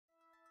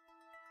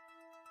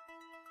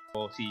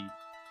O si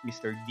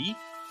Mr. D.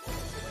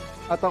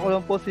 At ako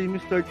lang po si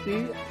Mr.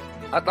 T.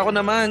 At ako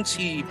naman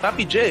si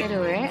Papi J.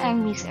 Hello,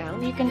 I'm Miss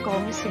L. You can call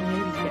me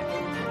Senorita.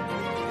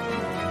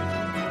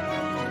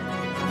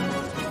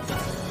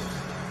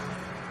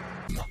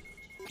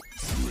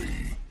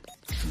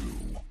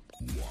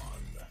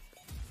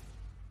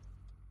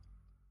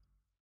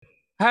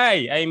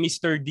 Hi, I'm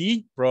Mr.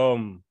 D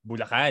from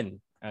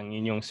Bulacan, ang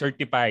inyong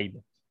certified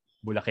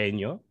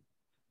Bulakenyo.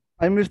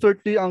 I'm Mr.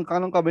 T, ang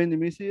kanang kamay ni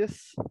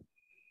Mrs.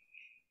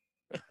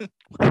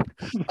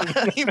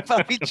 I'm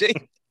Papi J,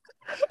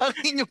 ang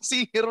inyong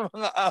singer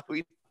mga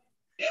awit.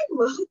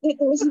 Bakit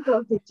ito si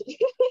Papi J?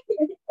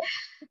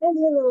 And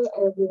hello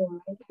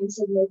everyone, I'm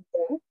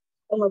Senorita,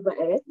 ang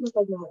mabait,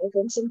 mapagmahal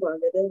from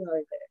Zamboanga del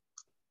Norte.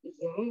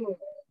 Yeah.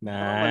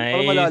 Nice.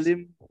 Parang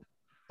malalim.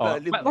 Oh,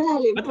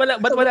 Malalim.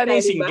 Ba't wala na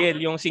yung single?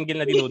 Yung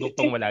single na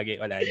dinudugtong wala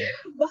na.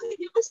 Bakit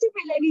yung kasi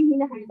may laging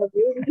hinahanap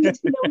yun?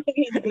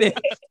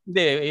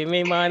 Hindi,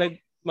 may mga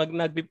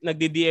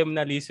nagdi-DM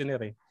na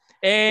listener eh.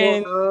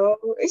 And wow.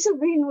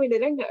 Sabihin mo na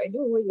lang na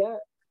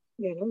wala.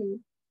 Ganun.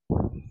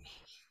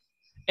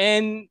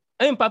 And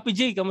ayun, Papi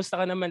J,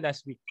 kamusta ka naman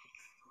last week?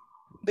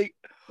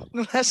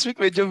 Last week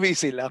medyo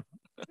busy lang.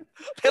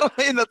 Pero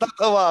ngayon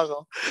natatawa ako.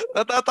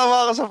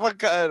 Natatawa ako sa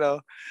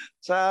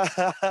sa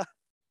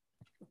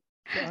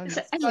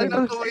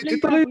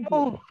Ituloy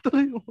mo.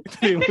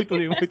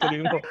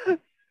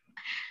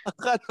 Ang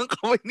kanang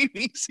kamay ni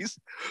Mrs.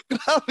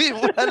 Grabe,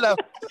 wala lang.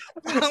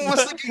 Parang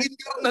mas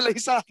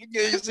nag-internalize sa akin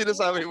ngayon yung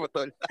sinasabi mo,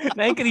 tol.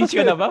 Na-encourage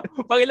ka na ba?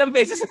 Pag ilang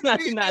beses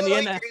natin na ano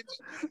yan ah.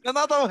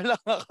 Natatawa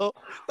lang ako.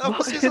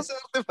 Tapos yung sa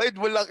certified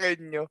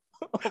Bulakenyo.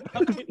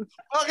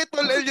 Bakit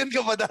tol? Alien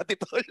ka ba dati,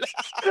 tol?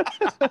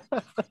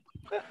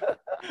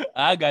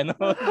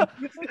 Gano'n.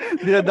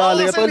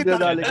 Dinadali ka, tol.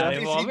 Dinadali ka.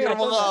 Singer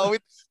mga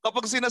awit.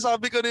 Kapag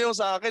sinasabi ko na yung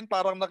sa akin,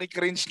 parang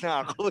nakikringe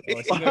na ako.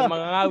 Singer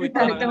mga awit.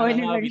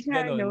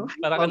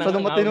 Parang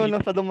Sadong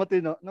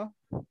matino, no?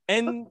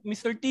 And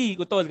Mr. T,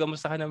 Utol,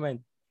 kamusta ka naman?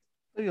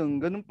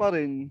 Ayun, ganun pa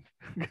rin.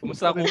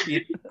 Kamusta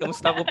kupit?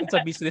 Kamusta kupit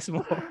sa business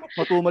mo?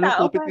 Matumal yung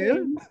kupit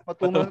ngayon.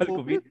 Matumal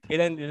kupit.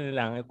 Ilan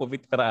lang,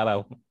 kupit per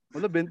araw?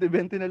 Wala,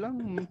 20-20 na lang.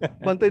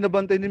 Bantay na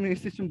bantay ni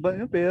Mrs. yung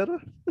pera.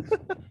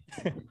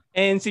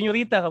 And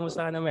Senyorita,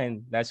 kamusta ka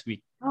naman last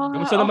week?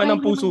 Kamusta naman ang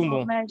puso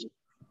mo?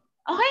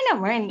 Okay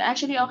naman.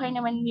 Actually, okay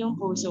naman yung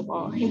puso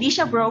ko. Hindi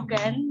siya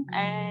broken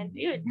and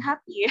yun,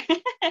 happy.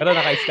 Pero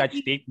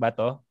naka-scotch tape ba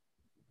to?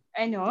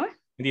 Ano?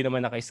 Hindi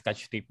naman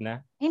naka-scotch tape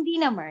na? Hindi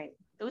naman.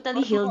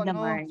 Totally healed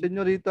naman.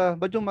 Senyorita,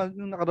 ba't yung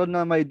nakaroon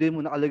na my day mo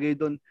nakalagay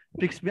doon,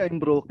 fix me,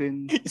 I'm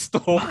broken.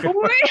 Stalker.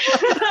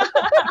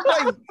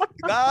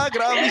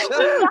 Grabe siya.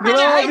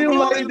 Grabe yung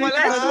my day.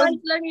 Last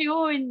lang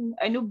yun.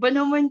 Ano ba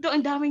naman to?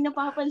 Ang daming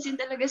napapansin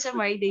talaga sa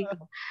my day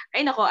ko.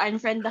 Ay nako,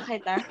 unfriend na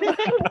kita.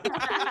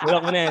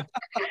 Wala ko na yan.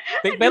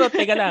 Pero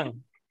teka lang.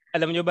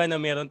 Alam nyo ba na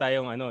meron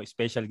tayong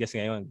special guest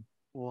ngayon?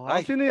 Wow.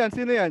 Sino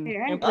yan?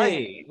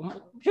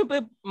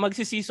 Siyempre,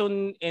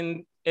 magsi-season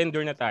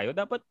ender na tayo.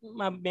 Dapat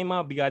may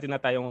mga bigatin na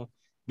tayong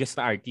guest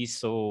na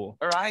artist. So,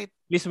 alright.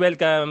 Please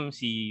welcome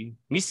si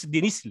Miss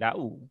Denice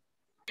Lau.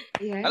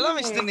 Yeah. Hello,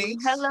 Miss Denice.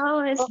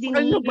 Hello, Miss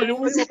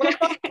Denice.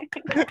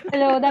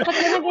 Hello, dapat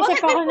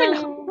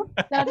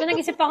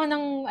nag-isip ako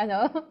ng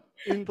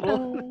intro.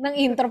 ng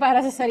intro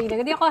para sa sarili.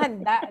 Hindi ako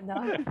handa,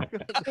 no?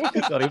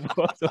 Sorry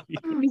po.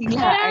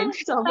 Biglaan.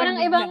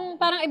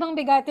 Parang ibang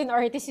bigatin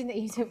artist yung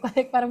naisip ko.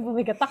 Like, parang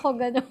bumigat ako,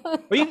 gano'n.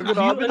 Uy,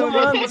 grabe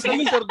naman.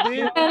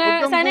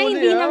 Sana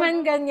hindi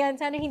naman ganyan.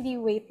 Sana hindi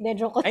weight. De,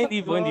 joke ko. Ay,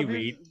 hindi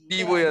weight.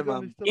 Hindi po yan,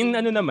 ma'am.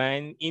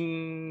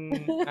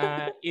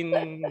 In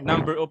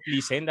number of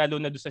listen,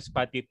 lalo na doon sa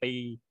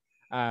Spotify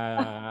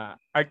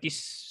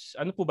artist,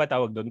 ano po ba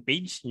tawag doon?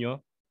 Page nyo?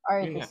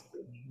 Artist.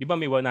 Di ba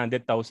may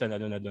 100,000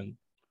 na doon?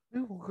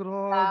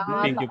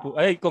 Grabe. Thank you po.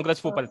 Ay, congrats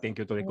po pala. Thank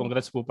you, Tuloy.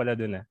 Congrats po pala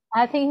doon.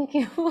 Thank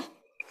you.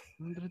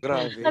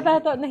 Grabe.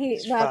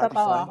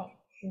 Natatawa ako.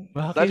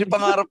 Dahil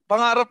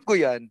pangarap ko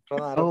yan.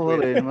 Oo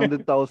rin,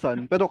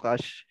 100,000. Pero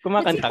cash.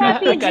 Kumakanta Si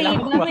ka? Papi J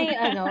ba may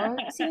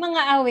si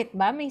mga awit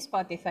ba may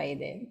Spotify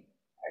din?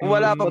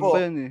 Wala pa po.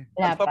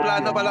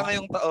 Paplano pa lang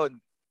ngayong taon.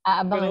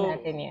 Aabangan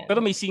natin yan.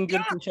 Pero may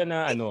single po siya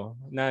na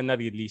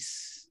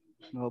na-release.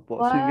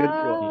 Opo, single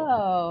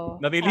po.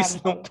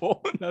 Na-release mo po.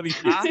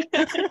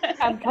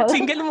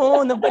 Single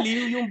mo,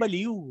 nabaliw yung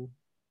baliw.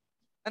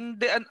 And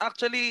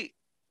actually,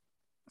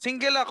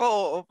 single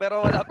ako,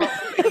 pero wala pa.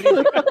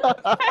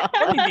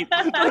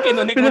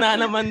 Kinunik mo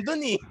na naman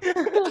dun eh.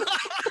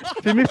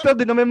 Si Mr.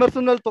 din na may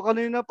personal to.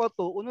 Kanina pa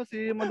to. Una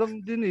si Madam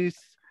Denice.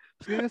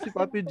 Sige si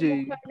Papi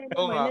J.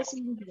 Oo nga.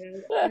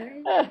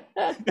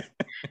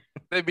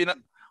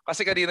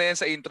 Kasi kanina yan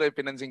sa intro,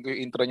 pinansin ko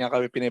yung intro niya,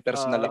 kami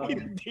pinipersonal ako.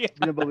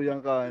 Binabawian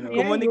ka.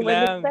 Kumunik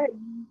lang.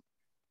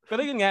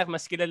 Pero yun nga,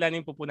 mas kilalanin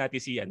po natin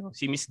si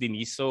Miss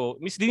Denice. So,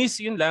 Miss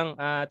Denice, yun lang,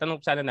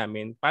 tanong sana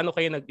namin, paano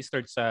kayo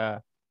nag-start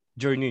sa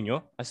journey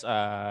nyo as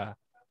a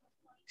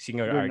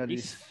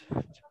singer-artist?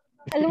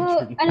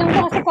 alam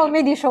ko kasi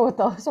comedy show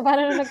to. So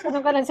parang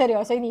nagtanong ka ng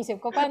seryoso,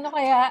 inisip ko, paano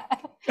kaya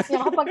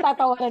yung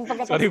kapagtatawanan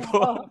pagkatapos Sorry po.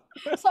 nito?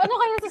 So ano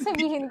kaya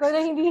sasabihin ko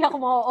na hindi ako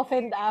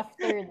ma-offend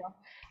after, no?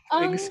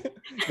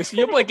 Gusto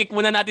niyo po, i-kick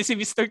muna natin si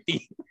Mr.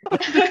 T.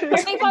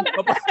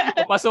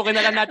 Papasukin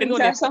na lang natin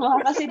ulit. Sasama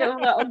kasi ng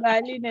mga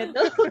ugali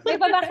nito. May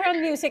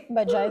pa-background music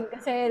ba dyan?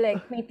 Kasi like,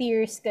 may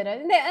tears ka na.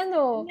 Hindi,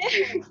 ano.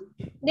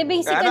 Hindi,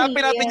 basically.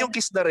 Hanapin natin yung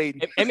Kiss the Rain.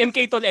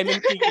 MMK tol,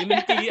 MMK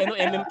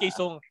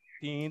song.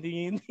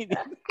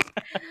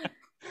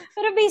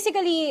 Pero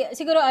basically,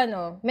 siguro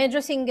medyo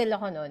single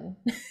ako nun.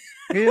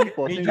 Ngayon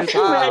po, single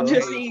po.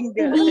 Medyo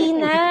single. Hindi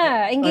na.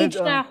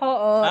 Engaged na ako.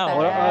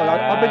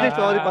 Papi J,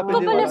 sorry, Papi J. Hindi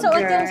ko pala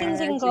suot yung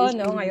sing-sing ko,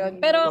 no,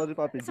 ngayon. Pero, Sorry,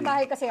 Papi J. sa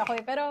bahay kasi ako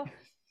eh. Pero,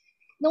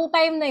 nung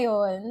time na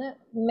yon,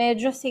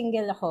 medyo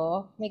single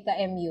ako. May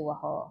ka-MU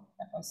ako.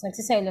 Tapos,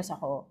 nagsiselos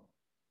ako.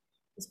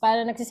 Tapos,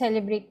 parang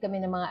nagsiselebrate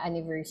kami ng mga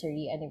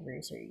anniversary.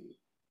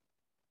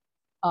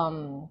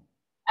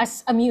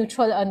 As a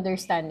mutual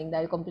understanding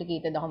dahil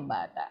complicated akong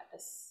bata.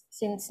 Tapos,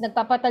 since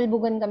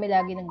nagpapatalbugan kami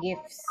lagi ng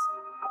gifts,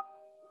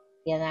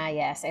 yan na,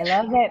 yes. I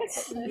love it.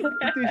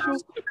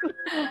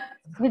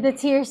 With the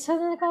tears. So,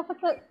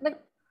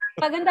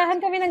 nagpagandahan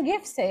kami ng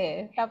gifts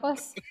eh.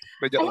 Tapos,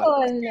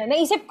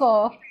 naisip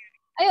ko,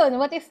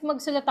 what if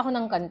magsulat ako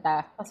ng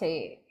kanta?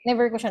 Kasi,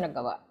 never ko siya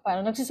nagawa.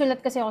 Parang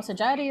nagsusulat kasi ako sa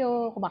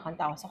dyaryo,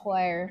 kumakanta ako sa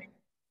choir.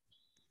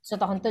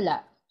 Sulat akong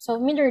tula.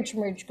 So, merge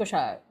ko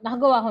siya.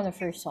 Nakagawa ko na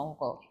first song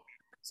ko.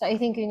 So, I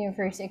think yun yung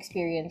first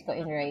experience ko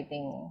in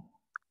writing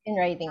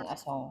a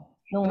song.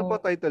 Ano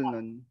po title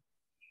nun?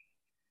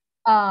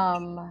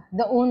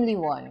 The Only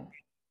One.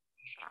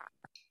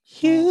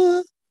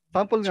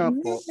 Sample nga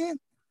po.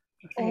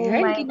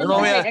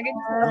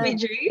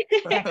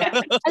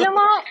 Alam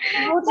mo,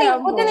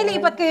 buti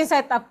nilipat ko yung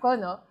setup ko,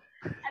 no?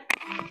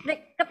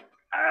 Like,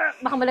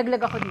 baka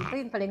malaglag ako dito,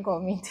 yun pala yung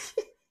comment.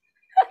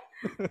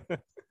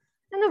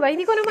 Ano ba?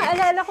 Hindi ko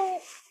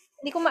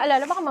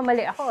maalala, baka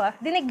mamali ako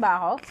Dinig ba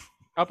ako?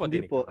 Apo,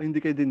 hindi po, hindi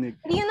kayo dinig.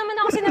 Hindi yun naman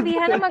ako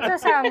sinabihan na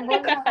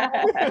magsasample.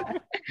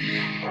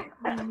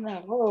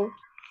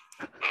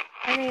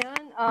 Ano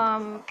yun?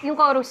 Yung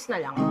chorus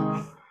na lang.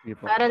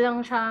 Para lang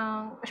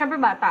siyang, syempre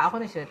bata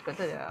ako, nasulat ko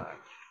to.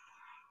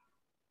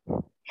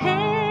 Hey,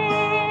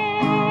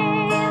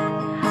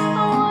 I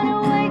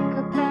wanna wake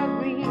up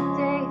every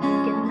day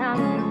thinking I'm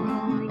your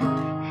only.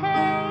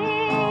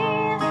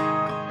 Hey,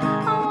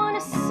 I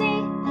wanna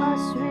see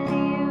us with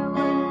you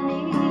and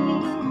me.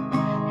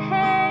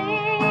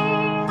 Hey,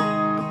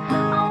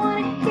 I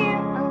wanna hear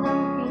I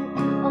love you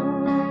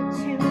only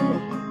to me.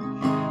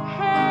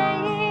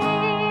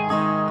 Hey,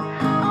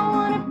 I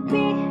wanna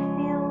be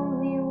the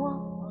only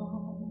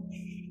one.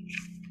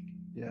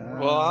 Yeah.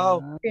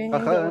 Wow.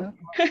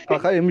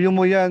 Kaka-MU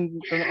mo yan.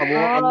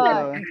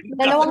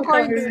 Dalawang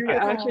chords.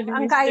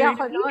 Ang kaya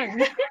ko noon.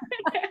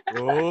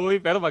 Uy,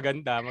 pero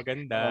maganda.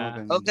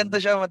 Oh, ganda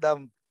siya,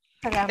 madam.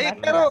 Salamat.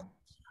 Pero,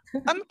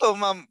 ano to,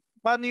 ma'am?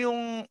 Paano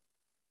yung,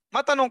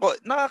 matanong ko,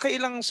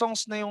 nakakailang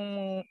songs na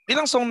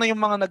ilang song na yung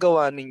mga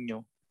nagawa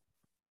ninyo?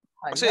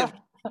 Kasi,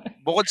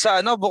 bukod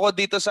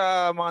dito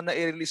sa mga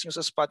na-release nyo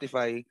sa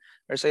Spotify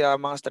or sa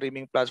mga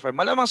streaming platform,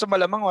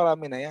 malamang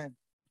marami na yan.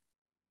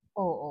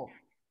 Oo.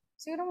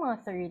 Siguro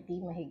mga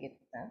 30 mahigit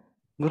na.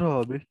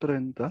 Grabe,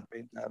 30.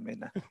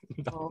 Dami na.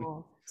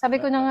 Oo.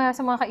 Sabi ko na nga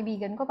sa mga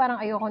kaibigan ko, parang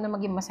ayoko na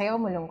maging masaya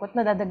o malungkot,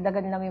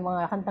 nadadagdagan lang yung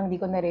mga kantang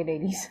di ko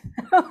nare-release.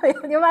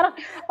 Yung parang,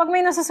 pag may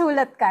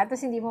nasusulat ka,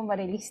 tapos hindi mo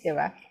ma-release, di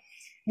ba?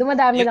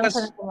 Dumadami lang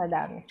siya na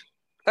dumadami.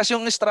 Tapos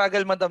yung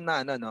struggle, madam,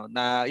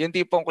 na yung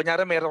tipong,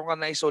 kunyari, meron ka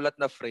na isulat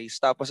na phrase,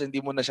 tapos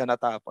hindi mo na siya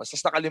natapos,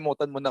 tapos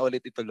nakalimutan mo na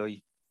ulit ituloy.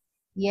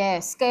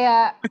 Yes,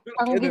 kaya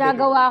ang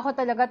ginagawa ko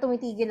talaga,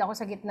 tumitigil ako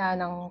sa gitna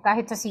ng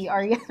kahit sa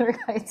CR yan or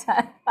kahit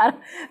saan.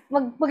 Parang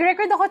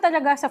mag-record ako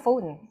talaga sa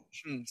phone.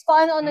 So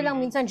ano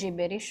lang minsan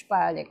gibberish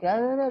pa, like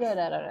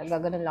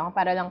gaganon lang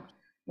para lang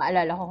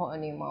maalala ko kung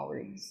ano yung mga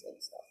words and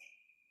stuff.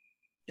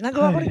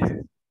 Ginagawa ko rin.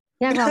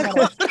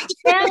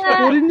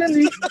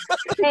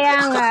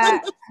 Kaya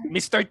nga,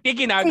 Mr. T,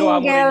 ginagawa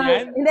mo rin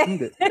yan?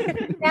 Hindi.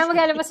 Kaya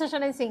maglalabas na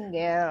siya ng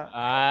single.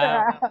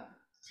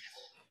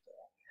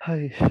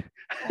 Ay.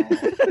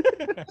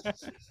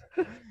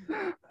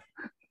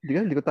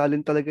 Hindi ko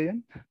talent talaga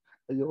yan.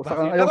 Ayoko sa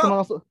mga...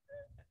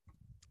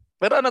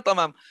 Pero ano to,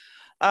 ma'am?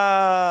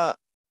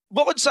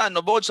 Bukod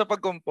sa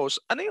pag-compose,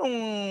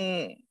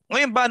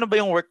 ngayon ba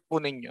yung work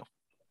po ninyo?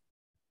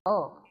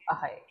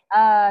 Okay.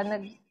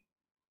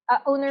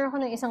 Owner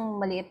ako ng isang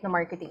maliit na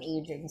marketing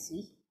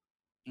agency.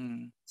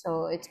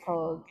 So, it's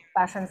called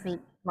Passion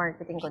Fruit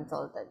Marketing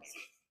Consultants.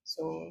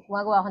 So,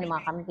 gumagawa ako ng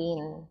mga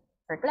campaign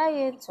for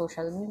clients,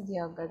 social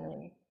media,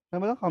 ganun.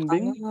 Ano ba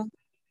kambing?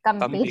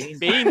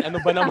 Campaign. Ano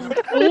ba naman?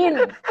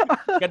 Campaign.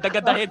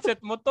 Ganda-ganda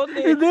headset mo, Tol.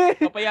 Hindi.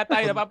 Papaya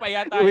tayo.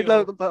 Wait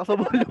lang,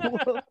 sabay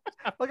mo.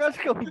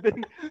 Pagkas kambing.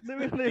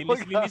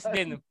 Linis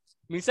din.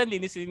 Minsan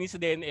linis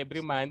din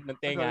every month ng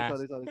tenga.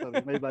 Sorry.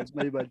 My bad.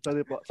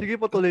 Sorry po. Sige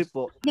po, tuloy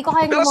po. Hindi ko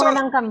kaya gumawa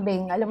ng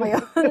kambing. Alam mo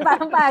yun?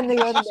 Parang paano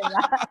yun,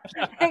 diba?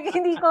 Like,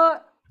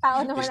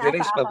 Tao naman Miss ata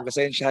Denice, ako.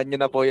 pasensyahan niyo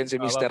na po yan si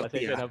Mr.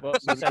 T. Pasensya na po.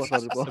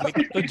 Sorry po.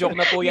 To joke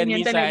na po yan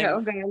Ganyan minsan. talaga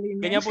ugali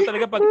mo. Ganyan po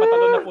talaga pag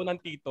patalo na po ng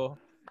tito.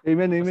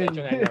 Amen.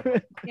 Pasensya na po.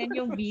 Yan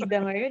yung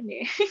bida ngayon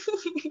eh.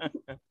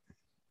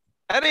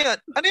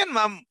 Ano yan,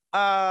 ma'am?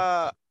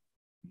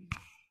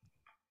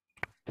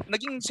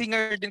 Naging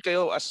singer din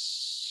kayo as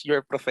your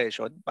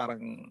profession?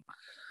 Parang,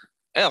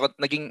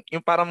 naging,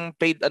 yung parang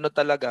paid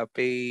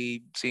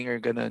paid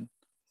singer, ganun.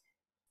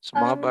 Sa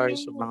mga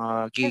bars, sa mga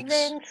gigs.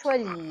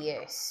 Eventually,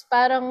 yes.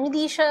 Parang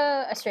hindi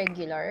siya as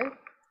regular.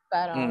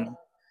 Parang,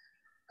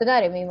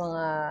 kunwari may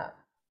mga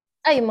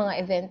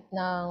event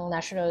ng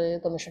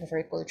National Commission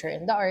for Culture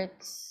and the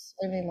Arts.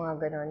 May mga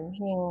ganun.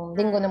 Yung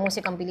Linggo ng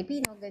Musikang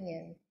Pilipino,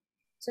 ganyan.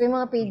 So, may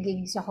mga paid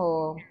gigs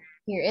ako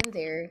here and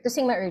there to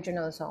sing my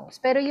original songs.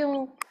 Pero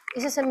yung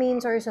isa sa main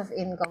source of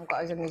income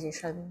ko as a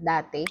musician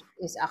dati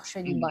is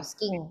actually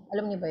busking.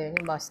 Alam niyo ba yun,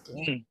 yung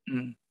busking?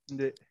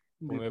 Hindi.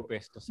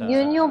 Pumipwesto sa...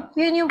 Yun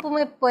yung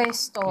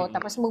pumipwesto,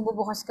 tapos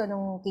magbubukas ka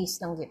ng case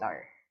ng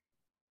guitar.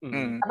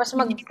 Tapos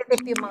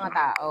mag-tip yung mga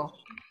tao.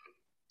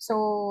 So,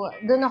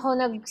 doon ako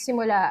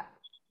nagsimula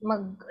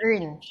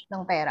mag-earn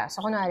ng pera.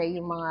 So, kunwari,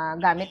 yung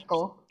mga gamit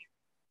ko,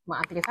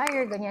 mga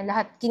amplifier, ganyan,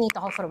 lahat kinita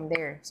ko from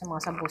there sa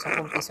mga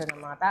 10-10 piso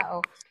ng mga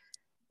tao.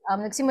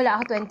 Nagsimula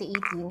ako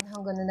 2018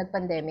 hanggang nung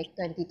nag-pandemic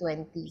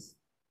 2020.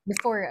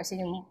 Before, as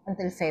in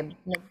until Feb,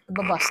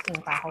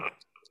 nagbabusking pa ako.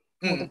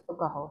 Tumutugtog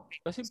ako.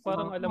 Kasi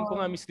parang alam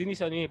ko nga, Miss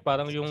Denice,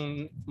 parang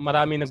yung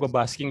marami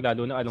nagbabasking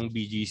lalo na along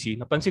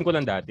BGC. Napansin ko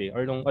lang dati,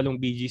 or along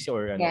BGC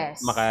or Yes.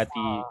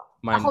 Makati,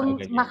 Ako,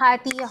 ganyan.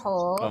 Makati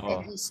ako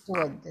and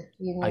Eastwood.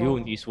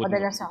 Ayun, Eastwood.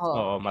 Madalas ako.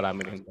 Oo,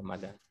 marami rin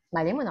dumadaan.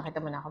 Mali mo, nakita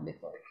mo na ako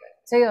before.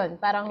 So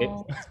yun, parang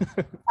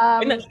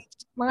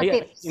mga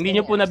tips. Hindi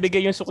niyo po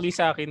nabigay yung sukli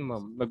sa akin,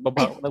 ma'am.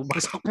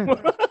 Nagbagsak po.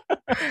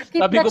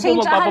 Keep Sabi the ko po,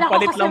 change.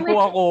 magpapalit lang po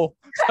ako.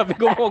 Sabi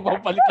ko po,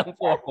 magpapalit lang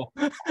po ako.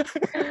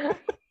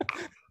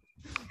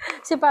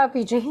 Si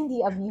Papi J,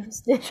 hindi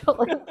amused.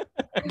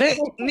 Hindi,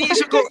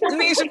 iniisip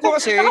ko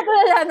kasi...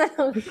 Nakapalala na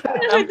lang.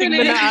 Ang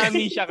tingnan na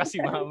ami siya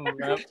kasi, ma'am.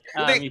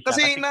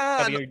 Kasi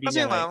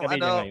ma'am,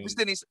 Miss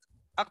Denice,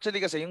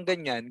 actually kasi yung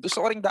ganyan,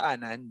 gusto ko ring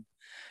daanan.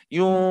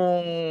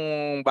 Yung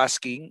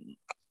basking,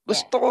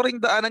 gusto ko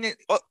ring daanan yan.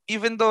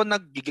 Even though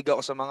nag-gig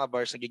ako sa mga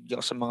bars, nag-gig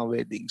ako sa mga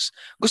weddings,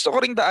 gusto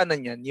ko ring daanan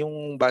yan,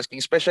 yung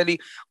basking.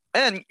 Especially,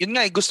 yun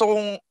nga, gusto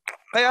kong,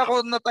 kaya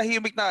ako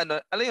natahimik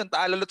na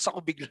taalalots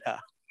ako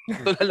bigla.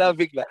 Tulala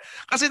bigla.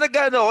 Kasi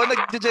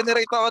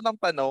nag-generate ako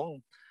ng tanong.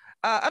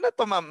 Ano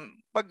to, ma'am?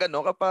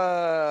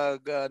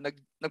 Kapag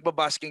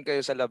nagbabasking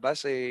kayo sa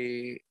labas,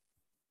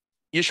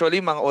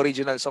 usually mga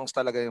original songs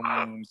talaga yung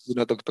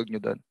sinutugtog nyo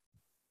doon.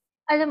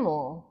 Alam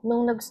mo,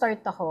 nung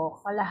nag-start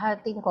ako,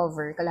 kalahating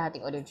cover,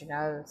 kalahating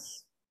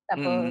originals.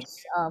 Tapos,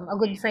 a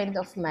good friend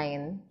of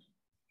mine,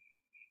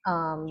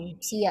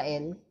 si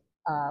Yael,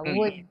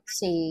 would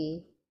say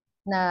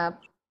na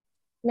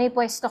may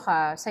pwesto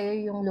ka, sa'yo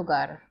yung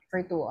lugar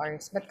for 2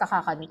 hours, ba't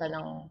kakakanta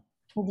ng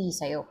hindi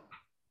sa'yo?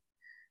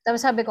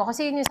 Tapos sabi ko,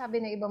 kasi yun yung sabi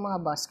ng ibang mga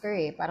busker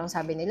parang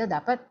sabi nila,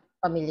 dapat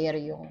familiar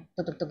yung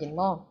tutugtugin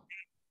mo.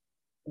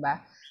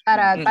 Diba?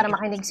 Para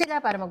makinig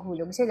sila, para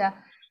maghulog sila.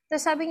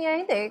 Tapos sabi niya,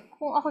 hindi,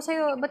 kung ako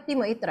sa'yo, ba't di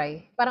mo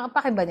itry? Parang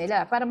pakiba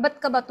nila. Parang ba't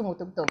ka ba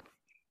tumutugtog?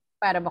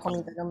 Para ba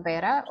kumita ng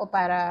pera o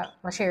para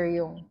ma-share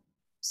yung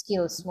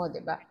skills mo,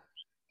 diba?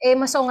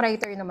 Mas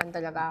songwriter naman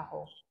talaga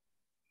ako.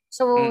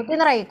 So,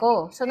 tinry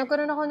ko. So,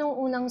 nagkaroon ako nung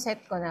unang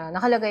set ko na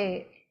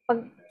nakalagay,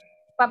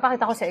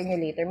 papakita ko sa inyo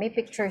later, may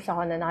pictures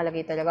ako na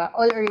nakalagay talaga,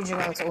 all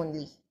originals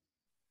only.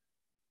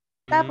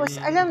 Tapos,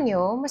 alam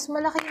nyo, mas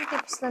malaki yung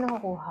tips na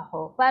nakukuha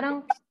ko.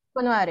 Parang,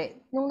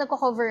 kunwari, nung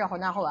nagko-cover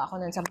ako, nakuha ako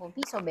ng 10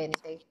 piso,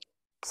 20,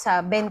 sa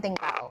 20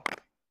 tao.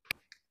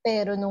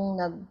 Pero nung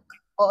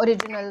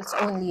originals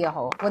only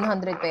ako,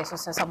 100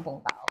 pesos sa 10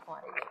 tao.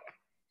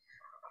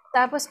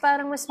 Tapos,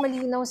 parang mas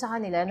malinaw sa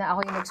kanila na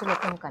ako yung nagsulat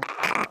ng kanta.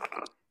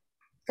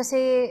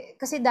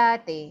 Kasi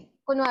dati,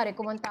 kunwari,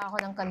 kumanta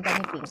ako ng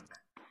kanta ni Pink.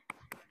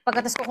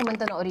 Pagkatas ko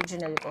kumanta ng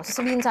original ko,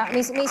 sasabihin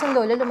may isang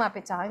lola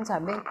lumapit sa akin,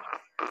 sabi,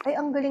 ay,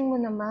 ang galing mo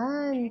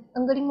naman.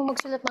 Ang galing mo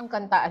magsulat ng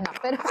kanta, anak.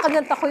 Pero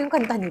kananta ko yung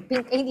kanta ni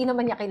Pink, hindi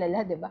naman niya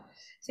kilala, di ba?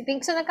 Si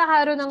Pink, so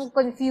nagkakaroon ng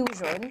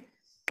confusion.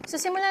 So,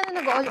 simula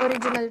na nag-all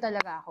original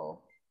talaga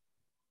ako,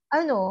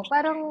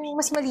 parang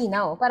mas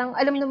malinaw. Parang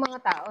alam ng mga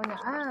tao na,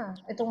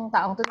 itong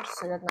taong to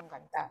nagsusulat ng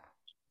kanta.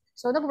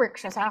 So, nag-work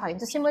siya sa akin.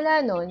 So,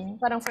 simula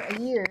nun, parang for a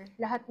year,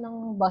 lahat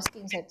ng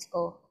busking sets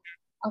ko,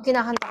 ang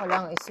kinakanta ko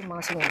lang is yung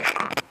mga sinulat.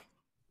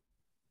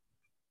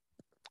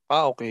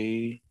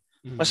 Okay.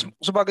 Mas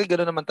sabagay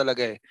gano'n naman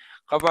talaga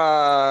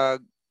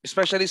Kapag,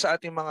 especially sa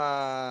ating mga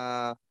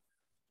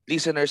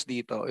listeners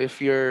dito,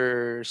 if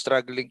you're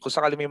struggling, kung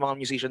sakali may mga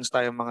musicians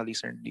tayong mga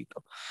listeners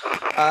dito,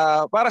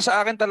 para sa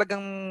akin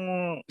talagang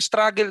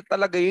struggle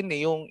talaga yun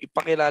yung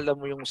ipakilala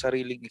mo yung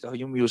sariling ikaw,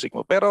 yung music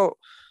mo.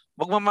 Pero,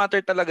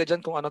 magmamatter talaga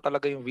dyan kung ano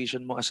talaga yung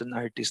vision mo as an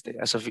artist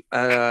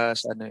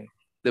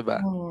diba?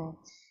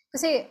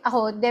 Kasi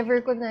ako,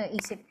 never ko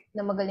naisip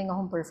na magaling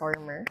akong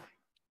performer.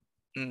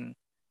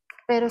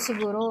 Pero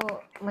siguro,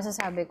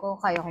 masasabi ko,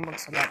 kaya kong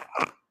magsulat.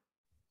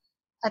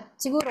 At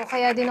siguro,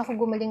 kaya din ako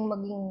gumaling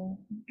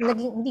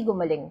hindi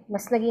gumaling,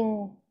 mas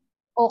naging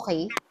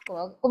okay.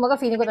 Kumaga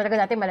feeling ko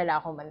talaga dati malala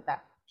ako manta.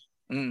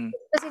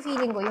 Kasi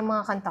feeling ko, yung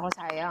mga kanta ko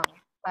sayang.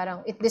 Parang,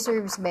 it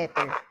deserves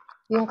better.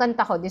 Yung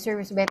kanta ko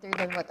deserves better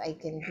than what I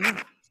can do.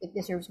 It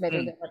deserves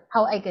better than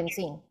how I can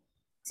sing.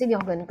 Kasi hindi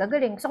ako ganun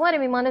kagaling. So, kung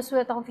may mga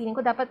nasulat ako, feeling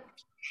ko dapat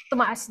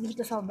tumaas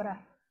dito sobra.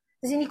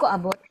 Kasi hindi ko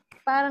abot.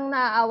 Parang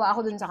naaawa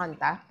ako dun sa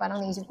kanta. Parang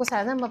naisip ko,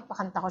 sana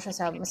mapakanta ko siya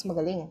sa mas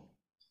magaling.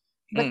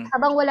 But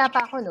habang wala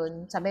pa ako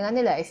nun, sabi nga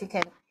nila, if you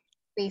can't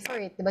pay for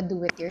it, diba,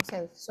 do it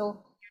yourself.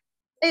 So,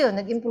 ayun,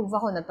 nag-improve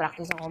ako,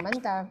 nag-practice ako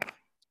kumanta,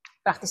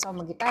 practice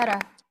ako mag-gitara,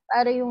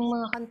 para yung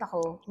mga kanta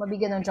ko,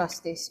 mabigyan ng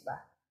justice ba.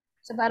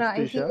 So, parang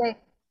I feel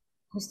like,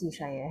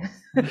 hustisya, yeah.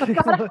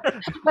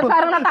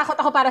 parang natakot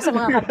ako para sa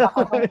mga kanta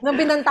ko, nung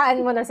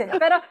binantaan mo na sila.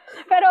 Pero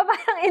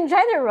parang in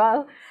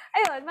general,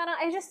 ayun, parang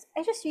I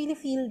just really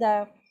feel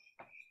that,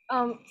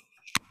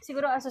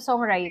 siguro as a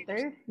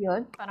songwriter,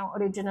 yun, parang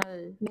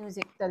original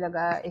music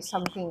talaga is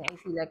something I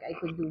feel like I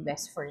could do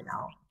best for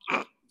now.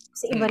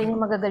 Kasi iba rin yung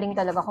magagaling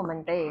talaga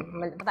kumanta eh.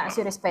 Mataas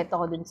yung respeto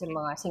ko dun sa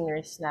mga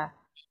singers na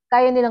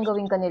kaya nilang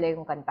gawin kanila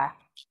yung kanta.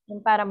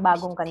 Yung parang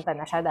bagong kanta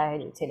na siya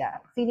dahil sila.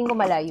 Feeling ko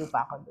malayo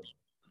pa ako dun.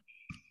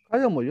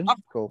 Kaya mo yun?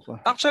 Ikaw pa.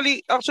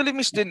 Actually,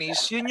 Miss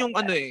Denise, yun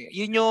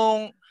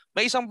yung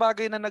may isang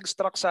bagay na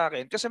nag-struck sa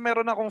akin. Kasi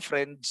meron akong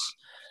friends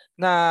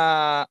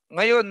na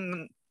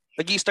ngayon,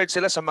 nag-i-start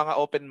sila sa mga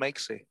open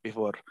mics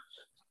before.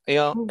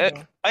 Ayun,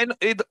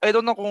 I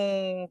don't know kung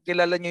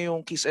kilala niyo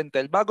yung Kiss and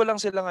Tell. Bago lang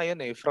sila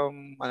ngayon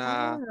from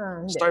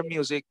Star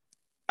Music.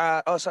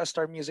 Sa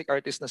Star Music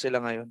artist na sila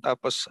ngayon.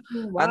 Tapos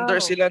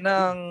under sila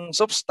ng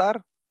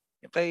Substar.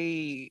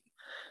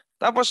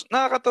 Tapos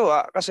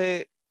nakakatuwa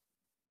kasi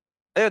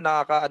ayun,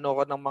 nakakaano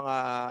ko ng mga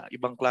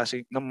ibang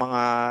klase ng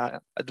mga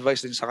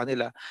advice din sa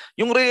kanila.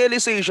 Yung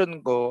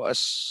realization ko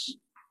as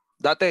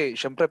dati,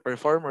 syempre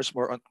performers,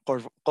 more on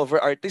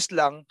cover artist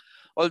lang.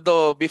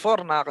 Although before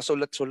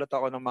nakakasulat-sulat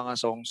ako ng mga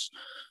songs,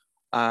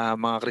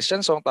 mga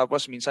Christian song,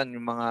 tapos minsan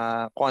yung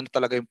mga kung ano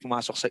talaga yung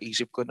pumasok sa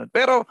isip ko nun.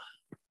 Pero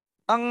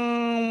ang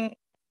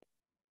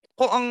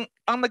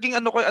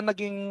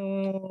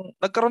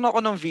nagkaroon ako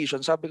ng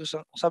vision, sabi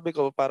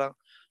ko parang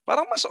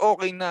mas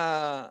okay na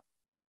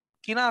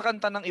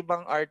kinakanta ng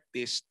ibang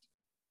artist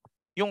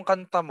yung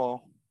kanta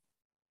mo.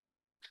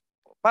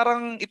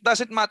 Parang it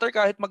doesn't matter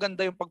kahit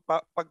maganda yung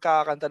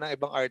pagkakanta ng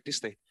ibang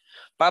artist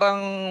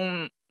Parang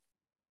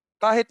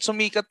kahit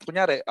sumikat,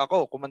 kunyari,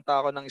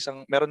 kumanta ako ng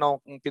meron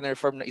akong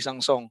pinerform na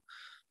isang song.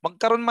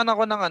 Magkaroon man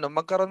ako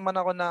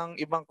ng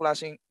ibang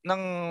klaseng,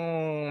 ng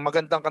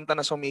magandang kanta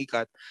na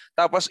sumikat.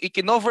 Tapos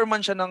ikinover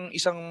man siya ng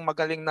isang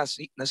magaling na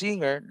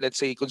singer,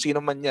 let's say, kung sino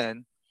man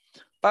yan,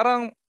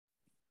 parang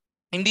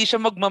hindi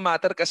siya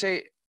magmamatter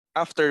kasi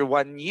after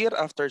 1 year,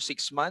 after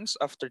 6 months,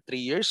 after 3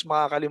 years,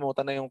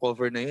 makakalimutan na yung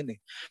cover na yun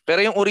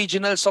Pero yung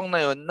original song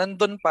na yun,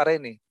 nandun pa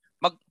rin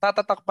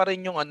Magtatatak pa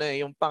rin yung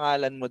yung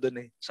pangalan mo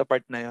dun sa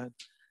part na yun.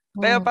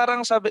 Kaya parang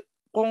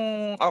kung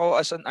ako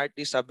as an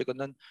artist, sabi ko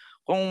nun,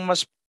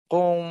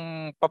 kung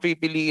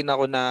papipiliin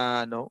ako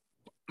na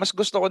mas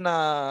gusto ko na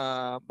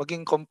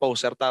maging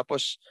composer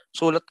tapos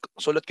sulat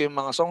ko yung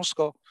mga songs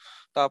ko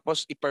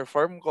tapos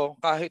i-perform ko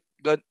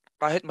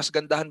kahit mas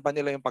gandahan pa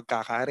nila yung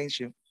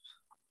pagkaka-arrange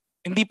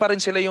hindi pa rin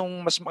sila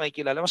yung mas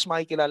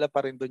makikilala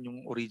pa rin doon yung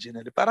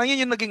original. Parang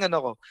yun yung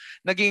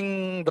naging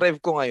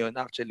drive ko ngayon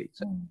actually.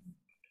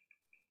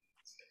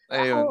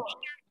 Ayun.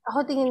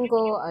 Ako tingin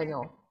ko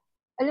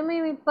alam mo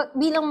yung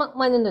bilang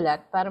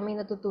manunulat, parang may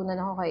natutunan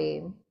ako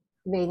kay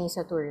Benny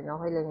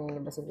Saturno. Kailan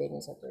yun ba si Benny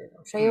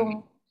Saturno? Siya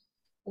yung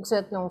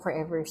nagsulat ng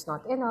Forever Is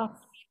Not Enough.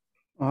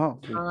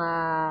 Okay.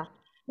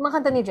 Mga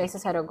kanta ni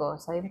Jessa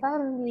Saragosa, yung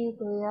parang di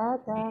ko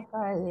yata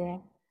kaya.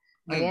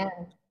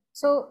 Ayan.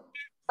 So,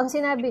 ang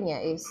sinabi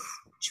niya is,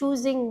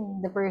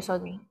 choosing the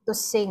person to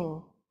sing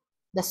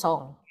the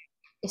song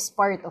is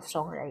part of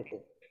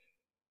songwriting.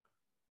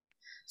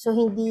 So,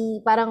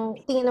 hindi, parang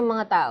tingin ng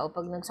mga tao,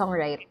 pag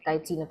nag-songwrite,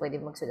 kahit sino pwede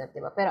magsulat,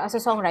 diba? Pero as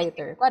a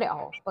songwriter, pare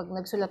ako, pag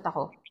nagsulat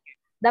ako,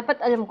 dapat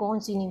alam ko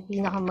kung sino yung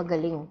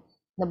pinakamagaling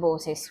na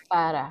boses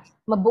para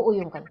mabuo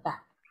yung kanta.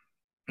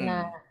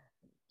 Na,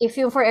 if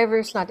yung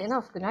Forever Is Not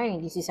Enough, kunwari,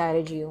 hindi si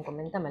Sarah G yung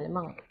kumanta,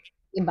 malamang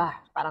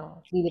iba,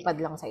 parang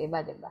lilipad lang sa iba,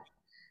 diba?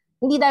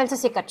 Hindi dahil sa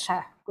sikat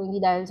siya, kung hindi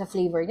dahil sa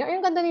flavor niya. Or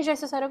yung ganda ni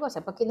Jessa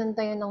Saragosa, pag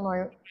kinanta yun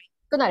ng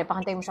kunwari,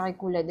 pakantay mo siya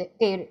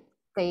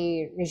kay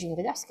Regine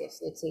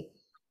Velasquez, let's say.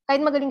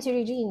 Kahit magaling si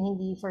Regine,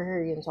 hindi for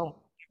her yung song,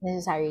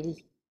 necessarily.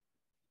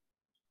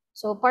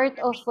 So, part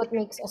of what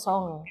makes a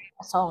song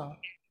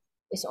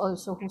is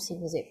also who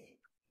sings it.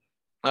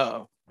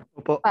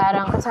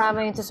 Parang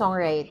kasama yun sa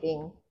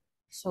songwriting.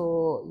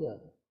 So, yun.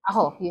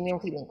 Yun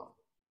yung feeling ko.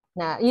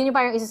 Yun yung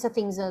parang isa sa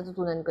things na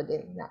natutunan ko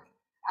din na,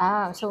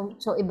 so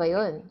iba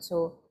yun.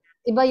 So,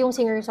 iba yung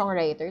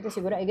singer-songwriter, tapos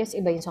siguro, I guess,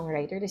 iba yung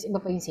songwriter, tapos iba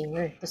pa yung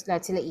singer. Tapos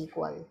lahat sila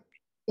equal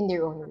in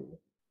their own way.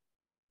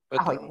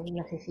 Yun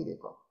nafe-feel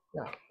ko.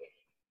 No.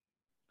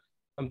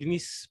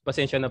 Denise,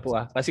 pasensya na po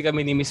kasi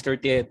kami ni Mr.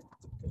 Tiet,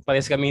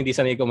 pares kami hindi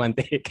sanay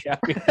kumante. Kaya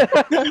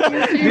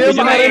Hindi na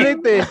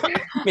makarelate eh.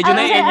 medyo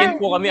na-alien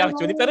po kami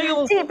actually. Pero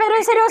yung... Pero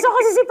seryoso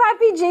kasi si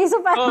Papi J.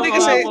 So parang,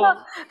 kasi,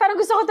 parang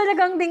gusto ko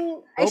talagang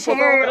ding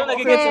share. Pero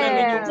nagigets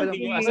namin yung Okay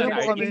pagiging lang as an po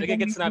kami. artist.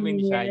 Nagigets namin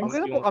siya. Okay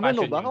na po kami,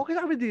 no ba? Okay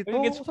na kami dito.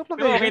 Usap na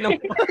Pero kayo. okay lang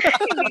po.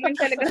 Hindi man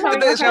talaga kami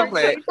Hindi,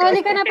 syempre.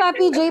 Hali ka na,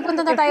 Papi J.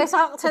 Punta na tayo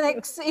sa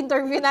next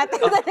interview natin.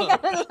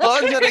 Oo,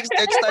 next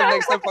time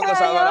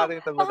pag-usapan natin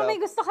ito. Baka may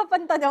gusto ka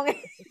pang tanongin.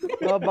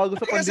 Bago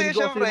sa Kasi pandemic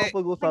ko, syempre, sino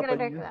pag-usapan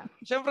niyo?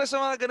 Siyempre sa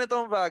mga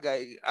ganitong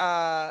bagay,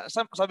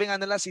 sabi nga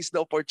nila seize the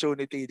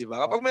opportunity, di ba?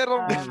 Kapag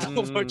mayroong ganitong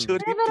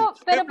opportunity.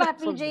 Pero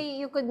Papi J,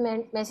 you could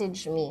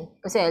message me.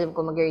 Kasi alam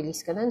ko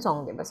mag-release ka ng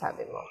song, di ba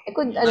sabi mo? I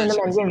could,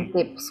 naman yung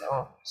tips.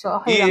 So,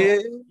 okay lang.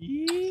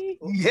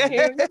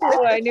 Yeah.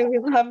 Ano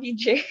yung Happy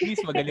J. Please,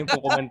 magaling po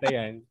kumanta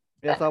yan.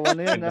 May asawa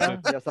na yan, ha?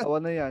 May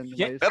asawa na yan.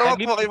 Yeah, Pero wag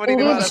mo kayo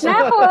maniniwala Engaged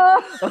na ako.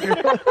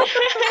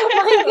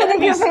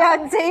 Makikinig yung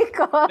fiancé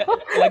ko.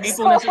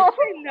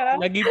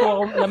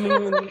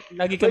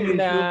 Lagi kami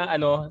na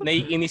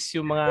naiinis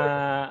yung mga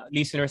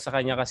listeners sa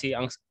kanya kasi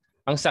ang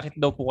sakit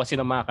daw po kasi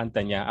ng mga kanta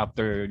niya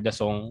after the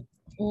song.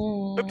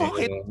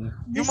 Bakit?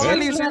 Yung mga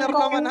listener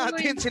naman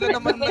natin, sila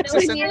naman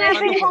nagsasend ng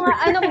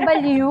Anong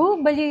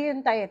baliw? Baliw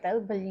yung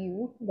title?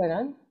 Baliw?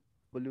 Ganon?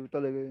 Baliw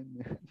talaga yun.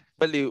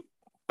 Baliw.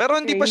 Pero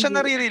hindi pa siya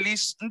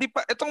nare-release. Hindi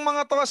pa. Itong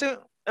mga to kasi,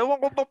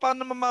 ewan ko pa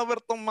paano mamawer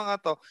tong mga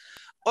to.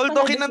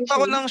 Although kinanta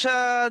ko lang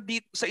siya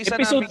dito sa isa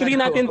Episode 3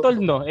 natin, tol,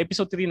 no?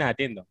 Episode 3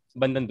 natin, no?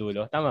 Bandang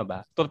dulo. Tama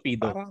ba?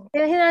 Torpedo.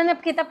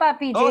 Hinanap kita,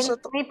 Papi J.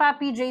 May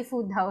Papi J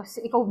Food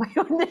House. Ikaw ba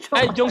yun?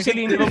 Ay, Jong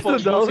Cilindro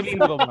po. Jong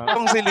Cilindro, ma.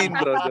 Jong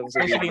Cilindro. po.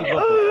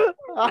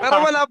 Pero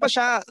wala pa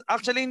siya.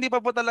 Actually, hindi pa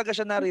po talaga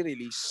siya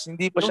nare-release.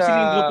 Hindi pa Jong siya...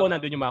 Cilindro po,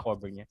 nandun yung mga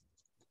cover niya.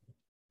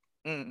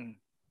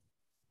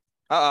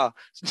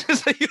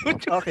 Sa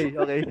YouTube. Okay.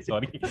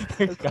 Sorry.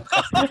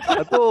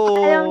 Ito.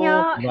 Alam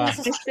nyo,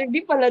 Sister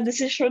D pala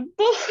decision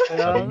to.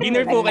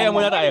 Dinner po kaya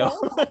muna tayo.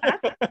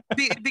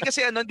 Hindi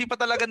kasi hindi pa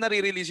talaga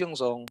nare-release yung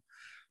song.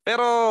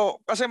 Pero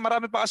kasi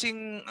marami pa ako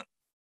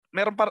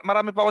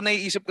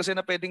naiisip kasi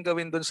na pwedeng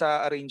gawin doon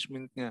sa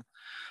arrangement niya.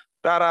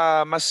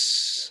 Para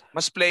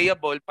mas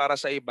playable para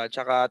sa iba,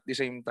 tsaka at the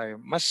same time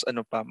mas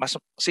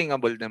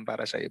singable din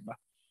para sa iba.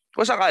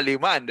 Kung sakali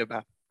man, 'di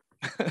ba?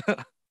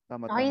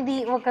 Tama.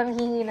 Huwag kang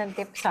hingi ng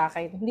tip sa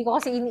akin. Hindi ko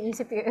kasi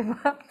iniisip yung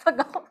iba.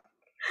 Pag ako,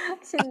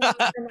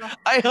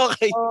 ay,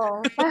 okay.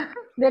 Oo.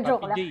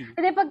 Joke lang.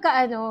 Hindi,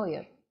 pagka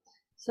yun.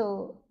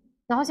 So,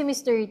 si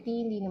Mr. T,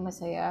 hindi na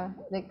masaya.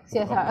 Like,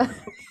 siya sa...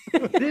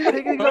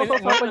 Hindi,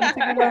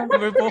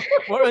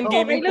 more on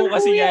gaming po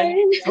kasi yan.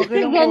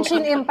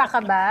 Genshin Impact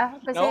ka ba?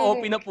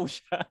 Na-OP na po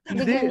siya.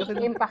 Hindi,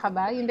 Genshin Impact ka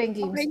ba? Yun ba yung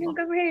games mo?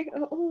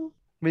 Oo.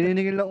 May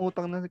niningin lang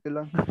utang na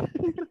lang.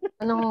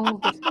 Anong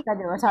ngungupit ka,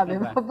 di ba? Sabi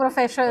mo,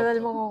 professional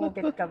mo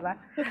ngungupit ka ba?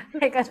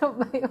 Like, ano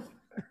ba yun?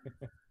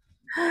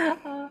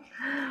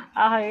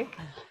 Okay.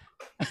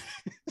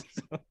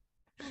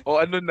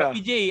 Ano na?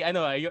 PJ,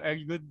 are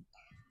you good?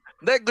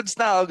 Hindi, goods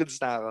na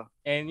ako.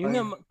 And yun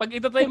nga, pag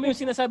itatry mo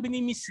yung sinasabi ni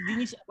Miss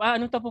Denice,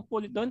 anong tapo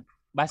po ulit doon?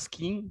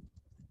 Basking.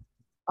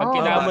 Pag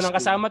kailangan mo ng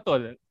kasama,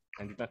 tol.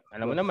 Nandito,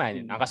 alam mo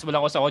naman, angkas mo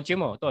lang ako sa kotse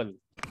mo, tol.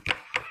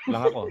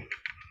 Lang ako.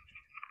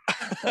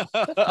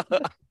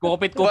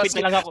 Kupit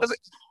na lang ako.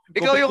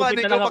 Ikaw yung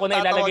kupit na lang ako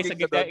na ilalagay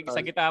sa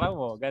gitara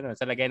mo. Ganon,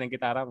 sa lagay ng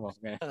gitara mo.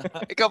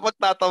 Ikaw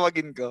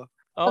pagtatawagin ko.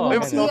 Oo.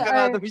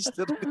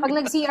 Pag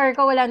nag-CR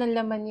ka, wala nang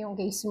laman yung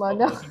case mo,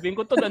 no? Sabihin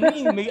ko, tol,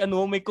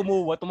 may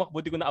kumuha,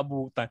 tumakbo, di ko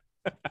naabutan.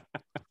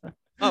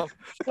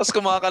 Tapos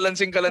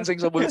kumakalansing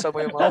sa bulsa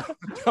mo yung mga.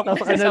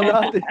 Nasa kanya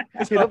lahat eh.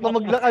 Hirap na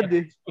maglakad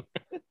eh.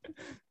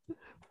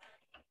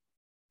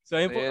 So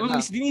ayun po,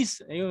 Miss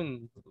Denice,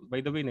 ayun. By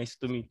the way, nice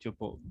to meet you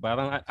po.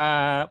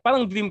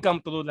 Parang dream come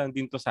true lang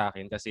din to sa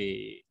akin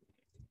kasi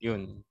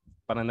yun,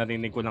 parang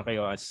narinig ko lang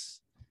kayo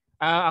as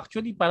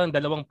actually parang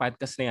 2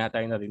 podcast na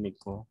yata yung narinig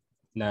ko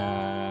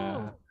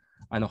na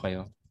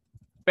kayo.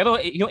 Pero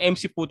yung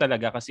MC po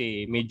talaga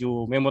kasi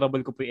medyo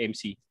memorable ko po yung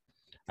MC.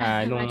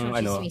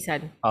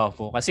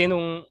 Kasi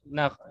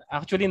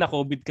actually na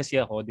COVID kasi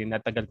ako, din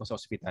natagal ko sa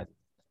ospital.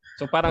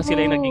 So parang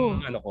sila yung naging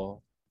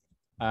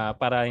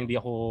para hindi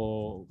ako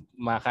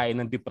makain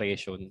ng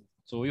depression.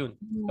 So yun.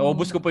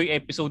 Naubos ko po yung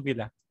episode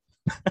nila.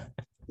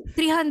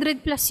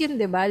 300 plus yun,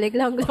 di ba? Like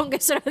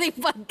longest running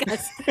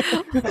podcast.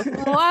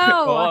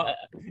 Wow!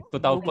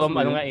 2000 from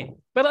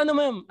Pero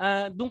ma'am,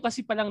 doon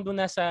kasi pa lang doon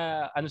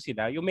nasa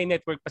sila, yung may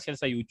network pa sila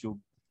sa YouTube.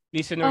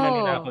 Listener na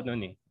nila ako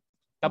noon eh.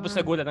 Tapos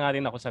nagulat na nga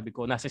rin ako, sabi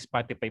ko, nasa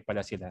Spotify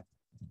pala sila.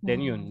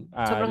 Then yun.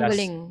 Sobrang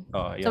galing.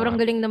 Sobrang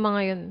galing na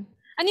mga yun.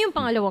 Ano yung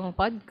pangalawang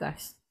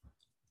podcast?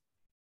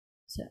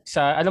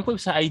 Alam po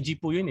sa IG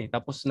po yun eh.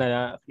 Tapos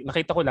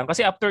nakita ko lang.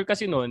 Kasi after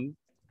kasi noon,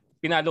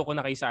 pinalo ko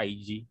na kayo sa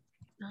IG.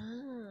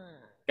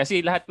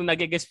 Kasi lahat ng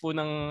nag-guest po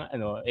ng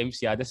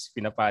MC, tapos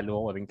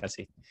pinapalo ko rin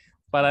kasi.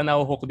 Para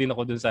nahuhook din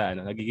ako dun sa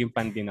nagiging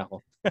fan din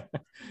ako.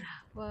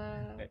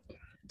 Wow.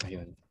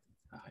 Ayun.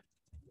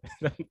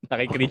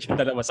 Nakikreach yung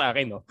dalawa sa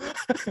akin, no?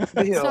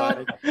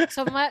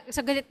 So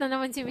galit na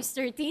naman si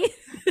Mr. T.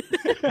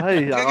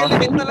 Ay,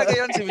 Gagalimit talaga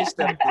yan si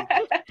Mr. T.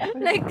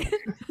 Like,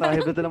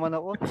 Nahibad na naman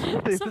ako.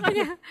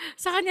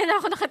 sa kanya na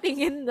ako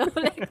nakatingin, no?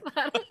 Like,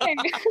 parang,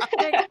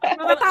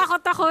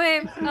 natatakot ako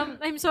eh.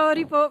 I'm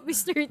sorry po,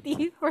 Mr.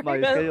 T.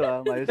 Mayos kayo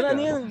mayos Pero ka.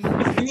 ano yun?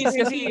 Denise,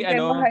 kasi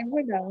Mahal mo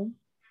lang.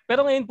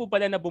 pero ngayon po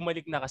pala na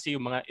bumalik na kasi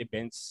yung mga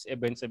events,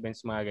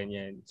 mga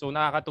ganyan. So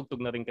nakakatugtog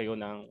na rin kayo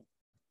ng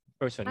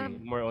person,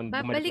 more on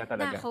bumalik Babalik na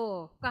talaga. na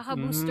ako.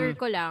 Kaka-booster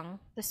ko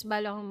lang. Tapos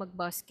bala akong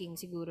mag-busking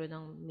siguro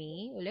ng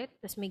May ulit.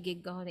 Tapos may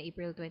gig ako na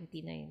April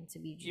 29 sa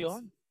BGC.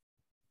 Yun.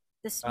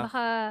 Tapos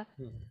baka,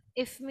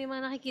 if may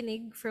mga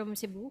nakikinig from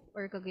Cebu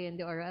or Cagayan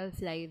de Oro, I'll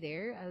fly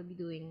there. I'll be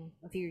doing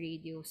a few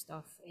radio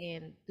stuff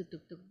and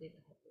tutugtog din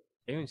ako.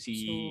 Ayun,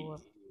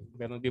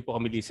 meron din po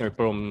kami listener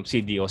from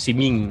CDO, si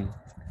Ming.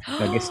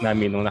 Nag-guest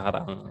namin nung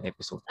nakaraang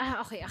episode.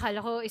 Okay.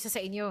 Akala ko isa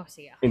sa inyo.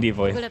 Sige. Hindi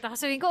po. Gulat ako.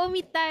 Sabihin ko,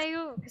 meet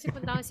tayo. Kasi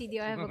punta ako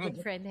CDO. I have a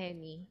good friend,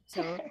 Henny.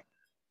 So,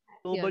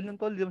 Tuban yun,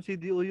 tol. Yung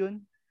CDO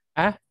yun.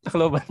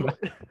 Takloban ba?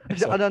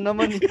 Siya ka na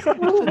naman.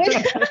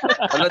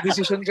 Wala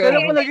decision ka.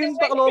 Kailan ko naging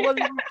takloban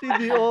yung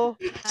CDO?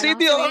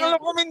 CDO, ang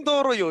alam ko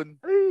Mindoro yun.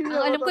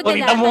 ang alam ko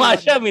Pakita mo nga yun.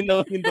 siya,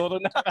 Mindoro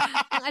na.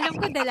 Ang alam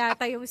ko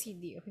dalata yung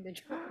CDO.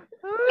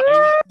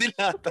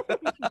 Dilata.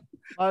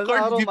 Mahal na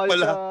Corned araw, beef mahal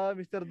pala. na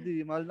Mr. D.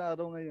 Mahal na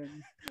araw ngayon.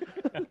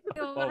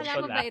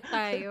 Akala ko bait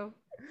tayo.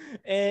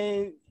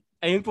 And,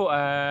 ayun po,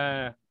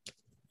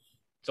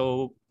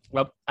 so,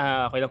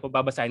 okay lang po,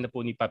 babasahin na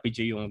po ni Papi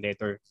J yung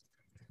letter.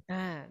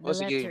 The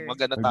Sige, letter.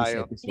 maganda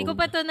tayo. Hindi ko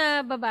pa ito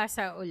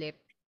nababasa ulit.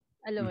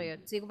 Alam mo yun.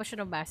 Hindi ko pa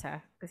siya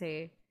nabasa.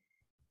 Kasi,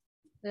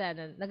 wala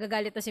na.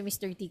 Nagagalit na si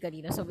Mr. T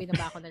kanina. So,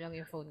 binaba ko na lang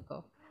yung phone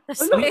ko.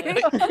 Tapos, Baka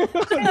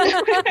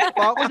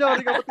ko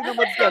niya, ka pa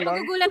tinamad ka lang.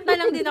 nagugulat na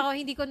lang din ako.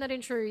 Hindi ko na rin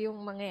sure yung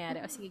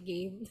mangyayari. Sige,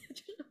 game.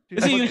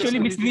 Kasi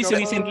usually, Miss Denise,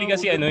 recently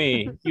kasi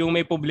yung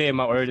may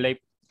problema or life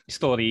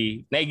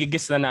story,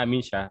 naigigis na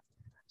namin siya.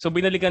 So,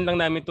 binalikan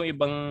lang namin itong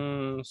ibang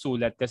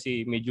sulat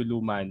kasi medyo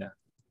luma na.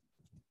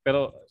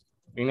 Pero,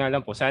 yun nga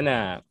lang po,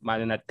 sana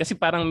maano natin. Kasi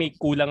parang may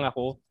kulang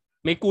ako.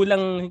 May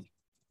kulang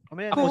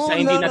ako sa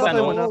hindi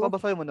natanong.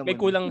 May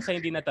kulang sa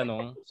hindi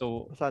natanong.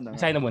 So, sana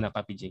na muna,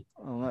 Papi J.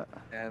 Oo nga.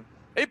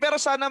 Pero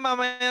sana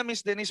mamaya,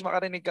 Miss Denice,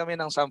 makarinig kami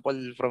ng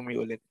sample from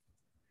you ulit.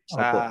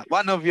 Sa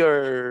one of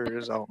your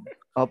song.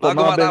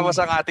 Bago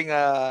matapos ang ating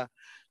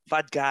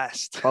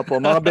podcast. Opo,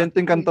 mga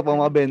 20 kanta po,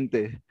 mga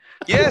 20.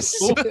 Yes!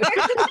 2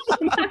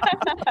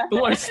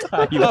 hours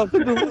tayo.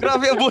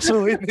 Grabe ang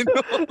busuhin nito.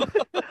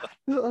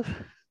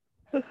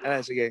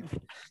 Sige.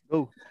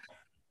 Go.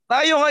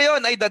 Tayo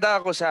ngayon ay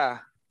dadako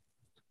sa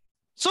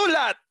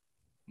sulat!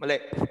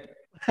 Mali.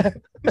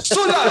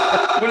 Sulat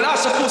mula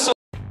sa puso!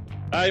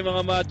 Hi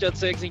mga macho at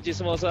sexy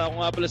chismosa.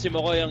 Ako nga pala si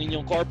Makoy, ang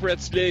inyong corporate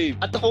slave.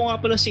 At ako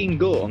nga pala si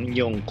Ingo, ang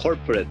inyong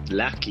corporate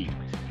lackey.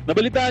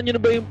 Nabalitaan nyo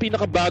na ba yung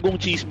pinakabagong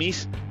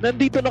chismis?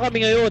 Nandito na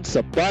kami ngayon sa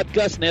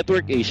Podcast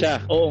Network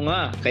Asia. Oo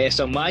nga, kaya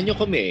samahan nyo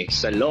kami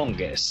sa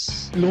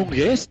longest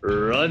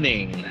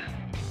running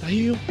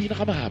Tayo yung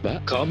pinakamahaba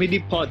comedy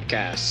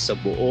podcast sa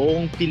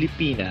buong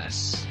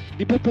Pilipinas.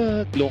 Di ba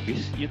pag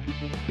longest, yun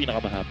din yung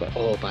pinakamahaba?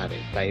 Oo pare,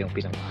 tayo yung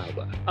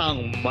pinakamahaba.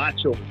 Ang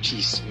machong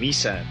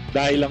chismisan.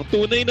 Dahil lang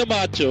tunay na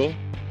macho,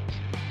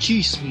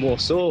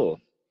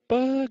 chismoso.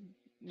 pag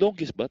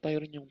longest ba,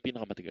 tayo rin yung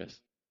pinakamatigas?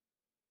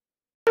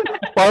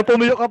 Para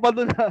pumiyok ka pa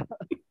dun ha.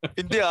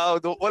 Hindi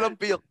walang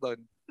piyok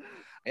doon.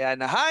 Ayan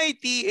na, hi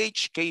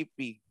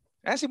THKP.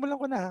 Simulan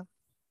ko na ha.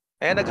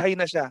 Ayan, nag-hi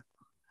na siya.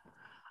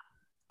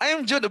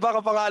 I'm June,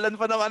 baka pangalan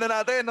pa ng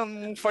natin, ng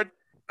fourth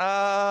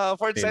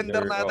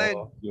sender natin.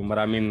 Yung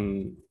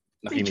maraming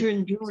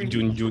nakinig. Si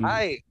Jun.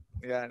 Hi.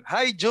 Ayan.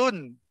 Hi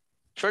June.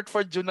 Short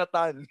for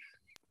JUNENATAN.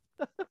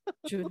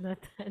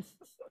 Junenatan.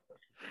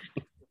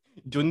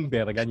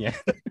 Junber, ganyan.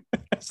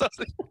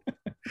 Sorry.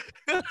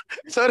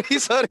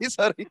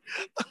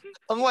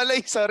 Ang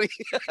walay, sorry.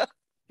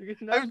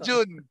 I'm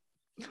June.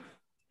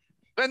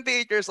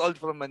 28 years old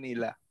from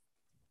Manila.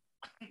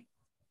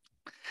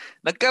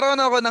 Nagkaroon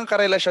ako ng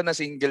karelasyon na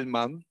single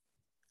mom.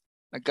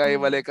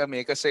 Nagkahiwalay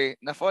kami kasi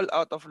na-fall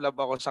out of love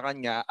ako sa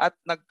kanya at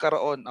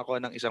nagkaroon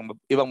ako ng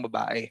ibang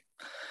babae.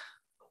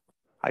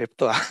 Hayop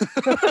to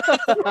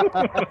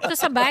So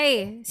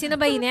sabay.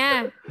 Sinabay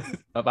niya.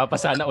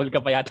 Mapapasana all ka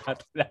pa yata.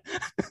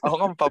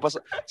 Ako nga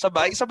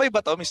sabay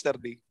ba to,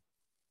 Mr. D?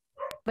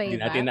 Hindi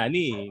natin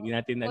nani.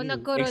 O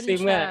nagkaroon Next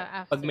time siya nga,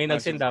 after. pag may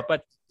nag-send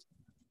dapat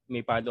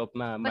may follow-up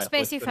na.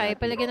 Ma-specify,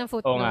 palagyan ng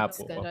footnotes.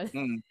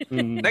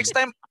 Next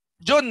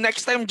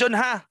time, June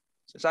ha.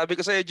 Sabi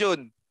ko sa'yo,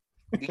 June.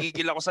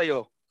 Gigigil ako sa'yo.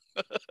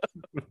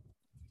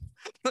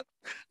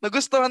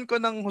 Nagustuhan ko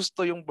ng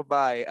husto yung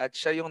babae at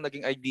siya yung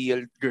naging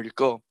ideal girl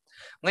ko.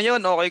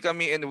 Ngayon, okay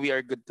kami and we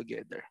are good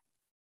together.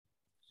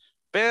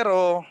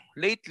 Pero,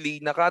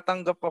 lately,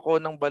 nakatanggap ako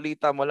ng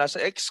balita mula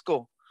sa ex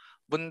ko.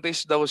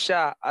 Buntis daw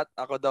siya at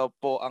ako daw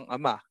po ang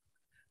ama.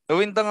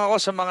 Nawindang ako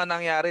sa mga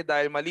nangyari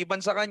dahil maliban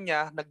sa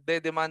kanya,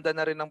 nagdedemanda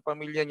na rin ng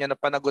pamilya niya na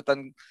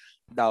panagutan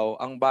daw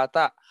ang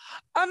bata.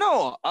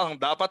 Ano ang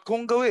dapat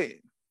kong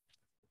gawin?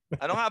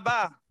 Ano nga ba?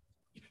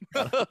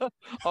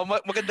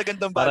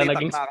 Maganda-gandang para balita.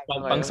 naging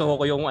pangsungo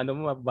ko yung ano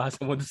mo,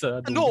 mabasa mo doon sa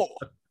Ano?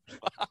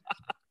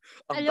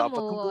 Alam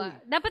mo,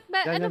 dapat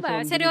ba, Yan, ano yan,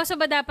 ba, so, seryoso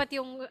ba dapat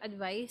yung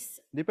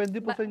advice?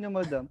 Depende po sa inyo,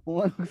 madam.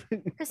 Kung ano sa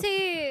inyo. Kasi,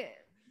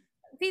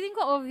 feeling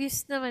ko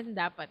obvious naman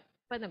dapat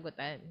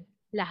panagutan.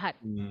 Lahat.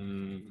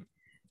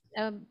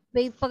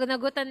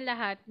 Panagutan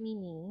lahat,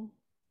 meaning,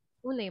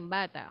 una yung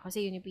bata.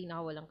 Kasi yun yung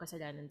pinakawalang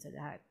kasalanan sa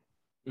lahat.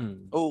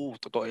 Oo,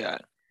 totoo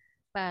yan.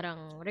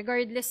 Parang,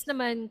 regardless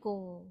naman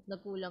kung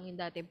nagkulang yung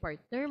dating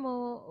partner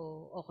mo o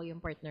okay yung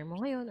partner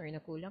mo ngayon or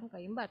nagkulang ka,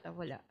 yung bata,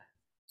 wala.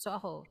 So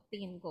ako,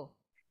 tingin ko,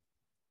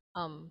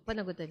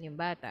 panagutan yung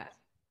bata.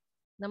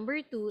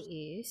 Number 2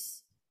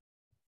 is,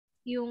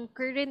 yung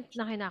current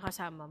na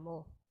kinakasama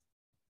mo,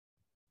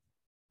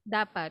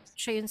 dapat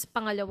siya yung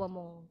pangalawa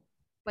mong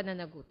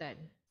pananagutan.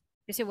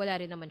 Kasi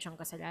wala rin naman siyang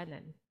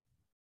kasalanan.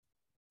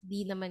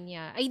 Di naman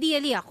niya,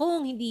 ideally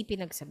kung hindi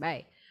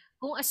pinagsabay.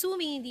 Kung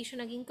assuming hindi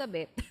siya naging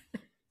kabit,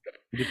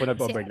 hindi po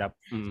nag-overlap.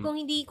 Kung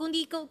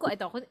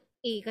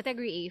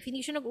category A, if hindi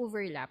siya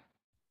nag-overlap,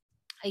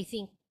 I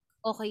think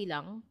okay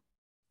lang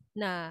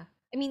na,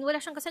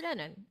 wala siyang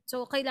kasalanan.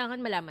 So,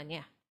 kailangan malaman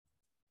niya.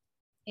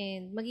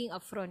 And maging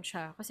upfront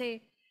siya. Kasi,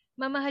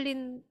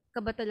 mamahalin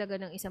ka ba talaga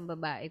ng isang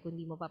babae kung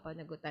di mo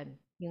papanagutan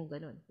yung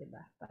ganun,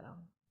 diba?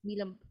 Parang,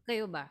 bilang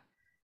kayo ba?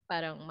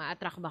 Parang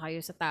ma-attract ba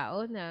kayo sa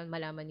tao na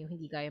malaman yung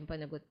hindi kayang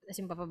panagot, as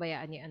in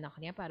papabayaan niya anak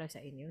niya para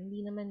sa inyo?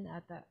 Hindi naman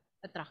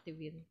attractive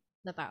yun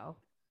na tao.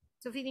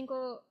 So, feeling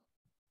ko,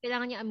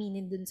 kailangan niya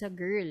aminin dun sa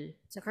girl,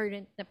 sa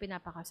current na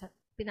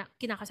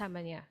kinakasama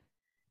niya,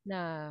 na,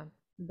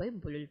 ba yung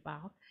bulol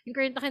pa ako? Yung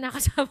current na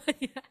kinakasama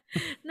niya,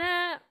 na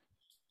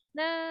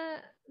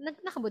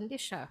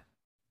nakabuntis siya.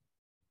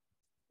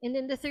 And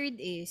then the third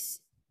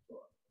is,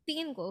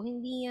 tingin ko,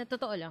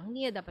 totoo lang,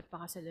 hindi niya dapat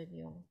pakasalan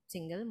yung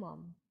single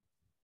mom.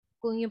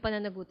 Kung yung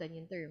pananagutan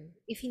yung term,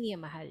 if hindi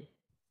niya mahal.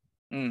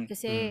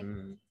 Kasi,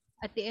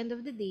 at the end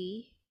of the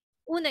day,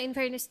 una, in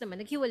fairness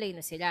naman, naghiwalay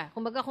na sila.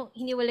 Kumbaga, kung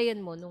hiniwalayan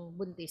mo nung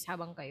buntis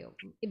habang kayo,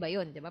 iba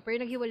yun, di ba?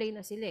 Pero naghiwalay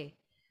na sila eh.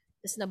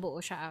 Tapos nabuo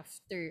siya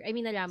after,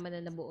 nalaman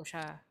na nabuo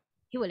siya,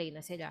 hiwalay na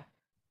sila.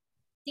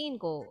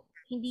 Tingin ko,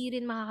 hindi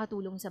rin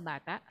makakatulong sa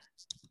bata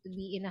to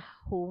be in a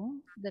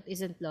home that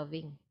isn't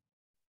loving.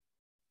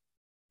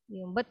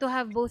 But to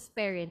have both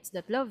parents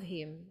that love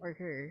him or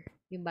her,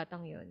 yung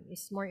batang yun,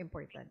 is more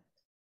important.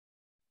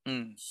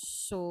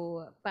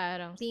 So,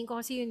 parang, tingin ko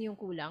kasi yun yung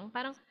kulang.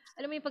 Parang,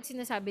 alam mo yung pag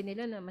sinasabi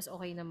nila na mas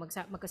okay na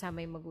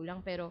magkasama yung magulang,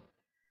 pero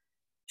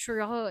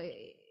sure ako,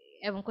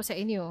 ewan ko sa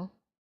inyo,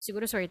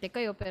 siguro swerte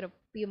kayo, pero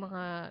yung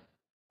mga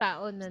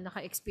tao na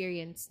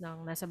naka-experience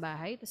ng nasa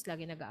bahay, tapos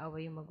lagi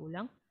nag-aaway yung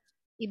magulang,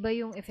 iba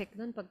yung effect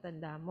nun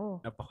pagtanda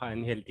mo.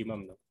 Napaka-unhealthy,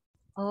 ma'am, no?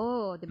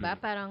 Oo, diba?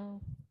 Parang,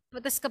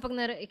 tapos kapag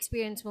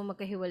na-experience mo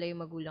magkahiwalay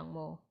yung magulang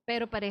mo,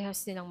 pero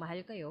parehas nilang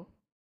mahal kayo,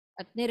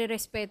 at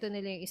nire-respeto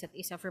nila yung isa't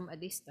isa from a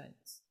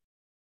distance,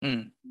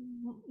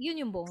 yun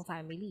yung buong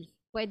family.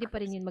 Pwede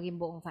pa rin yun maging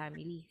buong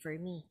family for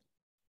me.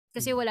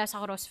 Kasi wala sa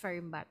crossfire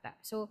yung bata.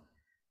 So,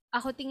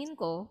 ako tingin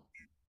ko,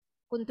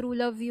 kung true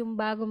love yung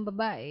bagong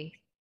babae,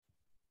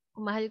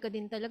 kung mahal ka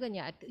din talaga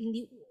niya, at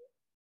hindi,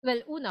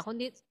 well, una, kung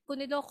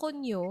niloko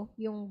nyo,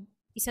 yung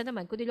isa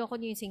naman, kung niloko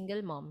nyo yung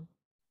single mom,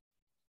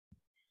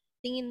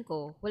 tingin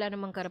ko, wala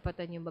namang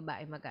karapatan yung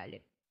babae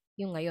magalit.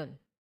 Yung ngayon.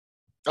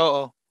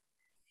 Oo.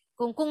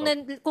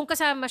 Kung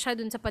kasama siya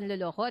dun sa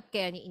panloloko at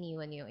kaya niya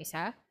iniwan yung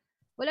isa,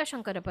 wala siyang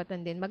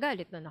karapatan din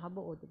magalit na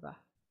nakabuo, di ba?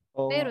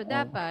 Pero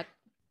dapat,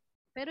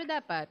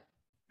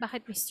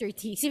 bakit Mr.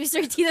 T? Si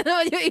Mr. T na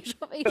naman yung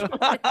issue.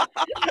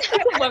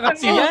 Baka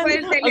siya,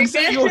 ang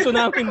seryoso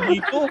namin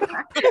dito.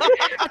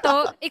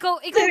 Ito,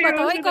 ikaw ba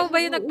to? Ikaw ba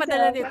yung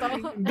nagpadala nito?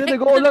 Hindi,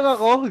 nag-uulang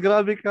ako.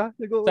 Grabe ka.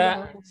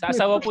 Sa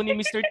asawa po ni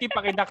Mr. T,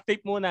 pakiduct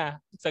tape muna.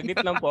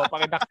 Saglit lang po,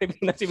 pakiduct tape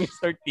muna si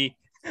Mr. T.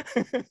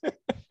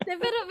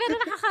 pero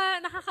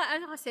nakaka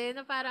kasi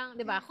na parang,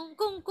 'di ba?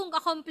 Kung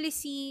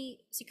accomplice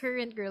si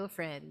current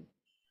girlfriend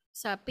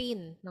sa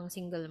pain ng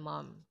single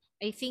mom,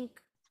 I think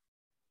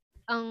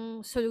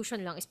ang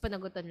solution lang is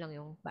panagutan lang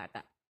yung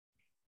bata.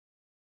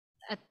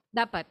 At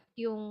dapat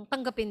yung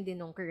tanggapin din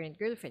ng current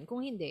girlfriend.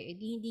 Kung hindi,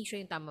 hindi siya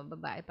yung tamang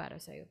babae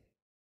para sa iyo.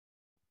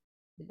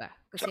 'Di ba?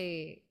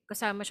 Kasi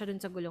kasama siya dun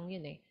sa gulong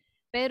yun eh.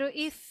 Pero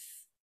if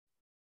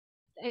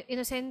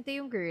inosente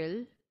yung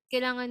girl,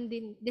 kailangan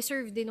din,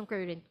 deserve din ng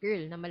current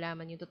girl na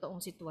malaman yung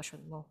totoong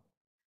sitwasyon mo.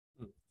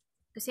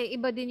 Kasi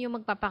iba din yung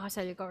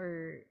magpapakasal ka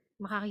or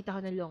makakita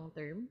ka ng long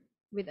term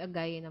with a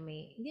guy na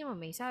hindi naman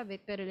may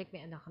sabit, pero like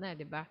may anak na,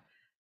 di ba?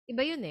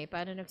 Iba yun eh,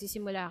 parang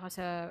nagsisimula ka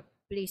sa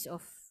place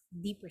of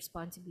deep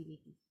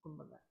responsibility,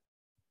 kumbaga.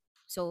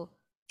 So,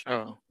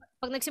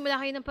 pag nagsimula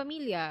kayo ng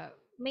pamilya,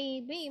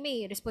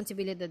 may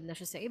responsibilidad na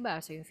siya sa iba.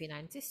 So, yung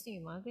finances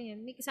niyo, yung mga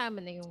ganyan, may kasama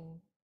na yung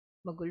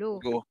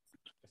magulo.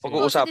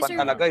 Pag-uusapan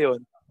talaga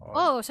yun.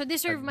 So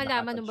deserve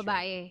malaman ng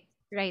babae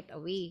right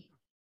away.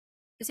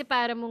 Kasi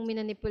para mong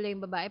minanipula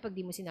yung babae pag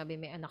di mo sinabi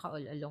may anak ka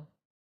all along.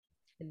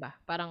 Diba?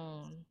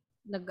 Parang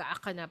nag-aak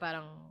ka na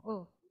parang,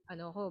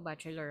 ako,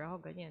 bachelor ako,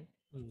 ganyan.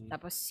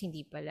 Tapos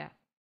hindi pala.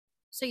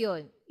 So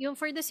yun, yung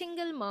for the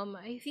single mom,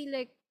 I feel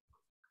like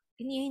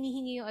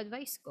hinihingi yung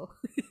advice ko.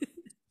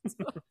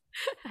 So,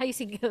 hi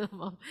single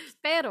mom.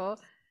 Pero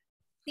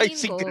Ay, tingin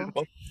single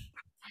ko, mom.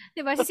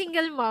 'di ba, si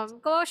single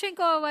mom,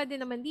 kawawa din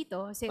naman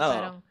dito kasi Oo.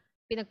 parang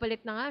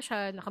pinagpalit na nga siya,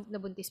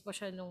 nabuntis pa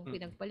siya nung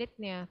pinagpalit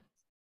niya.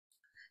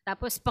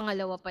 Tapos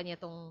pangalawa pa niya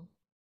tong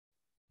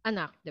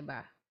anak, 'di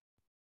ba?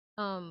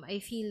 I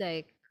feel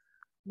like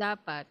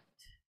dapat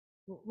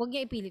wag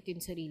niya ipilit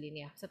yung sarili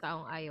niya sa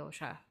taong ayaw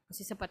siya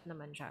kasi sapat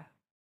naman siya.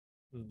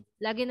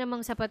 Lagi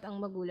namang sapat ang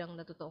magulang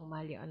na totoong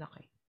mahal yung anak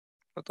eh.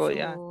 Totoo So,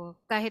 yan.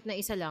 kahit na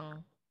isa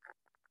lang,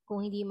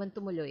 kung hindi man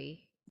tumuloy,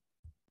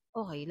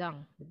 okay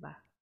lang, 'di ba?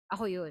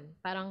 Ako 'yun,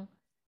 parang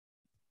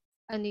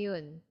ano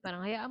 'yun,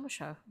 parang hayaan mo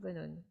siya,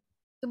 ganun.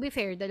 To be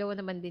fair, dalawa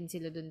naman din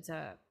sila dun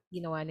sa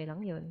ginawa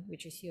nilang 'yun,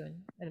 which is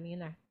 'yun. Alam niyo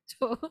na.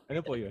 So,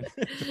 Ano po yun?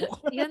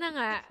 yun na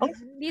nga.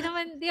 Di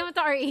naman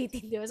to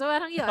R18, di ba? So,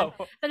 parang yun.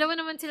 Dalawa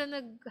naman sila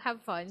nag-have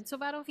fun. So,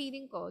 parang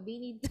feeling ko, they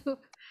need to,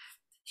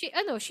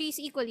 she's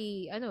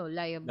equally,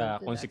 liable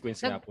Na to consequence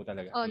that. nga po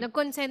talaga.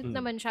 Nag-consent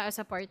naman siya as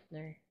a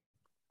partner.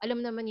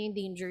 Alam naman niya yung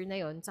danger na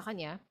yun sa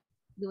kanya,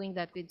 doing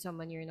that with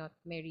someone you're not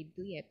married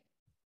to yet.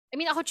 I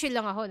mean, ako chill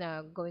lang ako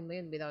na gawin mo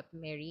yun without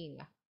marrying.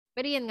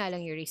 Pero yan nga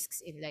lang yung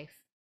risks in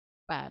life.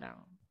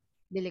 Parang,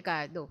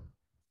 delikado.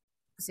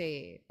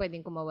 Kasi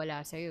pwedeng kumawala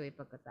sa'yo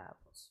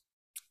pagkatapos.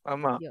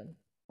 Tama. Yun.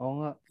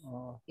 Oo nga.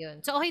 Oo. Yun.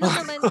 So, okay lang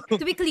naman.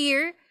 To be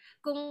clear,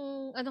 kung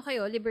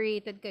kayo,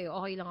 liberated kayo,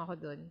 okay lang ako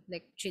dun.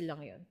 Like, chill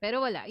lang yun. Pero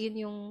wala.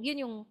 Yun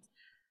yung,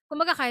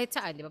 kumbaga kahit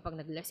saan, di ba? Pag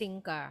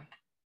naglasing ka,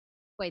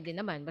 pwede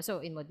naman.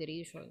 Basta in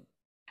moderation.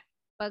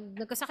 Pag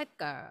nagkasakit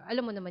ka,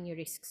 alam mo naman yung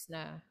risks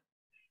na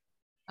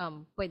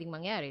pwedeng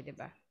mangyari, di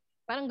ba?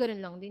 Parang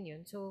ganun lang din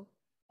yun. So,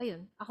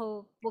 ayun.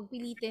 Ako, huwag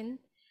pilitin.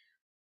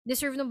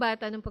 Deserve ng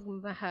bata ng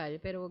pagmamahal,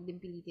 pero wag din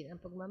pilitin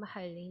ang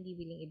pagmamahal na hindi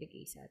willing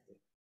ibigay sa atin.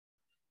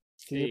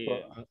 Kasi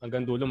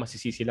hanggang dulo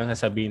masisisi lang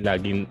sasabihin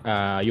laging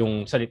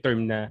yung sa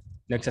term na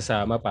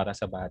nagsasama para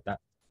sa bata.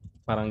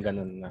 Parang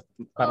ganun na.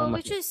 Parang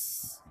which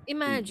is,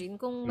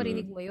 imagine kung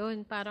marinig mo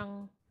yun,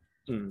 parang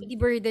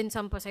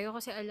i-burdensome pa sa'yo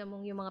kasi alam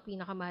mong yung mga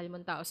pinakamahal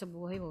mong tao sa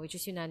buhay mo, which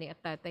is yung nanay at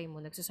tatay mo,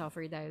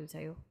 nagsasuffer dahil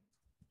sa'yo.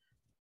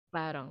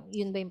 Parang,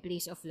 yun ba yung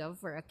place of love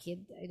for a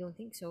kid? I don't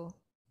think so.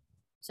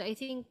 So I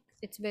think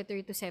it's better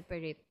to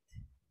separate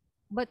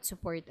but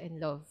support and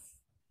love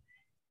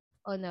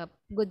on a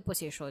good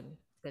position.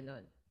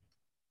 Ganon.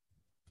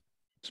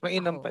 Mas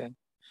mainam pa yan.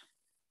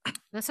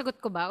 Nasagot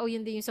ko ba? O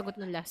yun din yung sagot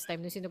nung last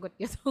time nung sinugot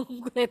niyo tong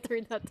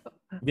letter na to?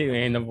 Hindi,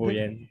 ngayon na po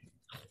yan.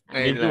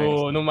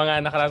 Medyo, nung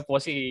mga nakaraan po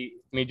kasi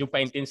medyo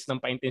pa-intense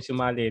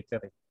yung mga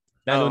letter eh.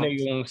 Lalo na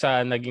yung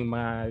sa naging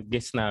mga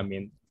guests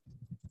namin.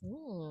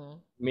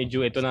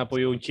 Medyo ito na po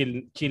yung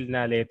chill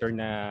na letter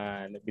na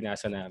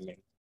binasa namin.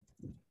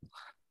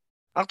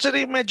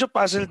 Actually, medyo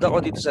puzzled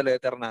ako dito sa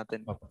letter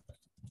natin.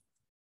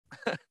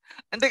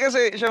 Hindi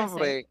kasi,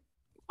 syempre,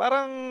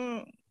 parang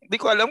di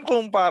ko alam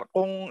kung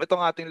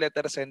itong ating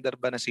letter sender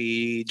ba na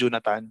si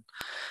Junenatan.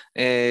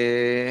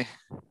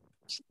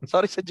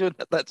 Sorry sa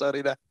Junenatan, sorry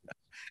na.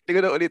 Hindi ko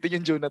na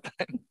ulitin yung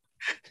Junenatan.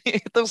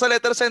 Itong sa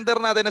letter sender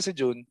natin na si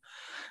Jun,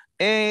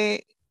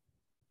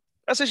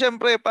 kasi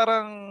syempre,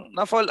 parang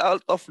na-fall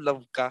out of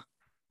love ka.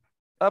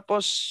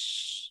 Tapos,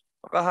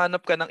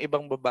 makahanap ka ng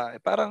ibang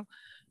babae. Parang,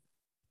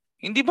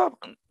 hindi ba,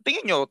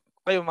 tingin nyo,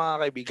 kayo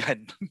mga kaibigan,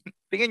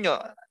 tingin nyo,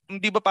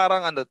 hindi ba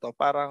parang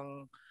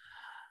parang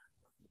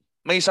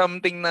may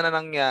something na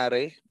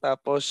nangyari,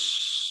 tapos,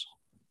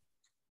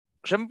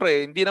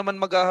 syempre, hindi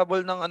naman maghahabol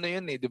ng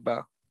yun di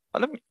ba?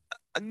 Alam,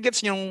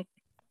 gets nyo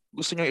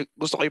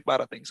gusto ko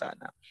iparating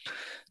sana.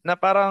 Na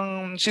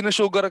parang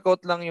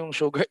sinusugarcoat lang yung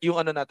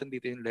natin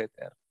dito yung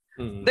letter.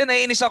 Then,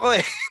 naiinis ako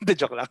Hindi,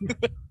 joke lang.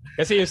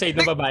 Kasi yung side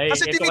ng babae.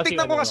 Kasi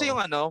tinitignan ko kasi yung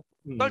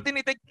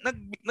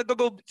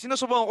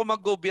sinusubukan ko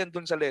mag-go beyond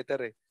dun sa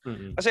letter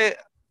Kasi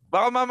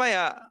baka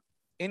mamaya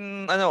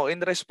in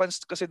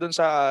response kasi dun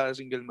sa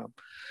single mom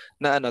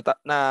na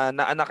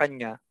na anakan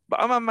niya,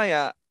 baka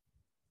mamaya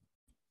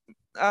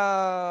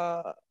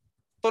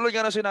tulad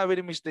nga na sinabi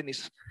ni Miss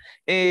Denice,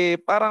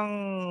 parang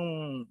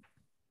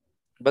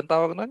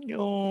bantawag nun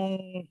yung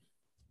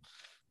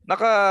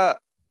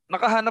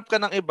nakahanap ka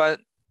ng iba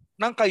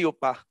ng kayo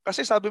pa.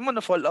 Kasi sabi mo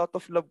na fall out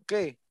of love ka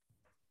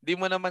Hindi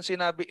mo naman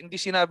hindi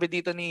sinabi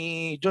dito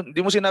ni John,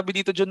 hindi mo sinabi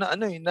dito John na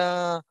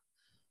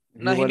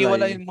na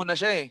hiniwalayin mo na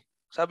siya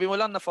Sabi mo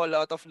lang na fall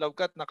out of love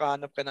ka at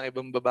nakahanap ka ng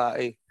ibang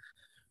babae.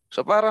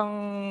 So parang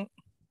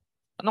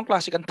anong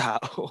klase kang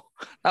tao?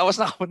 Tapos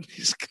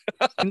nakabuntis ka.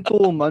 In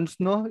 2 months,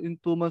 no? In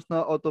 2 months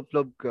na out of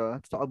love ka,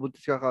 saka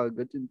buntis ka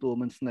kagad, in 2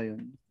 months na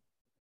yun.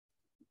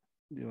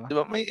 Di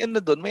ba? May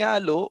doon, may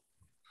halo.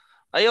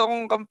 Ayaw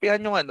kong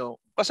kampihan yung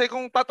Kasi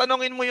kung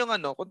tatanungin mo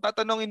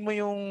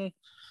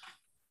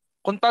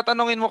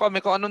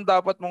kami kung anong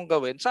dapat mong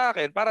gawin,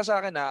 para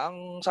sa akin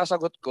ang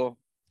sasagot ko,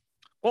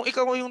 kung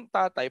ikaw yung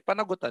tatay,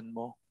 panagutan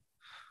mo.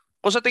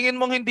 Kung sa tingin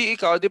mong hindi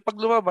ikaw, di pag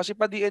lumabas,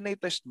 ipa-DNA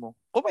test mo,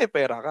 kung may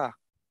pera ka.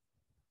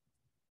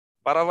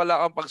 Para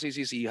wala kang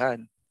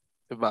pagsisisihan.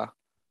 Diba?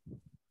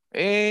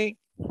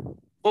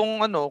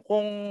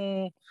 kung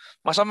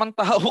masamang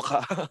tao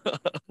ka.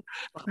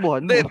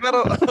 Takbuhan mo. Hindi,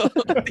 pero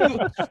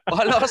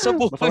bahala ka sa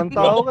buhay Masamang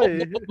tao ka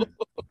eh.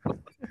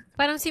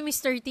 Parang si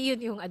Mr. T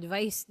yun yung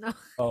advice, no?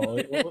 Oo.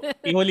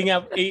 Ihuli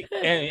nga,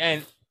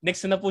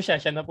 next na po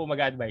siya na po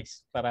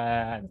mag-advise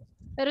para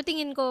Pero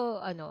tingin ko,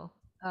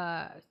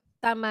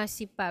 tama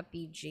si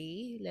Papi J.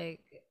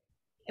 Like,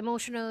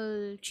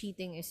 emotional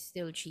cheating is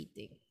still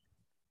cheating.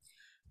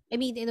 I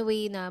mean, in a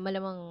way na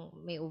malamang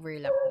may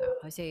overlap na.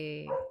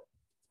 Kasi,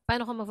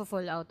 paano ka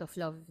mag-fall out of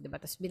love,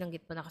 diba? Tapos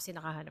binanggit mo na kasi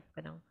nakahanap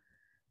ka ng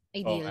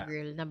ideal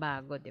girl na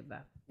bago,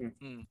 diba?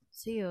 Mm.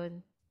 So,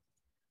 yun.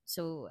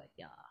 So,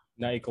 yeah.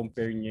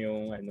 Na-compare niyo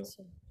yung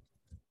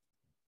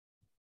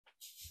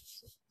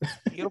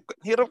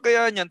Hirap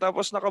kaya niyan,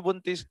 tapos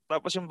nakabuntis,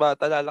 tapos yung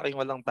bata lalaking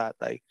walang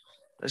tatay.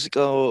 Tapos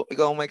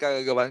ikaw ang may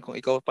kagagawan kung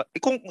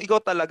ikaw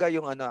talaga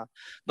yung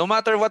no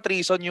matter what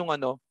reason yung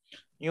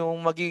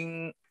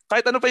maging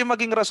kahit ano pa yung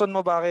maging rason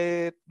mo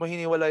bakit mo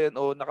hiniwalayan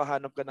o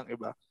nakahanap ka ng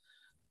iba.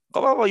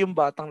 Kawawa yung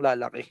batang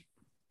lalaki,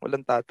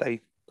 walang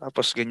tatay.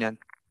 Tapos ganyan.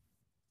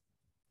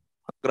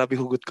 Grabe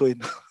hugot ko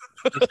yun.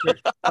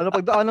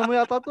 Pagdaanan mo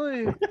yata to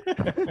eh.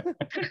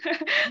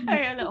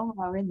 Ay,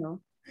 umamin, no?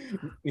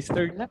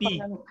 Mr.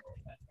 T,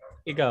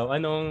 ikaw,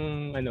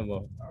 anong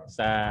mo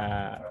sa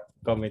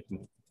comment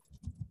mo?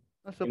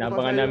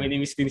 Inabangan namin ni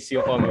Miss Denice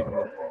yung comment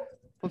mo.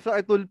 Kung sa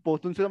itulpo,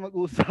 doon sila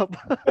mag-usap.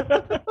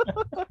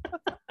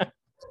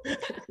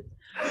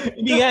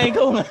 Hindi nga,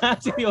 ikaw nga.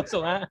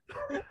 Seryoso nga.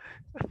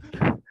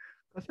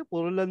 Kasi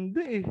puro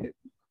landi eh.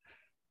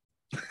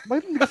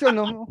 Bakit hindi kasi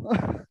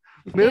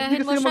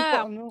Gayahin mo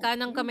siya,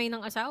 kanang kamay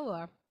ng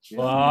asawa.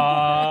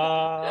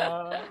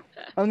 Wow!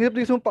 Ang hirap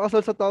din mong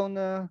pakasal sa tao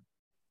na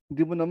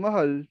hindi mo na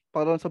mahal.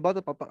 Para sa bata,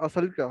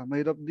 papakasal ka.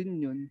 Mahirap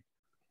din yun.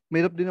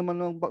 Mahirap din naman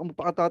nung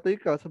pakatay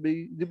ka.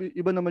 Sabi,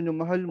 iba naman yung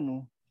mahal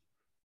mo.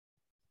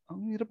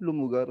 Ang hirap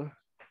lumugar.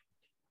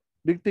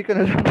 Big take ka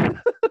na lang.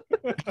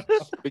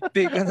 Big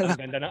take ka na lang.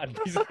 Ganda ng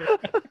advice.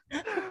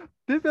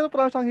 Pero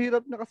parang siyang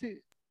hirap na kasi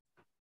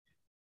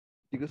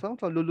hindi ka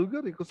sa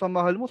lulugar eh. Kung sa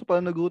mahal mo, sa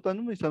pananagutan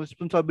mo eh. Sa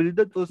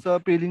responsibilidad o sa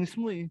feelings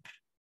mo eh.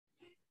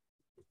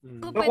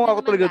 Kung pwede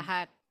naman talaga,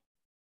 lahat.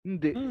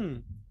 Hindi.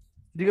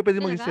 Hindi ka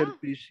pwede maging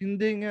selfish.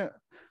 Hindi nga.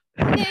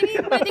 Hindi, I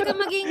mean, pwede ka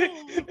maging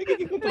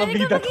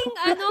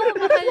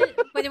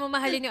pwede mo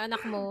mahalin yung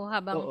anak mo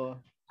habang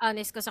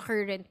honest ka sa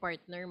current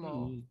partner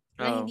mo.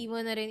 Na hindi mo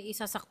na rin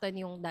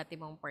isasaktan yung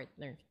dati mong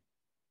partner.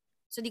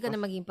 So, di ka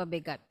na maging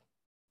pabigat.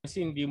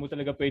 Kasi hindi mo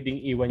talaga pwedeng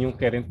iwan yung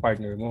current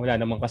partner mo.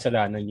 Wala namang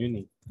kasalanan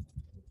yun eh.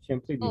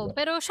 Siyempre, di ba?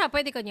 Pero siya,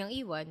 pwede ka niyang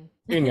iwan.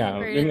 Yun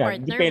nga.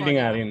 Depende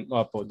nga rin.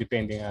 Opo,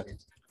 depende nga rin.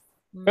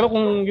 Pero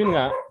kung yun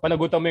nga,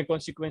 panagutan mo yung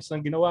consequence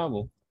ng ginawa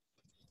mo,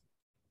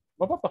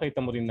 mapapakita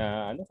mo rin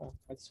na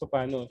at so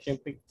paano,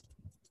 siyempre,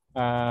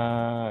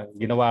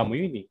 ginawa mo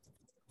yun eh.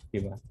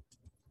 Di ba?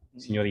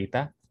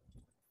 Senyorita,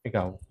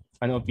 ikaw,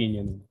 ano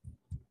opinion mo?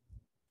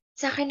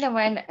 Sa akin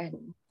naman,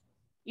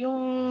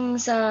 yung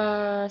sa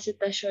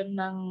sitwasyon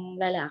ng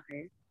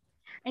lalaki,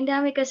 ang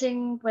dami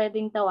kasing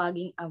pwedeng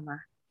tawaging ama,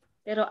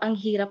 pero ang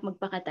hirap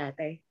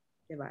magpakatatay.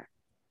 Di ba?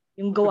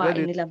 Yung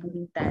gawain nila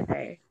maging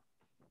tatay.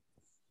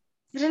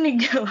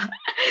 Rinig niyo ba?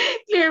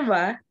 Clear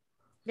ba?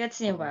 Gets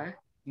niyo ba?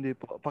 Hindi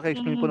po.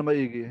 Paki-explain po na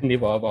maigi. Hindi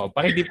po.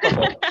 Paki-deep pa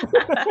po.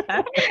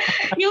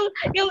 yung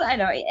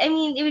I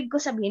mean, ibig ko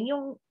sabihin,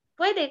 yung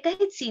pwede,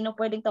 kahit sino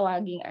pwedeng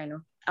tawaging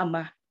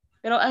ama.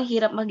 Pero ang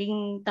hirap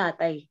maging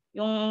tatay.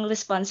 Yung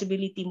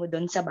responsibility mo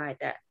doon sa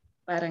bata.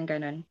 Parang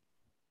ganun.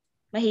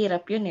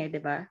 Mahirap yun di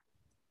ba?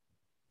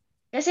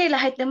 Kasi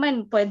lahat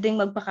naman pwedeng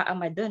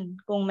magpaka-ama doon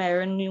kung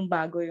meron yung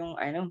bago yung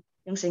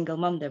yung single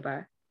mom, di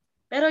ba?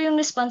 Pero yung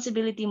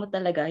responsibility mo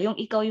talaga, yung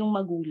ikaw yung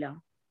magulang.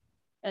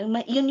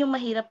 Yun yung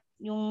mahirap,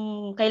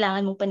 yung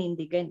kailangan mong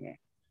panindigan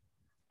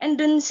And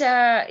dun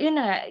sa, yun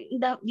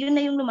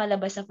na yung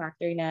lumalabas na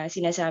factor na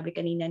sinasabi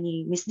kanina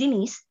ni Miss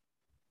Denice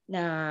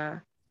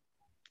na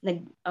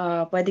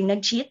pwedeng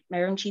nag-cheat,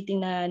 mayroong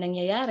cheating na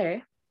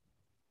nangyayari.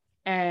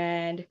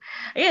 And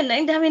ayun,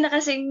 ang dami na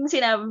kasing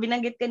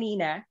binanggit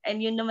kanina and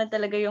yun naman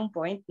talaga yung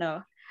point,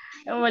 no?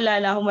 Wala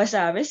na akong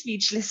masabi,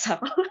 speechless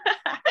ako.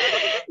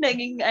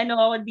 Naging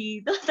ako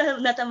dito,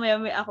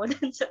 natamayami ako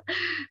dun sa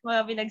mga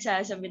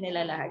pinagsasabi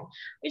nila lahat.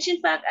 Which in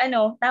fact,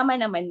 tama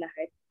naman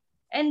lahat.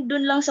 And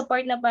dun lang sa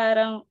part na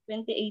parang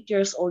 28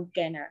 years old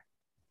ka na,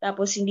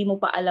 tapos hindi mo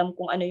pa alam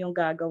kung ano yung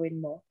gagawin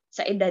mo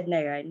sa edad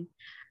na yan,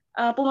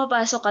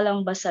 pumapasok ka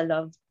lang ba sa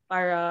love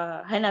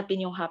para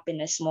hanapin yung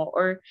happiness mo?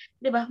 Or,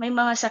 di ba, may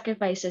mga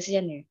sacrifices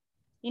yan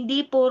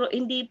Hindi puro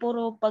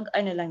pag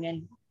lang yan,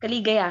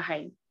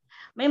 kaligayahan.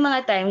 May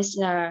mga times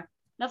na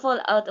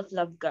fall out of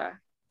love ka.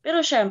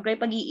 Pero syempre,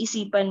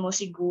 pag-iisipan mo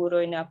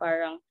siguro na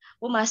parang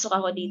pumasok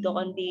ako dito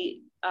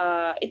kundi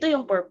ito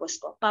yung purpose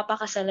ko.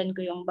 Papakasalan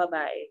ko yung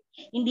babae.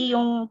 Hindi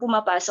yung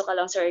pumapasok ka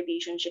lang sa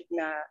relationship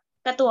na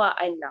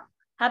katuwaan lang.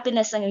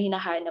 Happiness lang yung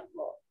hinahanap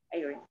mo.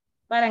 Ayun.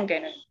 Parang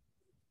ganun.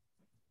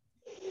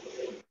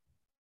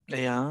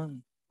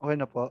 Ayan. Okay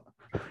na po.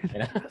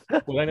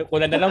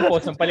 Kulang na lang po,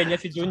 sampalin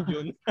niya si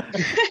Junjun.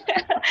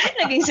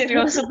 Naging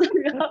seryoso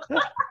talaga.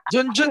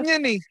 Junjun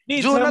yan eh.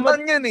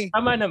 Junenatan yan eh.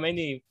 Tama naman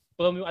eh.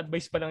 Pero yung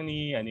advice pa lang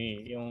ni,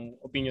 yung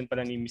opinion pa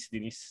lang ni Miss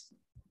Denice,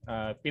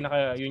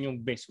 yun yung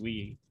best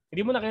way.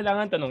 Hindi mo na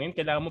kailangan tanungin,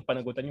 kailangan mo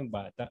panagutan yung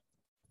bata.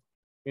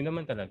 Yun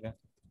naman talaga.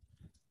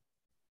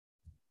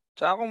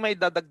 Tsaka kung may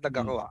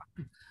dadagdag ako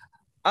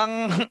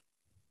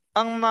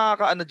ang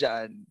makakaano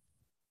dyan,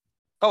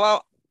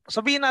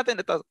 sabihin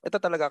natin ito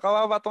talaga,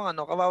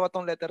 kawawa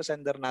tong letter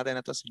sender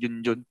natin ito si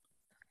Junjun.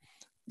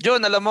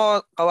 Jun, alam mo,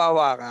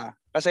 kawawa ka.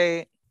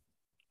 Kasi,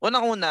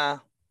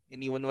 unang-una,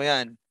 iniwan mo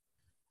yan.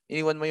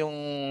 Iniwan mo yung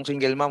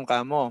single mom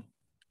ka mo.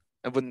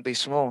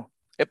 Nabuntis mo.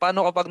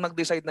 Paano kapag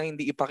nag-decide na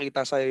hindi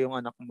ipakita sa'yo yung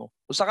anak mo?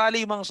 Kung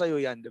sakali mang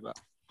sa'yo yan, di ba?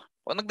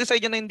 Kung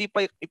nag-decide na hindi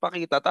pa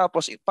ipakita,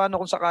 tapos paano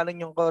kung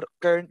sakaling yung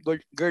current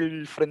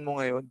girlfriend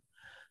mo ngayon,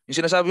 yung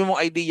sinasabi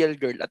mong ideal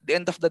girl, at the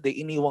end of the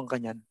day, iniwang ka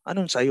niyan,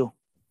 anong sa'yo?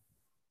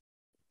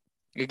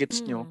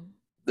 Gigits nyo?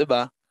 Di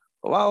ba?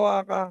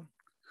 Kawawa ka.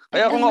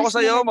 Kaya kung ako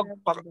sa'yo,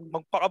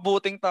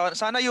 magpakabuting taon.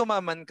 Sana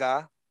yumaman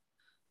ka.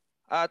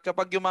 At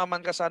kapag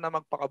yumaman ka, sana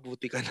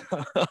magpakabuti ka na.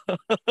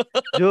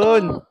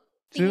 Jun!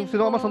 Sino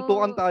ka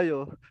masuntukan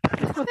tayo?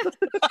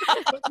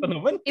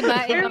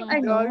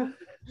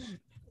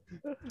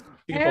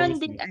 Ibang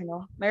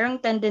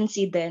merong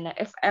tendency din na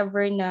if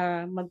ever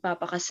na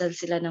magpapakasal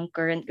sila ng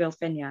current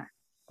girlfriend niya,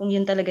 kung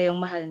yun talaga yung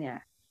mahal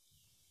niya,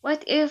 what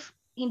if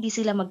hindi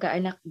sila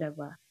magkaanak,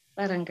 diba?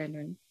 Parang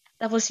ganun.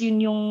 Tapos yun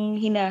yung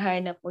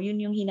hinahanap mo,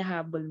 yun yung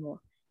hinahabol mo,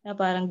 na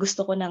parang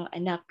gusto ko ng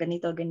anak,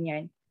 ganito,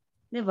 ganyan.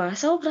 Diba?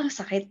 Sobrang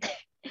sakit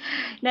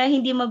na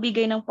hindi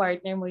mabigay ng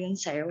partner mo yun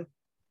sa'yo.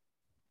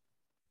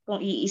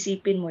 Kung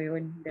iisipin mo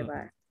yun,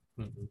 diba?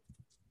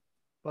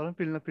 Parang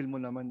feel na feel mo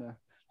naman na.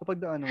 Kapag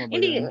daanan mo ba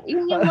hindi, yun?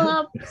 Yung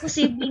mga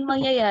posibleng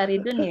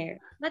mangyayari dun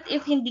eh. But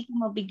if hindi ko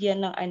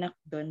mabigyan ng anak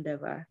dun,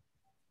 diba?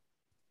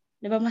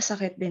 Diba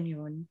masakit din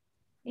yun?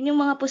 Yun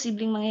yung mga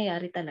posibleng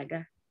mangyayari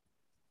talaga.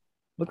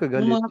 Ba't ka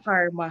galit? Yung mga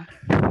karma.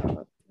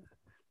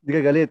 Hindi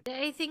ka galit?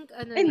 I think,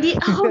 hindi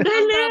ako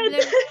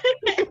galit.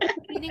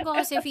 Feeling ko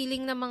kasi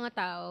feeling ng mga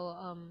tao,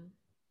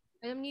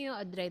 alam niyo yung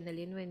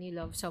adrenaline when you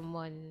love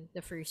someone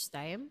the first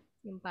time?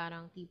 Yung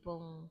parang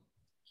tipong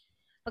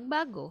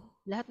pagbago.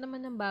 Lahat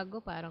naman ng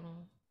bago,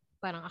 parang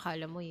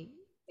akala mo,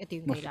 ito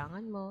yung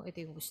kailangan mo, ito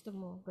yung gusto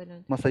mo,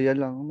 ganun. Masaya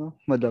lang, no,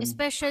 madam?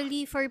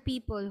 Especially for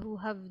people who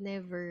have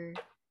never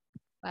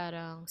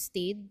parang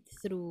stayed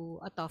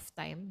through a tough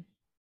time.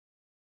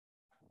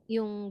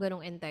 Yung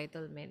ganong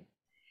entitlement.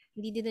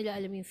 Hindi din nila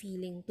alam yung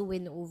feeling to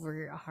win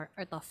over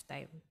a tough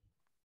time.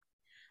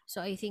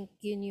 So I think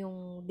yun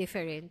yung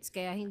difference.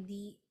 Kaya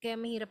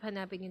mahirap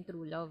hanapin yung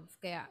true love.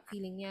 Kaya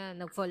feeling niya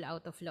nag-fall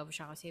out of love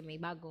siya kasi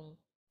may bagong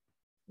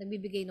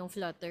nagbibigay ng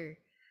flutter.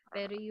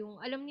 Pero yung,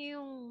 alam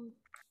niyo yung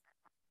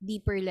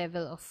deeper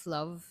level of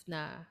love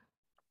na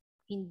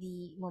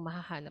hindi mo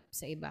mahahanap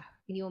sa iba.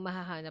 Hindi mo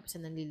mahahanap sa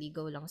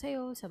nanliligaw lang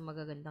sa'yo, sa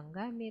magagandang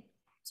gamit,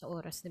 sa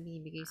oras na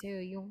binibigay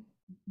sa'yo. Yung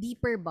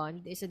deeper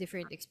bond is a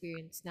different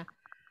experience na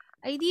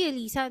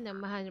ideally, sana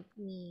mahanap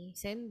ni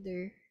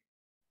sender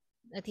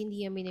at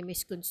hindi niya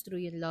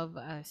minimisconstrue yung love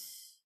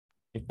as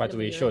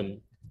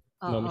infatuation.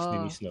 No, Miss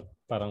Denice, no?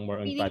 Parang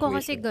more on infatuation. Feeling ko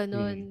kasi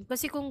ganun.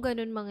 Kasi kung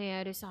ganun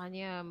mangyayari sa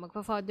kanya,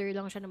 magpa-father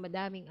lang siya ng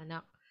madaming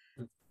anak.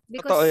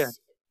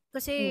 Because,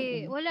 kasi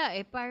wala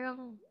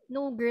parang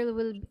no girl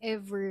will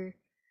ever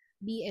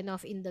be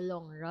enough in the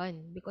long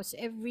run. Because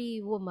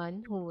every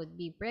woman who would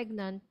be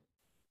pregnant,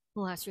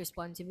 who has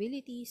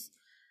responsibilities,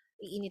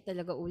 iinit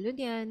talaga ulo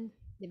niyan,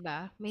 'di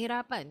ba?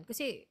 Mahirapan.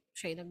 Kasi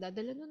siya yung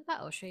nagdadala ng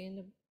tao, siya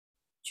yung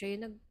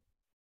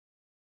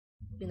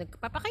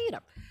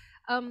nagpapakahirap.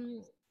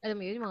 Alam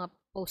mo yun, yung mga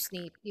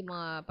post-nate, yung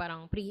mga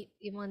parang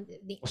yung mga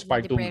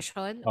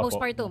depression,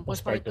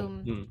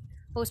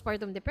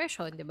 postpartum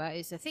depression, 'di ba?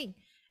 Is a thing.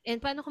 And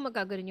paano kung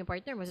magkaganon yung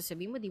partner mo,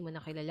 sasabihin mo di mo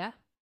na kilala,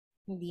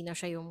 hindi na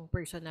siya yung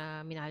person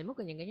na minahal mo,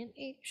 ganyan.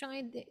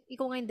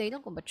 Ikaw nga yung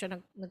dahilan kung ba't siya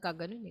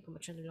nagkaganon, kung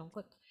ba't siya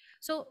nalungkot.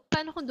 So,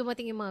 paano kung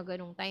dumating yung mga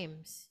ganong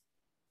times?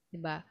 'Di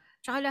ba?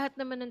 Tsaka lahat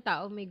naman ng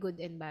tao may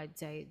good and bad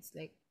sides.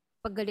 Like,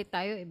 pag galit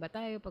tayo, iba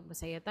tayo. Pag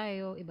masaya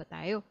tayo, iba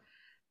tayo.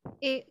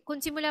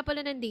 Kung simula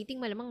pala ng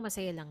dating, malamang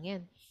masaya lang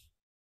yan.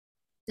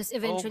 Tapos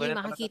eventually,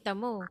 makikita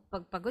mo,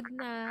 pag pagod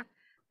na,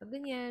 pag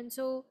ganyan.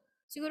 So,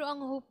 siguro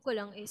ang hope ko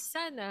lang is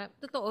sana,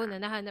 totoo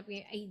na nahanap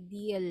niya yung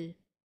ideal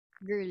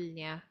girl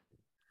niya.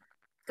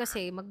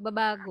 Kasi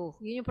magbabago.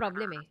 Yun yung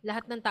problem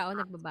Lahat ng tao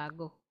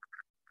nagbabago.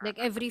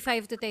 Like every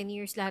 5 to 10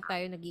 years, lahat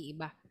tayo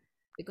nag-iiba.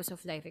 Because of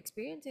life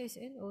experiences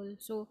and all.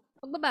 So,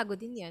 magbabago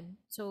din yan.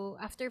 So,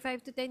 after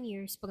 5 to 10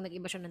 years, pag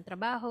nag-iba siya ng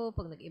trabaho,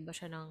 pag nag-iba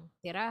siya ng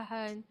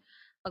tirahan,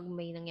 pag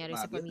may nangyari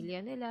sa pamilya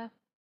nila,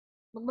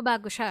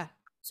 magbabago siya.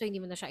 So,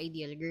 hindi mo na siya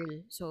ideal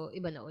girl. So,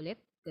 iba na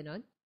ulit.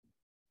 Ganon.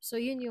 So,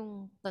 yun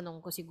yung tanong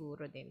ko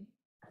siguro din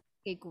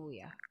kay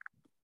Kuya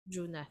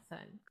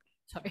Junenatan.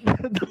 Sorry.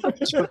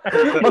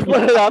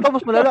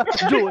 Mas malala.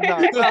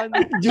 Junenatan.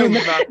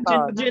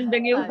 Jun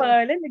lang yung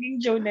pangalan.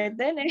 Naging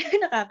Junenatan.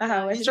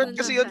 Nakakahawa. Short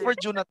kasi yun for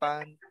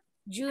Junenatan.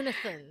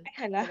 Junenatan.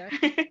 Hala.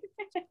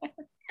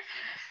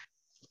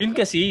 Yun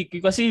kasi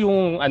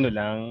yung ano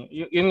lang,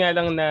 yun nga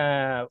lang na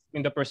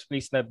in the first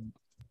place na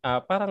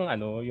parang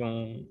ano,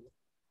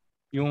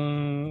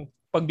 yung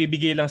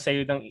pagbibigay lang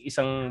sa'yo ng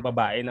isang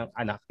babae ng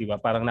anak, di ba?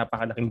 Parang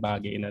napakalaking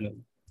bagay na ano.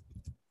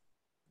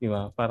 Di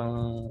ba?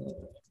 Parang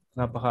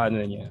napaka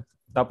ano niya.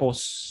 Tapos,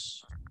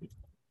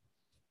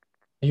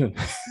 ayun.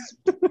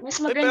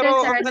 Mas maganda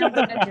sa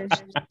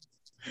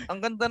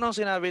ang ganda nung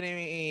sinabi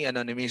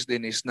ni Miss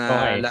Denice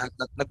na lahat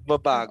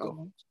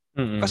nagbabago.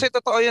 Mm-hmm. Kasi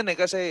totoo 'yan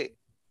kasi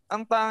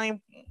ang tanging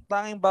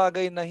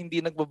bagay na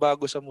hindi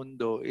nagbabago sa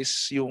mundo is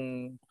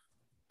yung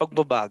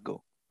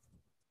pagbabago.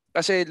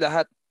 Kasi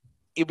lahat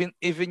even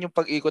yung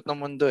pag-ikot ng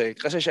mundo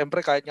kasi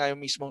syempre kahit nga yung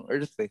mismong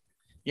Earth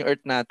yung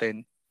Earth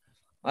natin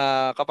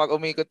kapag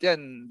umikot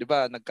yan, 'di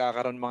ba,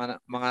 nagkakaroon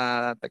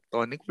mga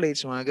tectonic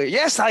plates, mga ganyan.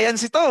 Yes,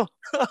 science ito.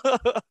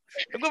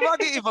 Nagbabago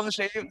yung ibang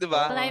shape, 'di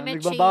ba?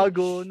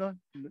 Nagbabago, no?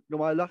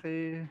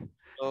 Lumalaki.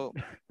 So,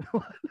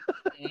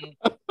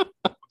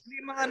 hindi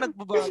mga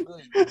nagbabago.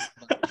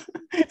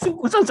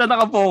 Saan siya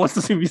naka-focus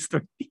to si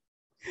Mr. T?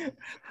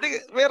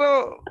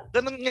 Pero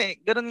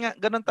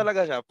ganun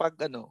talaga siya pag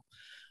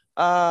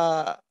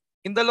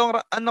in the long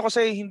run,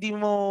 kasi hindi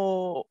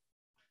mo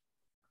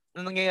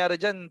nangyayari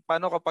diyan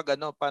paano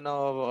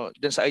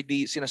diyan sa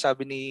ID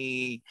sinasabi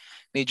ni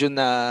Jun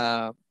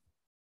na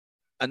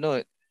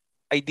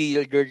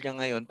ideal girl niya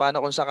ngayon,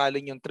 paano kung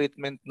sakaling yung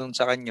treatment nun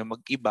sa kanya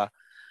mag-iba,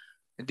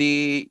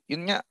 hindi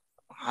yun nga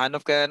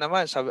hanap kaya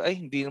naman sabi ay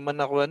hindi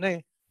naman ako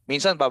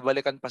minsan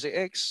babalikan pa si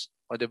ex,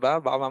 o 'di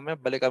ba, baka mamaya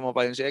balikan mo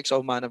pa yung si ex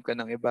o humanap ka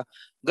ng iba.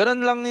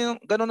 Ganun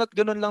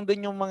lang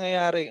din yung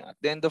mangyayari. At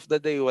the end of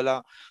the day,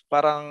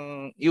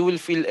 parang you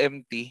will feel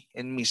empty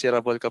and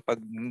miserable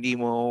kapag hindi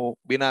mo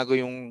binago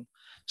yung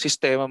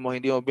sistema mo,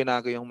 hindi mo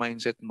binago yung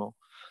mindset mo.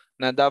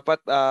 Na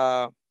dapat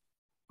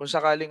kung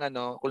sakaling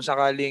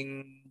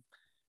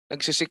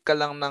nagsisik ka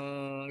lang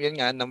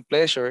ng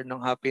pleasure,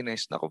 ng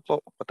happiness, naku po,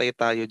 patay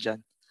tayo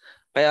diyan.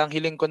 Kaya ang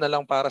hiling ko na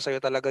lang para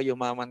sa'yo talaga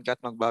yumaman ka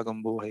at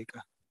magbagong buhay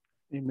ka.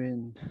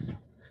 Amen.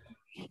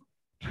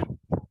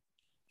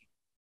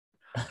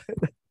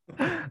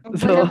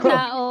 Walang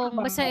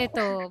taong, basta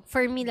ito,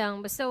 for me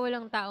lang, basta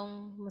walang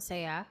taong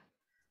masaya,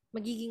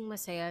 magiging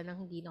masaya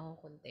nang hindi na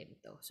ako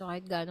kontento. So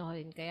kahit gaano ka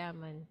rin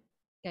kayaman,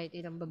 kahit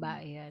ilang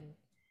babae yan,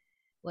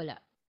 wala.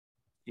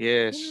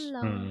 Yes. Yun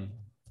lang.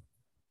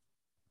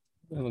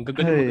 Ang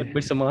gagaling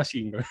mag-advise sa mga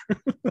singer.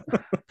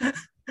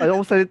 Ayaw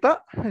ko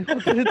salita.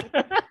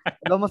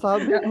 Wala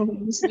masabi.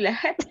 Naubos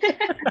lahat.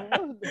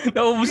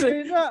 Naubos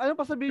na. Ano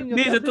pa sabihin nyo?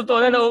 Hindi, sa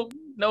totoo na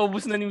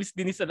naubos na ni Miss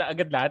Denice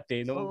agad lahat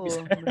Oo.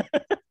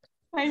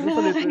 Ay,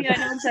 nakakaya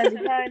na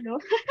magsalita,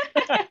 no?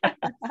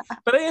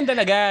 Pero yun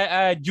talaga,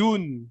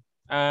 June.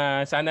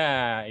 Sana,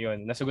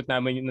 yun, nasagot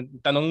namin yung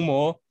tanong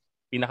mo.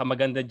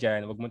 Pinakamaganda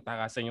dyan, huwag mong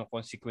takasan yung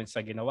consequence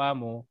sa ginawa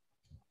mo.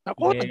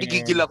 Ako,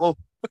 nagigigil ako.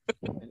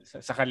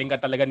 Sakaling ka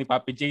talaga ni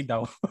Papi J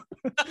daw.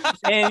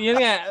 And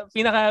yun nga,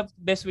 pinaka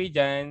best way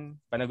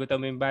dyan, panagutan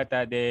mo yung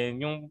bata. Then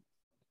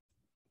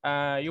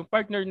yung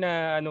partner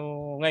na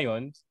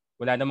ngayon,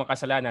 wala namang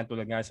kasalanan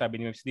tulad nga sabi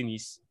ni Miss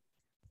Denice.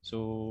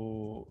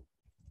 So,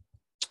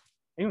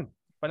 ayun,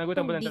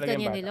 panagutan mo lang talaga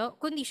yung bata.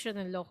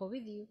 Conditional loko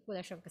with you,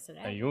 wala siyang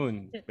kasalanan.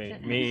 Ayun.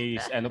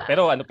 May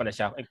pero pala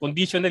siya.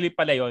 Conditionally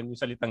pala yon yung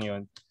salitang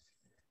yon.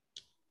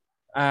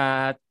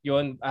 At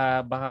yun,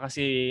 baka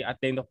kasi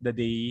at the end of the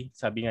day,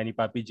 sabi nga ni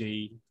Papi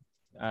J,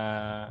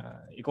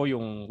 ikaw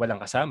yung walang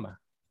kasama,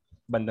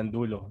 bandang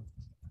dulo,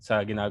 sa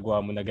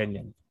ginagawa mo na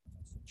ganyan.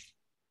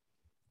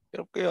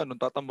 Hirap kaya, nung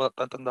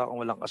tatanda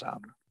akong walang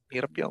kasama.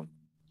 Hirap yun.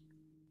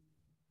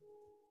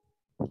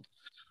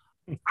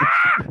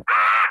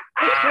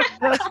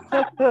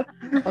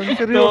 Ang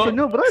seryoso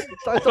nyo, Brad.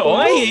 Sakit sa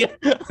ulo.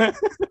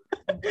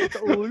 Sa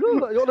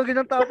ulo. Ayoko na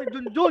ganyan topic.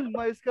 Jun.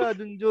 Mais ka,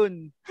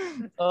 Jun.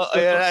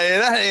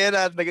 Ayan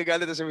na.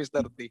 Nagagalit na si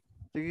Mr. T.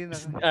 Sige na.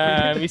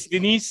 Miss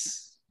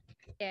Denice.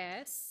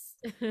 Yes.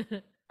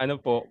 Ano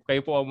po?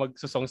 Kayo po ang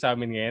magsusong sa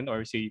amin ngayon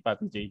or si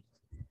Papi J?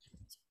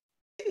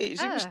 Si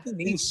Miss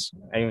Denice.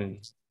 Ayun.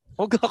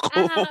 Huwag ako.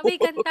 May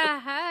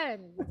kantahan.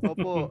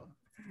 Opo.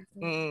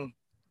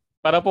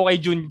 Para po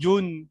kay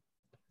Junjun.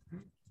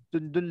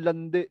 Junjun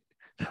Lande.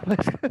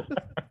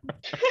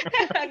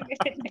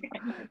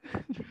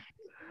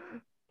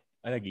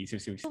 Nag-iisip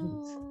si Miss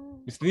Denice.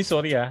 Miss Denice,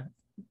 sorry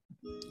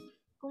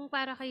Kung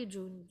para kay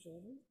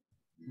Junjun.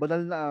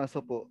 Banal na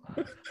aso po.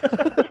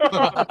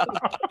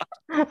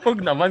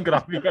 Huwag naman,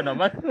 grabe ka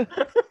naman.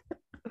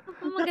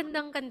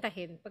 Magandang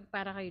kantahin pag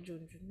para kay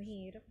Junjun.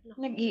 Mahirap.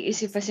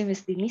 Nag-iisip pa si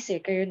Miss Denice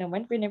Kayo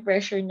naman,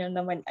 pinipressure niyo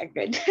naman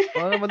agad.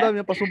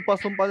 Madam, yung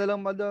pasumpa-sumpa na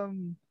lang,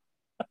 madam.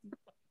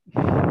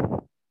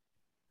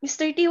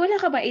 Mr. T, wala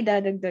ka ba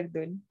idadagdag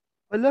dun?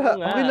 Wala,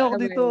 okay na ako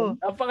dito.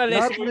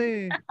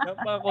 Napaka-lesson.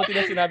 Napaka-konti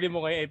na sinabi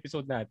mo ngayong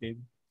episode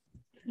natin.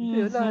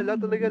 Wala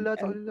talaga.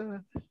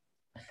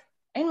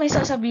 Ayun, may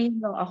sasabihin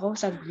lang ako,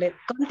 saglit.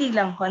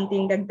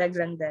 Konting dagdag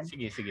lang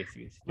din. Sige.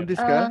 Buntis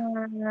ka?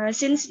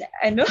 Since,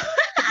 ano?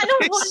 Ano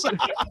mo?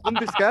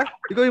 Buntis ka?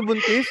 Ikaw yung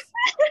buntis?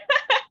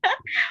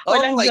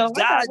 Walang my gawa,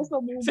 God! tapos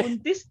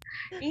mabubuntis.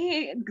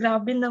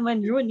 Grabe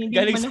naman yun. Hindi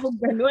Galing naman ako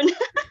ganun.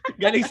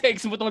 Galing sa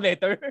ex mo tong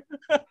letter.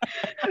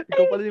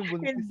 Ikaw pala yung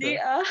buntis. Hindi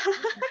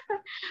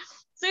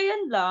So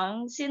yun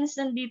lang, since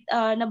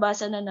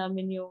nabasa na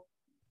namin yung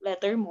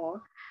letter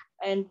mo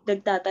and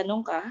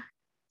nagtatanong ka,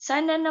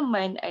 sana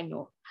naman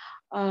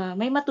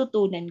may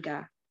matutunan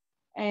ka.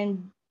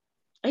 And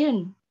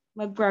ayun,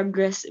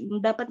 mag-progress.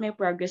 Dapat may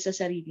progress sa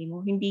sarili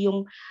mo. Hindi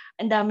yung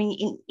ang daming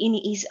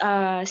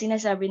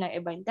sinasabi ng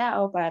ibang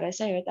tao para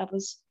sa'yo,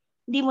 tapos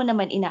hindi mo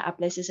naman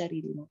ina-apply sa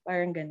sarili mo.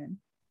 Parang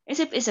ganun.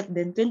 Isip-isip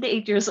din,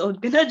 28 years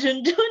old ka na,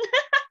 Junjun.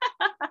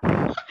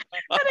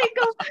 Aray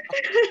ko.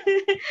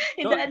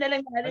 Hindaan na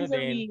lang natin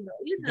sabihin.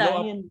 Yun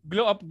lang. Yun.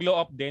 Glow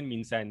up din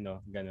minsan,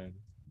 no? Ganun.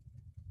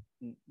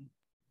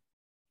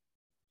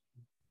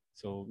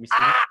 So, Mr.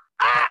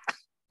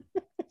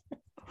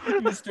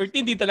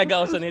 T, hindi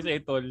talaga ako sanay sa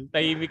itol.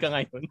 Tahimik ka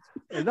ngayon.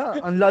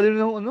 Ang lalim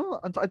ng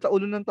ang sakit sa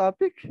ulo ng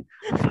topic.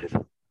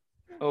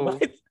 Oh.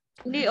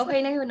 Hindi, okay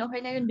na yun. Okay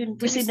na yun.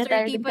 Si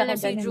Mr. T pala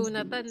si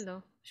Junenatan,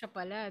 no? Siya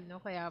pala, no?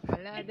 Kaya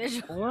pala.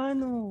 O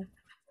ano?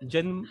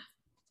 Diyan.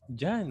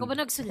 Ikaw ba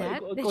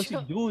nagsulat? Ikaw si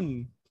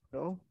June.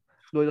 Oo.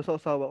 Lola sa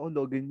asawa ko,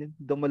 login yan.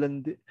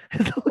 Damalandi.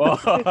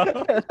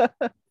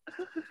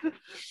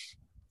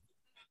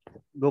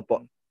 Go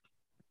po.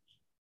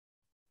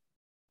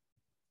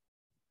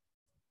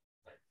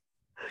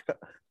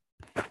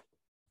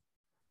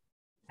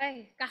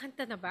 Ay,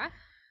 kakanta na ba?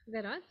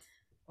 Ganon?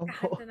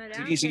 Kakanta na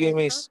lang? Sige,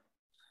 miss.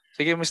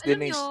 Sige, Miss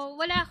Denice. Alam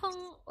nyo,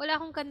 wala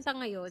akong kanta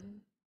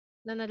ngayon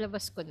na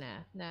nalabas ko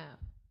na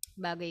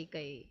bagay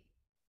kay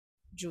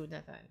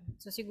Junenatan.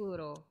 So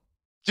siguro,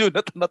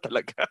 Junenatan na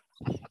talaga.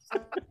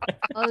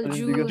 all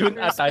due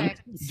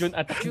respect.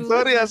 Junenatan.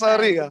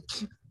 Sorry.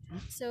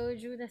 So,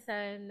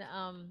 Junenatan,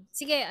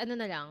 sige, ano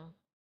na lang.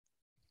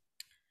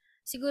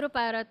 Siguro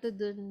para to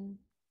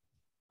dun,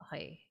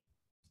 okay.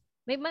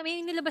 May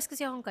nilabas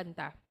kasi akong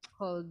kanta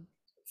called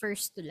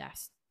First to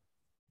Last.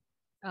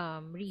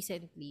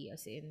 Recently,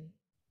 as in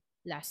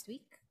last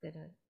week,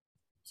 ganun.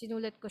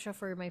 Sinulat ko siya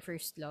for my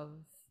first love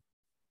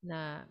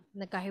na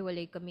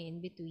nagkahiwalay kami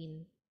in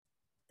between,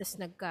 tapos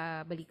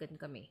nagkabalikan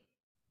kami.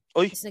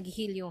 Tapos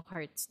nag-heal yung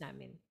hearts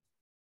namin.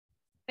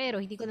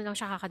 Pero hindi ko na lang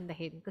siya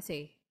kakantahin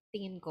kasi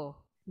tingin ko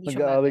hindi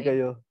siya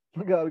bagay.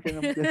 Mag-aaway kayo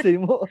ng fiancé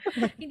mo.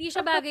 Hindi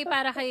siya bagay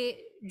para kay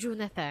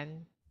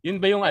Junenatan. Yun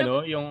ba yung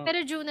yung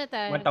pero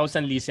Junenatan,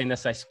 1,000 listen na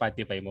sa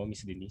Spotify mo,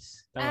 Miss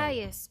Denise?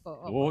 yes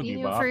po. Yun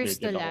diba? yung First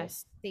to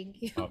Last.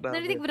 Thank you.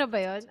 Narinig mo na ba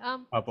yun?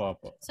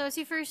 Apo. So,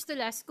 si First to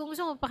Last, kung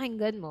gusto mo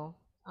pakinggan mo,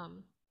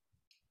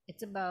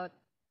 it's about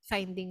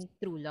finding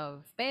true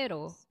love.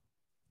 Pero,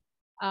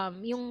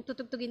 yung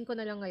tutugtugin ko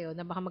na lang ngayon,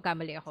 na baka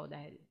magkamali ako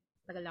dahil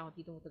tagal lang ako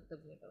dito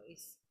tutugtog nito,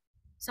 is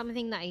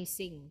something na I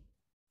sing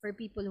for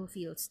people who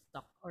feel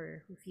stuck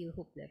or who feel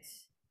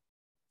hopeless.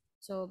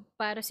 So,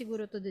 para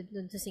siguro to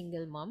dun sa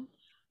single mom.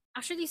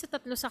 Actually, sa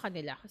tatlo sa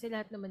kanila. Kasi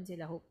lahat naman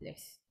sila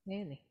hopeless.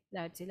 Ngayon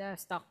lahat sila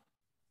stuck.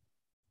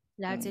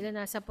 Lahat sila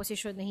nasa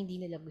posisyon na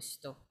hindi nila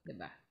gusto.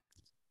 Diba?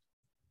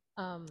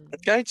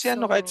 Kahit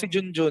si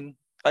Junjun.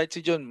 Kahit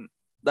si Jun,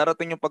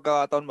 darating yung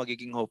pagkakataon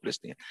magiging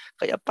hopeless niya.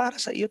 Kaya para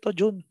sa iyo to,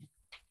 Jun.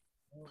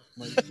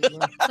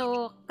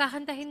 So,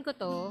 kakantahin ko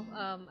to.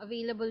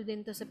 Available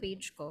din to sa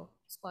page ko.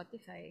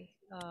 Spotify.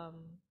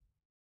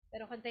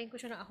 Pero kantahin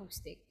ko siya ng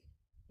acoustic.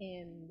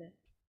 And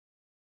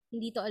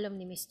hindi to alam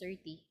ni Mr.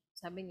 T.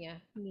 Sabi niya,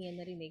 hindi niya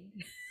narinig.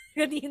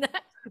 Kanina.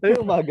 Ay,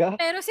 umaga.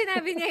 Pero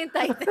sinabi niya yung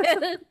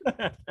title.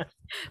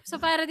 So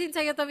para din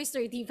sa'yo to,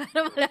 Mr. T,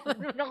 para malaman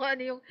mo na kung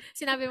ano yung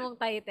sinabi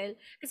mong title.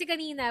 Kasi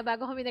kanina,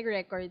 bago kami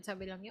nag-record,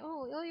 sabi lang niya,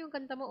 yung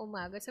kanta mo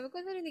umaga. Sabi ko,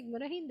 narinig mo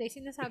na? Hindi,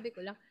 sinasabi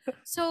ko lang.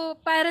 So,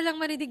 para lang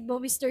marinig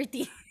mo, Mr.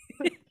 T.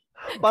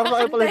 Para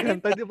kayo pala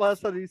kanta, hindi ba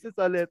sa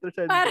letter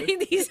sender?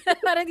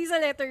 Para hindi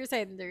sa letter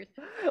sender.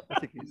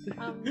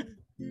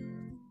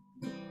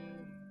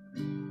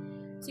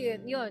 So,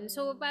 yun.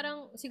 So,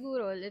 parang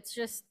siguro, let's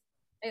just,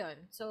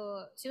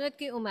 So, sinulat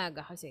ko yung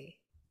umaga kasi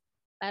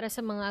para sa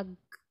mga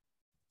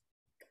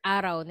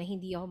araw na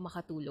hindi ako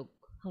makatulog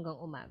hanggang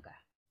umaga.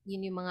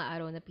 Yun yung mga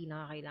araw na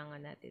pinakakailangan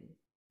natin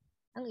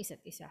ang isa't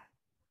isa.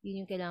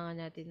 Yun yung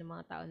kailangan natin ng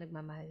mga tao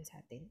nagmamahal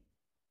sa atin.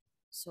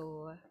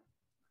 So,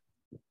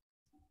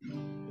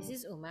 this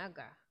is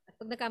umaga. At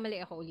pag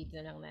nagkamali ako, ulit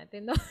na lang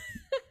natin, no?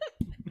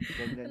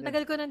 Ang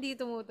tagal ko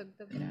nandito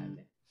mutugtog.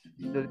 Grabe.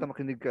 Dito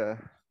makinig ka.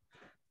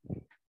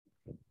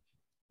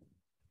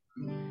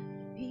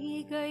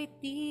 Bigay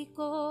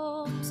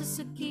tikom sa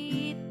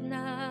sakit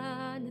na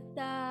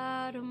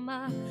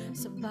nadarama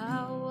sa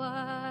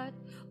bawat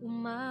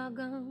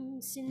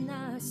umagang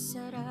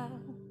sinasara.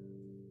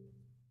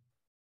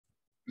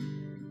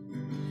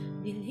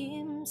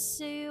 Dilhim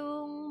sa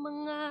iyong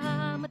mga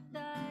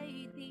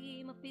mata'y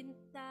di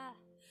mapinta,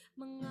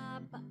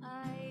 mga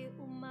paa'y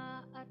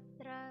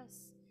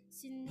umaatras,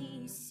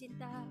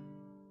 sinisita.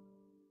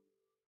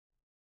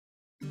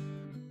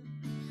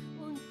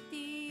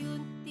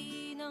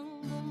 Unti-unti nang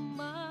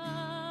bumabalik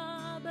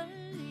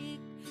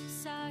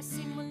sa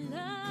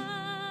simula.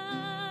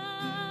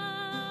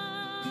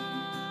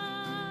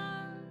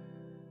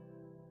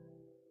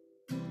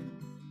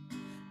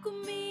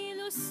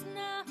 Kumilos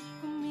na,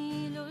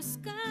 kumilos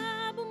ka,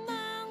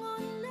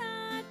 bumangon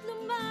at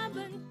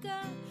lumaban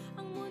ka.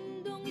 Ang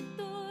mundong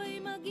ito'y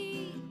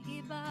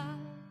mag-iiba.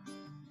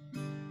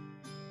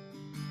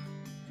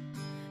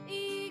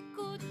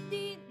 Ikot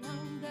din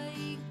ang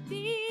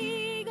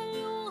daigdig, ang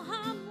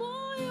luha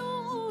mo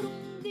yung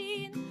urong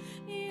din,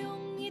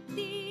 iyong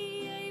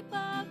ngiti ay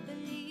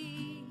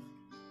babalik.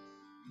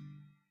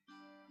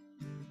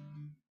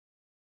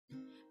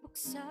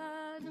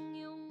 Buksan ang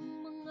iyong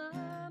mga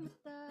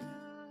mata,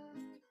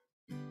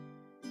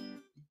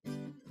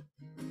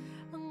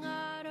 ang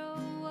araw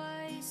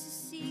ay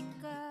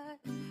sisikat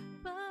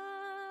pa.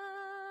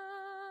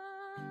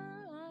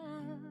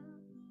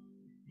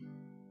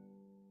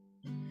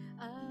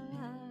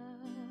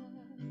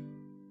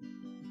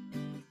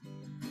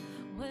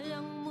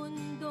 Walang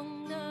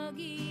mundong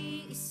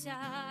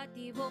nag-iisa,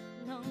 tibok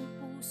ng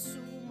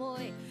puso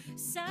mo'y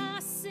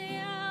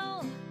sasayaw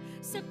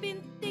sa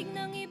pintig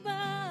ng iba.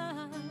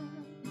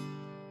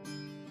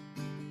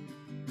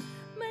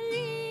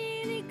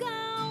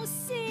 Maliligaw,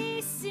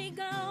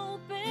 sisigaw,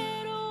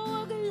 pero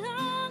wag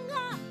lang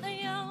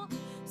aayaw.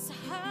 Sa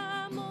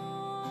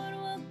hamon,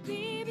 wag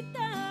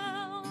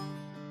bibitaw.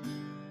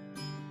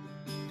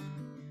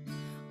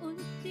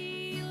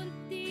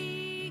 Unti-unti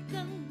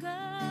kang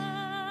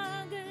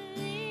gagaling,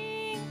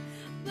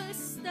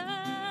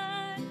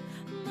 basta't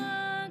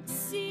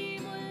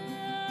magsimula.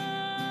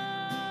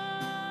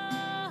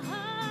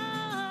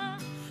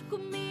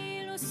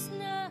 Kumilos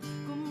na,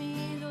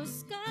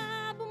 kumilos ka,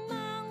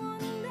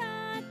 bumangon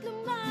at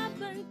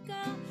lumaban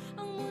ka.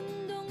 Ang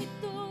mundong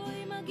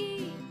ito'y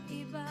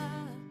mag-iiba.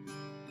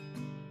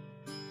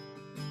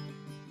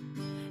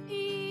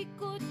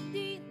 Ikot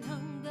din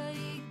ang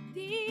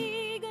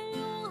daigdig, ang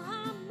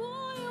luha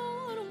mo yung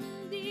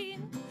urong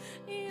din,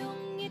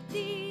 iyong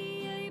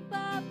ngiti ay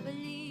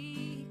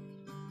babalik.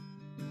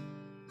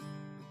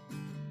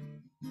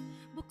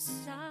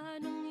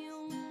 Buksan ang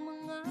iyong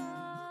mga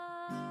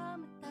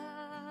mata,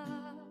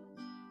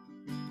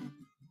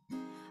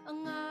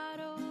 ang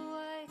araw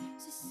ay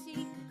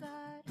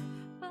sisikat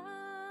pa.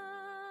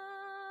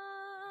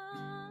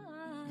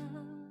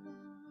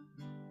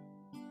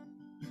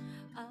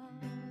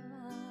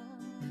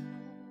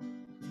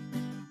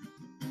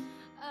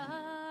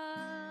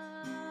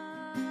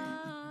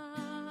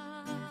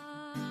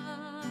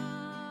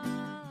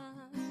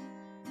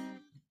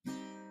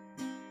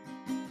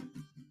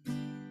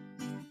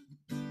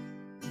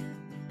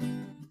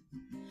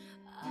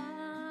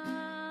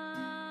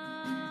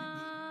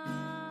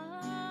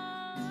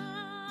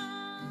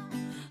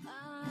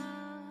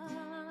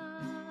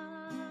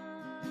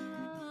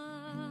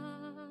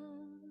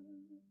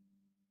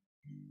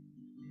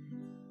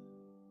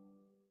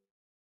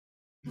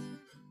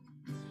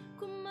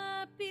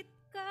 Kumapit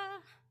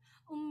ka,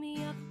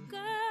 umiyak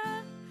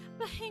ka,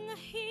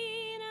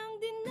 pahingahin ang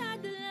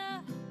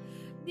dinadala.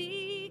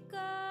 Di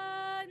ka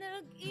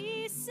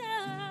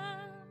nag-isa,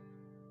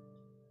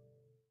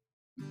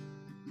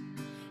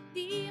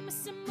 di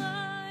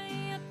masama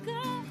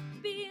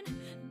yakapin,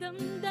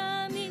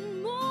 damdamin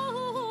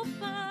mo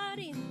pa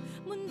rin,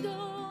 mundo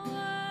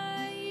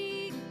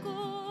ay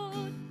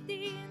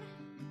ikotin.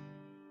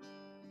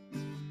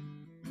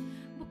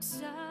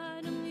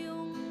 Buksan ang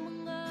iyong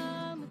mga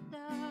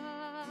mata,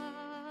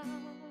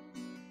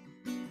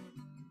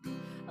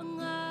 ang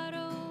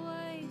araw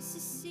ay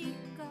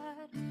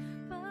sisikat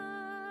pa.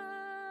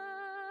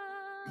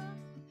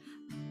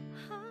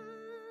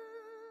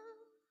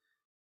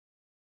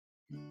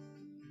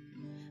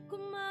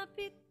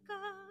 Kumapit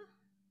ka,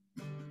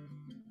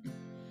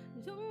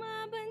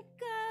 lumaban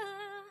ka,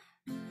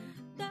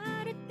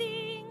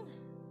 darating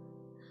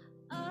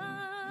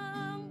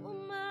ang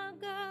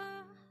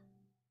umaga.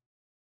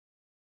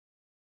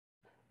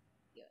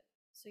 Yun.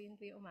 So yun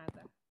po yung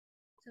umaga.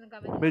 So,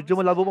 Medyo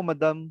malabo po,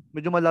 madam.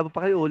 Medyo malabo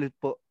pa kayo, ulit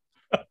po.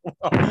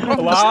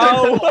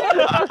 Wow!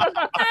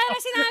 Para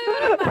sinabi mo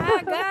ng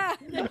maaga.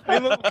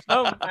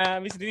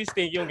 Miss Denice,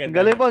 thank you. Ang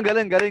galing po, ang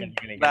galing.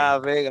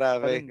 Grabe.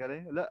 Galing.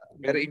 Wala.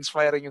 Very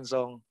inspiring yung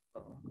song.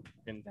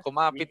 Ganda.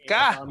 Kumapit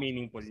ka!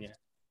 Meaningful niya.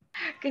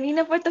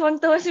 Kanina pa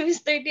tawang-tawa si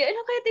Mr. D.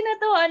 Ano kaya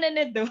tinatawanan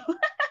na do?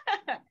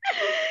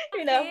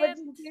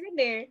 Pinapansin ko yun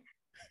eh.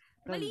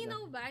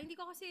 Malinaw ba? Hindi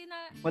ko kasi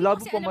na...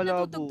 Malabo kasi po, alam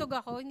malabo. na tutugtog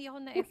ako. Hindi ako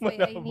na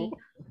FYI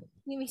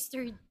ni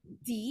Mr.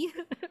 D.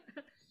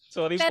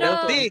 Sorry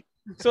Pero, po.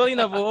 Sorry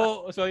na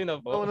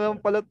po. Oo naman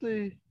pala to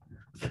eh.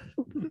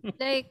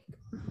 like,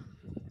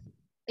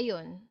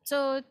 ayun.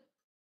 So,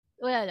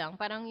 wala lang.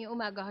 Parang yung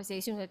umaga kasi,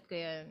 sinulat ko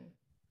yan.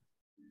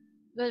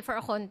 Well, for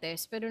a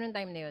contest. Pero nung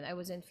time na yun, I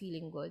wasn't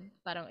feeling good.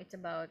 Parang it's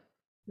about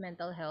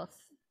mental health.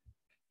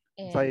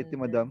 And, Anxiety,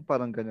 madam.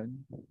 Parang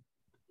ganun.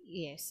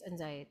 yes,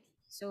 anxiety.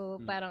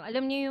 So, parang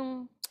alam niyo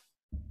yung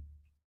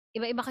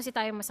iba-iba kasi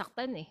tayo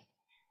masaktan eh.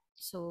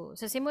 So,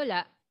 sa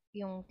simula,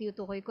 yung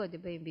tinutukoy ko, di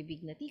ba, yung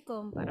bibig na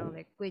tikom, parang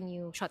like when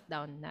you shut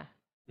down na.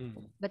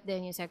 But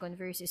then yung second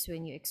verse is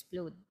when you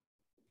explode.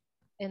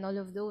 And all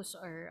of those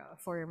are a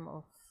form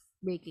of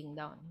breaking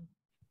down.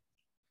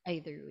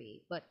 Either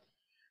way. But,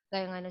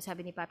 kaya nga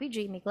sabi ni Papi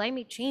J, may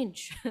climate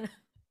change.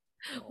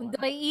 Mundo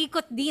ay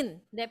ikot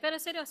din. Hindi,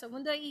 pero seryoso,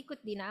 mundo ay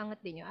ikot din,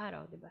 naangat din yung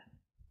araw, di ba?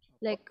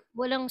 Like,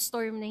 walang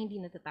storm na hindi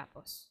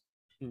natatapos.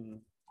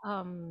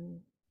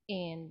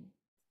 And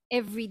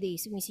every day,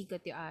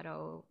 sumisikat yung araw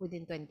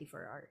within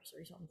 24 hours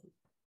or something.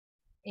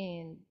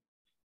 And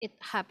it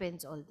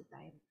happens all the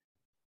time.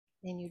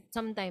 And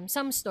sometimes,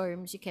 some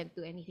storms, you can't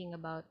do anything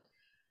about.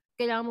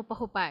 Kailangan mo pa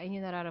hupain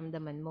yung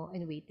nararamdaman mo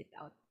and wait it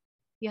out.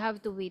 You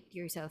have to wait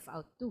yourself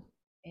out too.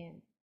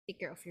 And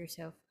take care of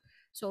yourself.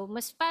 So,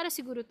 mas para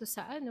siguro to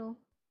sa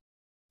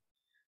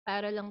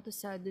para lang to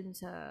sa dun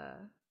sa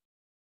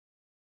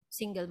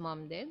single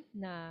mom din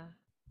na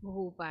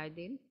huhupa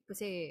din.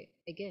 Kasi,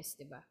 I guess,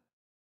 di ba?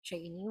 Siya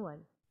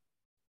iniwan.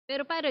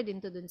 Pero para din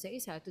to dun sa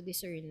isa to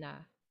discern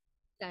na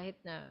kahit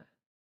na,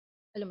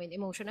 alam mo yun,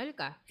 emotional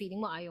ka,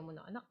 feeling mo ayaw mo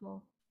ng anak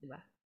mo, di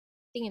ba?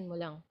 Tingin mo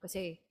lang.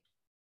 Kasi,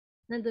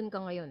 nandun ka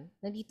ngayon,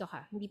 nandito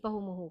ka, hindi pa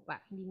humuhupa,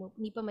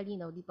 hindi pa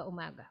malinaw, hindi pa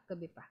umaga,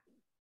 gabi pa.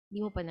 Hindi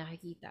mo pa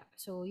nakikita.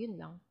 So, yun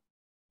lang.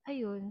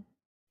 Ayun.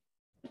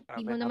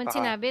 Hindi mo naman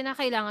sinabi na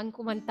kailangan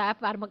kumanta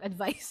para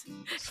mag-advise.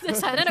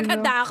 Sana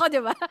nagkanta ako,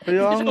 di ba?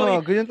 Kaya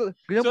nga, ganyan po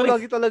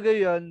lagi talaga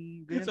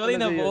yan. Sorry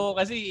na po,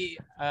 kasi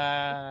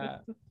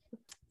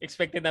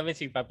expected namin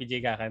si Papi J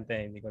kakanta.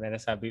 Hindi ko na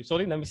nasabi.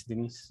 Sorry na, Miss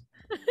Denice.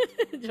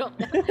 Joke.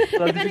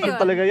 Tradition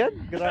talaga yan.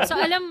 So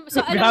alam mo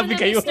na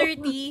Mr.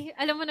 T,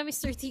 alam mo na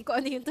Mr. T kung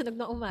ano yung tunog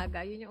ng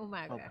umaga. Yun yung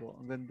umaga. Opo,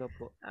 ang ganda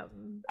po.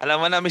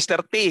 Alam mo na Mr.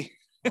 T.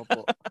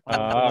 Opo.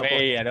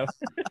 Okay,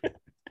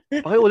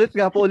 Okay, ulit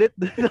nga po ulit.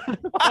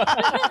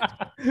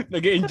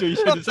 Nag-enjoy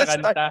siya sa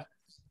kanta.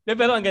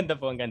 Pero ang ganda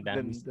po, ang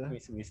ganda.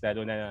 Miss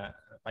lalo na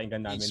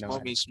pakinggan namin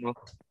mismo.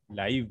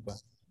 Live.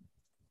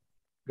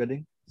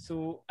 Galing.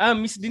 So,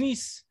 Miss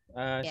Denice,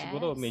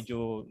 siguro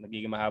medyo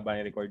nagiging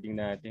mahaba yung recording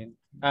natin.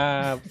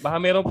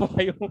 Baka meron po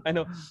kayong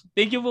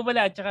thank you po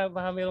pala at saka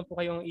baka meron po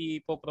kayong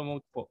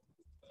i-promote po.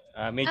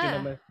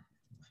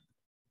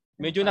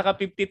 Medyo naka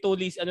 52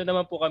 list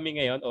naman po kami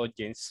ngayon,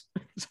 audience.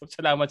 So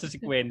salamat sa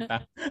 50.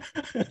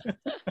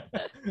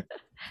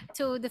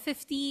 So the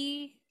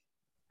 50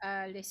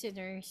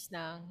 listeners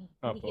ng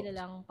hindi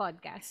kilalang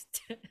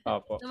podcast.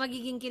 Na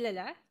magiging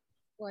kilala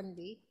one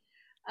day.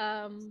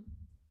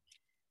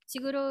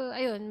 Siguro,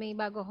 ayun, may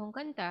bago akong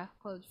kanta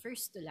called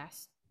First to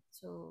Last.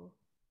 So,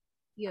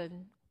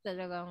 yun,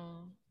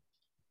 talagang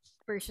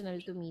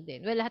personal to me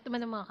din. Well, lahat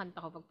naman ng mga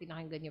kanta ko, pag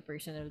pinakinggan nyo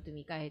personal to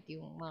me, kahit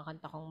yung mga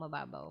kanta kong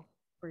mababaw,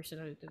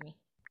 personal to me.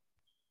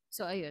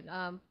 So, ayun,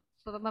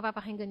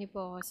 mapapakinggan nyo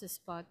po ako sa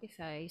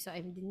Spotify. So,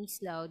 I'm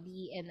Denice Lao,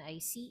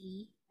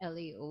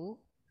 DENICE-LAO.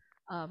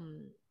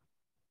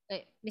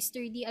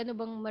 Mr. D, ano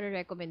bang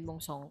marirecommend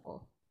mong song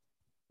ko?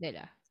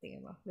 Nila,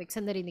 tingin mo. Like,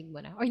 saan narinig mo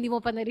na? Or hindi mo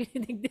pa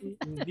narinig din?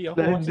 Hindi ako.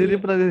 Hindi rin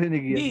pa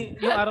narinig yan. Hindi,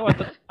 yung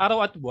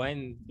araw at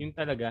buwan. Yun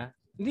talaga.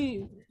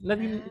 Hindi,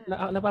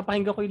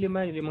 napapakinggan ko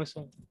yung limang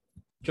song.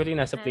 Actually,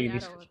 nasa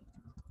playlist.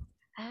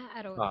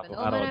 Araw at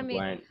buwan. Araw at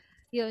buwan.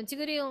 Yun,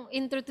 siguro yung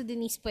intro to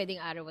Denice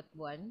pwedeng araw at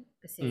buwan.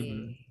 Kasi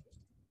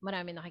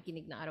marami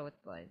nakikinig ng araw at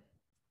buwan.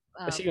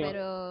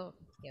 Pero,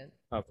 yun.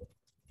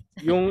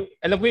 Yung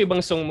alam ko yung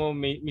ibang song mo,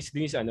 Miss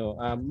Denice,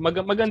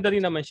 maganda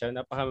rin naman siya,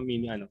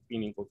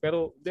 feeling ko.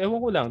 Pero ewan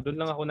ko lang, doon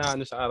lang ako na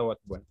sa araw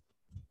at buwan.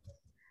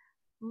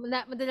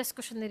 Madalas ko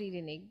siya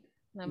naririnig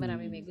na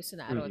marami may gusto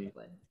na araw at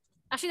buwan.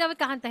 Actually,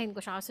 dapat kakantahin ko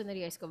siya kasi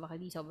na-realize ko baka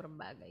di sobrang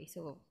bagay.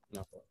 So,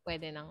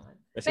 pwede nang.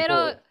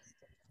 Pero,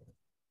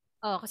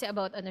 kasi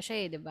about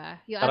siya di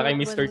ba? Para kay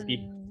Mr. T.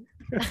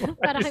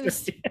 Para kay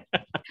Mr. T.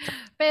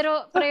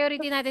 Pero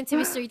priority natin si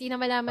Mr. T na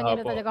malaman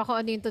niya na talaga kung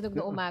ano yung tunog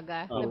ng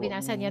umaga na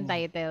binasa niyang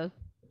title.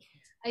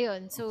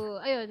 Ayun.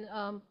 So,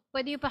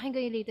 pwede yung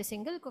pakinggan yung latest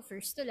single ko,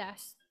 First to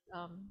Last.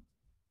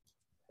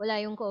 Wala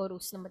yung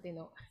chorus na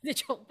matino. The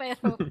joke,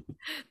 pero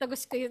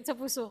tagos ko yun sa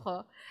puso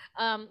ko.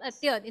 At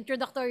yun,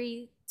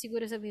 introductory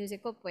siguro sa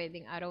music ko,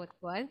 pwedeng araw at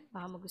buwan.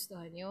 Baka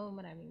magustuhan nyo.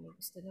 Maraming may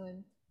gusto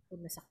nun.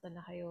 Kung nasaktan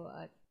na kayo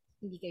at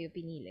hindi kayo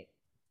pinili.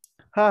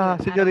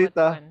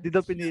 Senyorita, di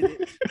daw pinili.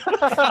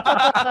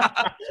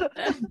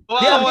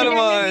 Wow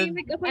naman.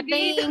 At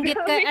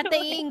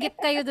naiinggit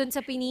kayo dun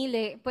sa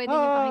pinili. Pwede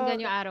nyo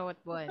pakinggan yung araw at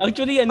buwan.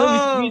 Actually,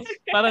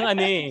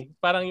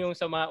 parang yung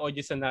sa mga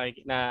audience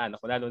na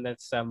lalo na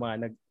sa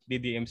mga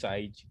nag-DDM sa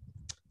IG.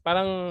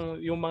 Parang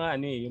yung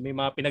mga yung may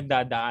mga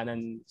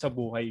pinagdadaanan sa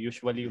buhay,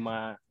 usually yung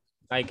mga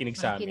nakikinig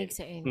sa amin. Nakikinig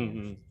sa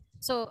inyo.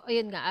 So,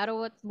 ayun nga,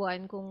 araw at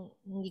buwan, kung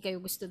hindi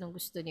kayo gusto ng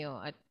gusto nyo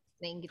at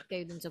nainggit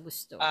kayo dun sa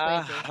gusto.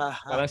 Pwede.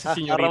 Parang sa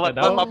senyorita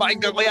daw.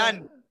 Papakinggan ko yan.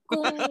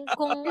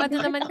 Kung ano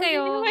naman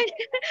kayo.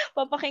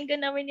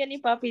 Papakinggan namin yan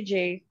ni Papi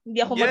J. Hindi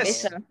ako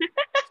mag-isa.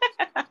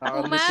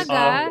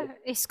 Umaga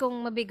is kung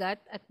mabigat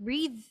at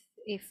breathe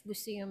if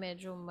gusto nyo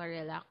medyo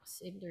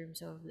ma-relax in terms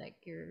of like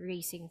your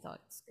racing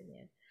thoughts.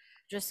 Ganyan.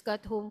 Just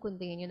got home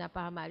kung tingin nyo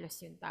napakamalas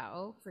yung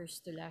tao.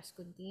 First to last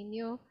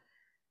continue.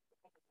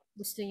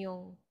 Gusto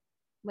nyo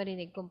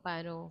marinig kung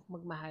paano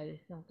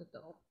magmahal ng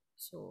totoo.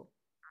 So,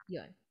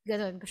 yun.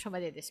 Ganon ko siya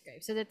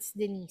ma-describe. So, that's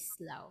Denice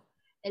Lao.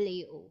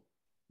 L-A-O.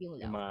 Yung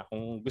Lao.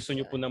 Kung gusto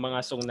nyo po ng mga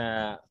song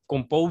na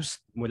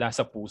composed mula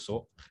sa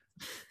puso,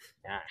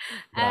 Yeah.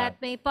 At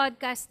may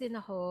podcast din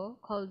ako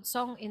called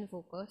Song in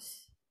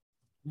Focus.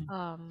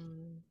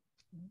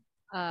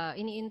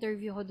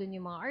 Ini-interview ko dun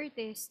yung mga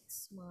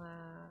artists,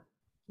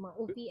 mga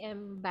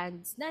OPM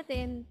bands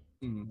natin.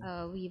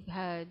 We've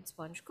had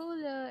Sponge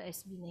Cola,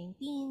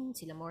 SB19,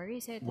 sila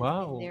Morissette,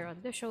 have been there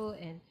on the show,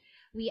 and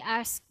we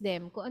asked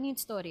them kung ano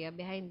yung storya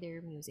behind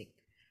their music.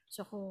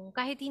 So kung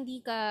kahit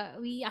hindi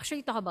ka, we actually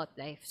talk about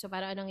life. So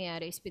para anong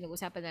nangyari is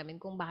pinag-usapan namin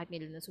kung bakit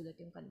nila nasulat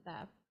yung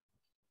kanta.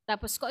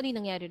 Tapos kung ano yung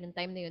nangyari ng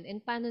time na yun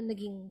and paano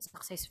naging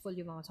successful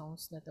yung mga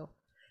songs na to.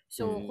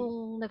 So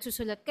kung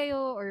nagsusulat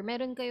kayo or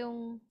meron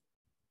kayong,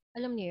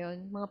 alam niyo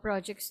yun, mga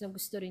projects na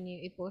gusto rin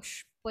niyo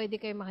i-push, pwede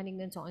kayo makinig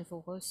ng Song in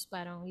Focus.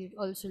 Parang you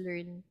also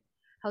learn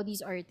how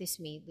these artists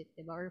made it,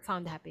 diba? Or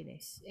found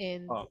happiness.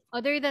 And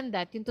other than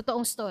that, yung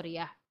totoong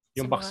storya.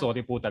 Yung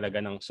backstory po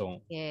talaga ng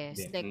song. Yes.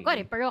 Like,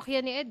 kore,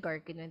 parokya ni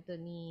Edgar, kinuwento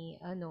ni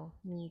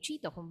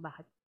Chito kung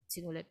bakit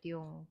sinulat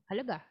yung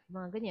halaga,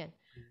 mga ganyan.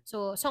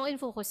 So, Song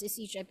in Focus is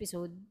each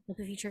episode,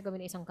 nag-feature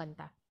kami ng isang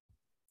kanta.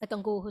 At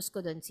ang co-host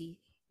ko doon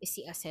is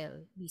si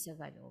Asel, Bisa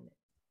Van Omen.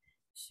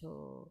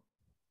 So,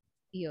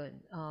 yun.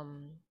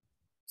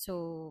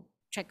 So,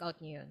 check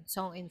out niyo yun.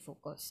 Song in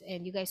Focus.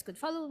 And you guys could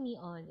follow me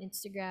on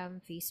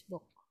Instagram,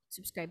 Facebook,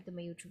 subscribe to my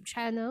YouTube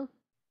channel.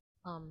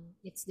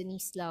 It's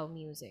Denice Lau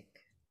Music.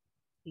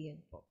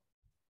 Yun po.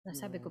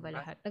 Nasabi ko ba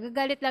lahat?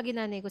 Nagagalit lagi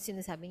nanay ko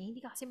sinasabi niya,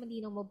 hindi ka kasi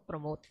malinaw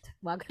mag-promote.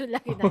 Wag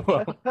lagi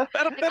nanay.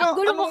 Pero ang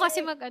gulo mo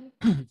kasi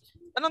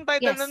Anong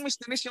title nun, Miss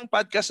Denice, yung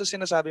podcast na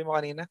sinasabi mo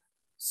kanina?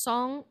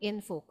 Song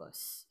in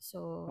Focus.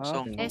 So,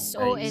 Song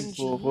SONG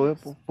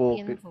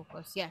in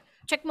Focus. Yeah.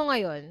 Check mo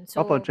ngayon.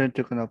 So, check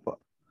ko na po.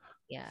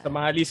 Yeah. Sa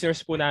mga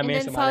listeners po namin,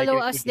 and then sa mga follow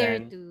likers us there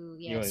dyan, too.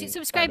 Yeah. Yun,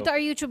 Subscribe to our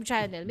YouTube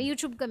channel. May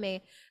YouTube kami.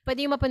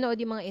 Pwede yung mapanood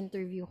yung mga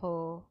interview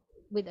ko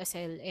with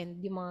Asel and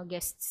yung mga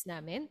guests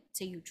namin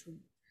sa YouTube.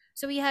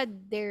 So we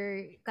had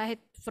there, kahit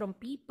from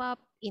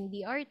P-pop,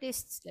 indie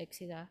artists like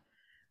sila,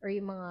 or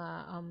yung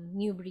mga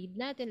new breed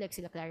natin like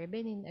sila Clara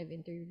Benin,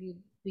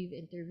 we've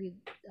interviewed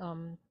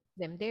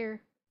them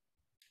there.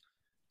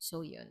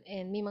 So yun.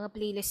 And may mga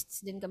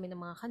playlists din kami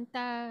ng mga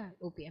kanta,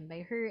 OPM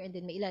by her, and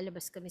then may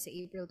ilalabas kami sa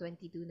April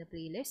 22 na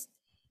playlist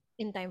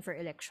in time for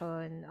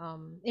election,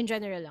 in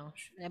general lang,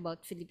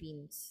 about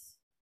Philippines'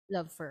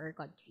 love for our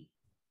country.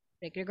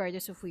 Like,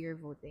 regardless of who you're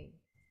voting.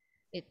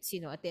 It's,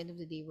 at the end of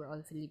the day, we're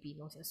all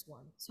Filipinos as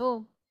one.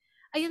 So,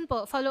 ayun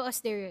po, follow us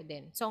there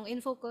din. Song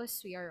in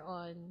Focus, we are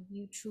on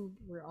YouTube,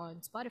 we're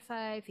on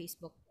Spotify,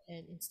 Facebook,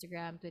 and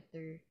Instagram,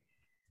 Twitter.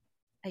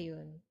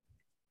 Ayun.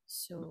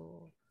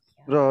 So,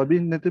 yeah. Grabe,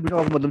 natin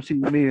ako madam si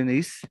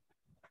Mayonnaise.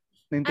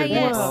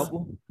 Na-interview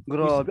ako.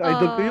 Grabe,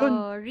 idol ko yun.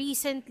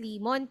 Recently,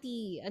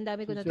 Monty, ang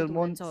dami ko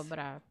natutunan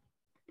sobra.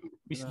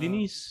 Miss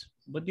Denice,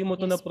 ba't di mo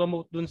ito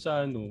na-promote dun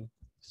sa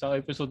sa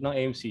episode ng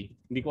MC?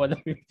 Hindi ko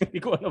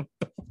alam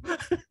to.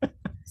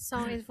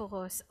 Song in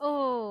Focus.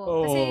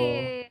 Kasi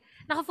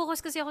nakafocus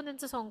kasi ako dun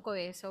sa song ko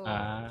eh. So,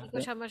 hindi ko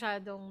siya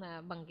masyadong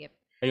nabanggit.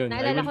 Ayun,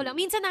 naalala ko lang.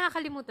 Minsan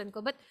nakakalimutan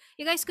ko. But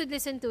you guys could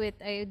listen to it.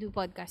 I do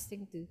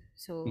podcasting too.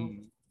 So,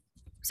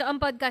 ang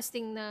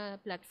podcasting na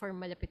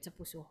platform malapit sa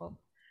puso ko.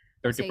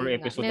 30 per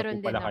episode na po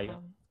pala kayo.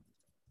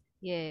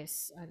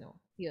 Yes,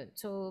 yun.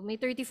 So,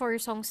 may 34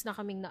 songs na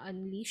kaming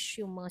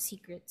na-unleash yung mga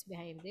secrets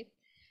behind it.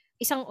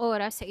 1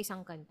 oras sa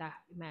isang kanta.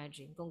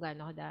 Imagine kung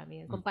gaano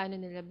kadami yun. Kung paano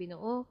nila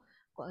binuo,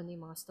 kung ano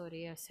yung mga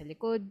storya sa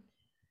likod.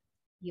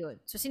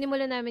 Yun. So,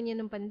 sinimulan namin yan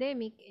ng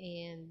pandemic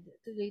and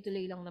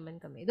tuloy-tuloy lang naman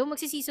kami. Though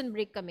magsi-season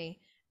break kami,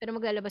 pero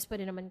maglalabas pa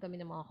rin naman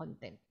kami ng mga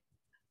content.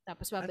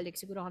 Tapos babalik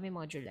siguro kami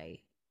mga July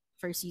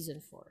for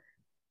season 4.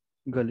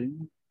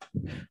 Galing.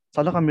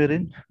 Sana kami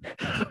rin.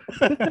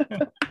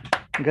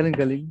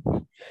 Galing.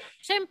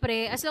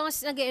 Siyempre, as long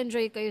as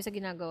nag-enjoy kayo sa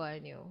ginagawa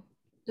niyo,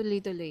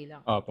 tuloy-tuloy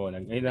lang. Opo,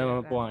 yun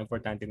naman po ang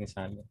importante din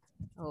sa amin.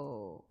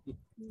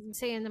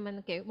 Masaya naman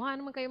kayo. Mukha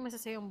naman kayo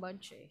masasayang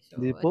bunch eh. So,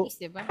 di at po. least,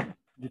 diba?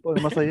 Di po,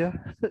 masaya.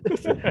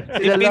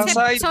 Sila lang.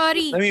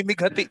 Sorry.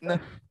 Namimighati na.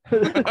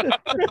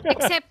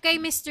 Except kay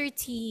Mr.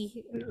 T.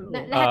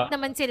 Lahat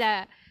naman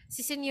sila.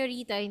 Si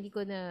Señorita, hindi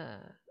ko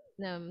na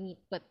meet.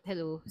 But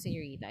hello,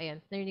 Señorita.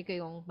 Ayan, narinig ko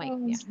yung mic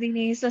niya. Miss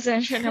Denice,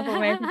 pasensya na po.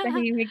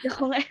 Tahimik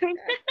ako ngayon.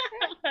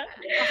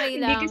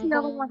 Okay lang. Hindi kasi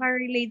ako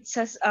makarelate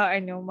sa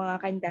mga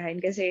kantahan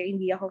kasi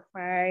hindi ako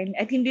fan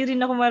at hindi rin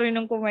ako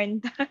marunong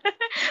kumanta.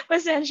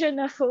 Pasensya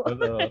na po.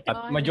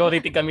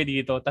 Majority kami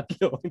dito,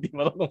 3 hindi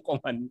marunong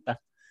kumanta.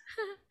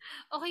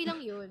 Okay lang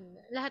yun.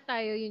 Lahat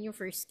tayo, yun yung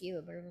first skill.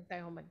 Marunong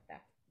tayo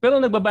kumanta.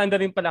 Pero nagbabanda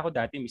rin pala ako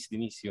dati, Miss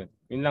Denice, yun.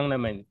 Yun lang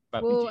naman.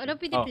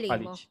 Anong piniplay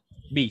mo?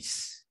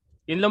 Bass.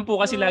 Yun lang po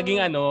kasi laging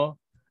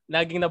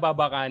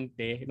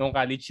nababakante nung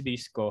college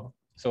days ko.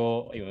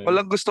 So, ayun.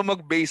 Walang gusto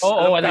mag-bass.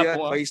 Wala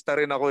po. Bassista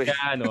rin ako eh.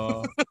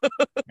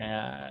 Kaya,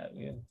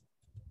 yun.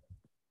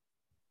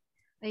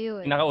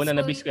 Ayun. Nakauna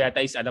na bass ko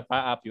yata is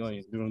Alapa Up.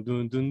 Yun.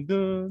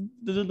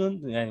 Dun.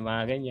 Yan,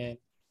 mga ganyan.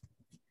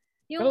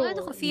 Yung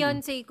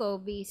fiancé ko,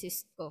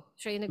 bassist ko.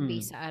 Siya yung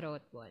nag-bass sa Araw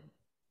at Buwan.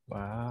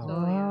 Wow. So,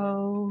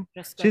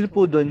 yun. Sino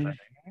po doon?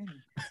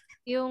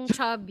 Yung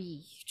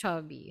chubby.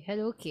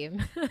 Hello, Kim.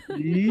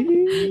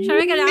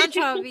 Siyempre, kailangan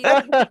chubby.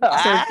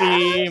 Sir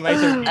Kim. Ay,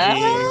 Sir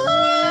Kim.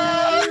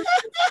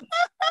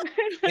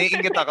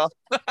 Naiingit ako.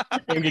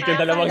 Ingit yung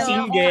dalawang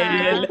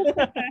single.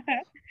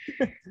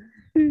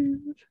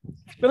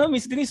 Pero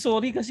Miss Denise,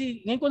 sorry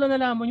kasi ngayon ko lang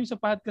nalaman yung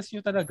sa podcast nyo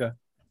talaga.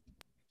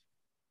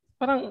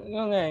 Parang,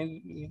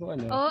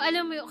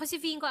 alam mo yun, kasi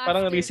feeling ko after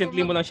parang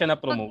recently mo lang siya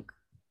na-promote.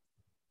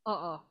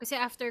 Oo, kasi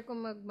after ko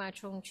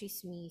mag-match yung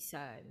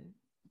chismisan,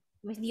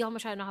 hindi ako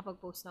masyado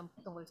nakapag-post ng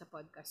tungkol sa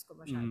podcast ko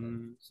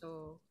masyado.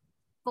 So,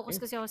 focus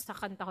kasi ako sa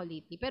kanta ko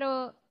lately.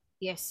 Pero,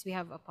 yes, we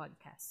have a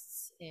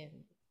podcast. And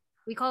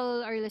we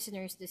call our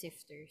listeners the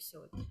Sifters.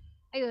 So,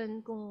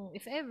 ayun, kung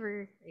if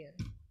ever, ayun,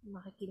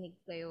 makikinig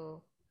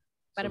kayo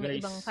para So, may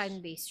guys, ibang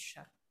fanbase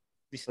siya.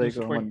 Please do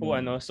support po,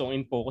 Song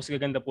in Focus.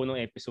 Gaganda po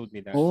nung episode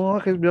nila. Oo,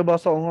 kasi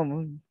binabasa ko nga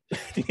mo.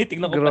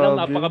 Tinitignan ko pa lang,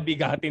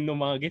 napakabigatin ng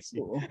mga guests.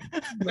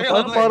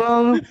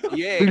 Parang,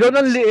 bigla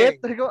ng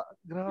liit.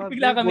 Grabe.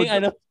 Bigla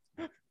kaming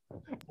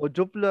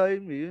Ojo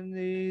Fly,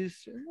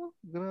 mayonnaise.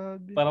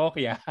 Grabe.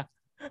 Parokya.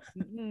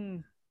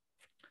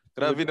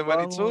 Grabe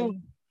naman ito.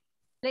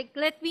 Like,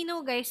 let me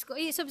know guys.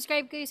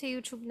 Subscribe kayo sa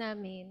YouTube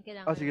namin.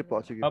 Kailangan sige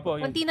po.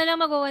 Kunti na lang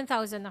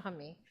mag-1,000 na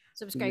kami.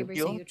 Subscribers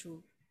sa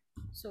YouTube.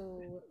 So,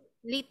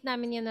 late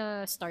namin yan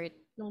na start.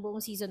 Nung buong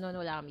season 1,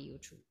 wala kami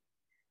YouTube.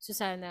 So,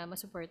 sana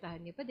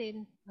masuportahan niyo pa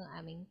din ang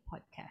aming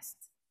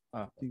podcast.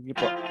 Sige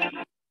po.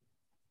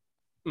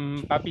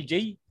 Papi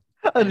J?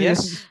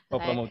 Yes.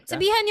 Promote ka.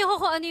 Sabihan niyo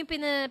ko kung ano yung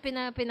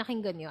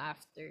pinakinggan niyo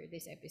after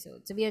this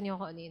episode. Sabihan niyo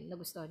kung ano yung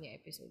nagustuhan niyo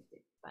episode.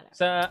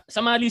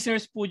 Sa mga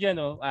listeners po dyan,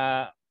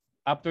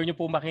 after nyo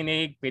po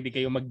makinig, pwede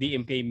kayo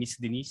mag-DM kay Miss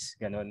Denice.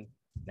 Ganon.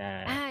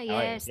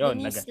 Yes.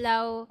 Denice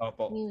Lau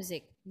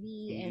Music.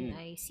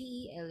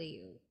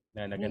 DNICELAU.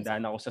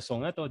 Nagandaan ako sa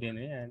song na to. Din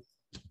yan.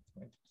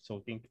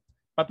 So,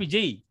 Papi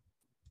J.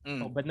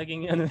 Ba't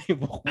naging yung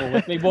book mo?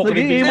 May book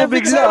rin. Naging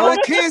bigla.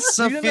 Kiss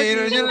of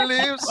fear on your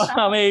lips.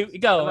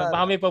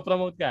 Baka may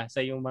pa-promote ka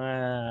sa yung mga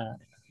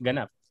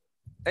ganap.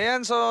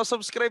 Ayan, so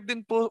subscribe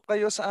din po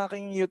kayo sa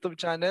aking YouTube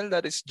channel.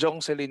 That is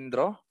Jong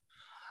Celindro.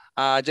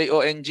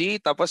 JONG,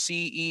 tapos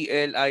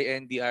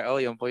CELINDRO.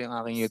 Yan po yung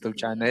aking YouTube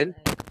channel.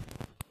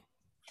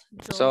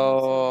 So,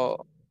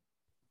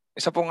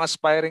 isa pong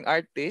aspiring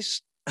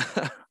artist.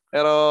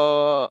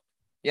 Pero,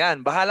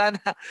 yan, bahala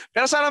na.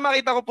 Pero sana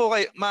makita ko po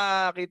kayo,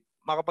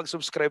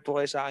 makapag-subscribe po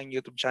kayo sa aking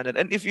YouTube channel.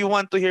 And if you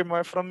want to hear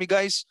more from me,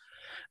 guys,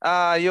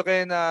 you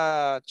can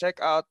check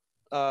out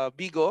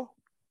Bigo.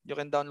 You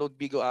can download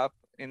Bigo app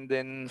and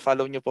then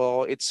follow nyo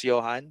po ako. It's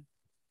Johan.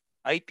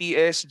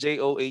 ITSJOHANN.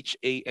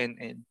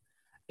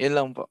 Yan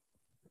lang po.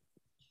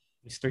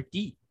 Mr.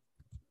 T.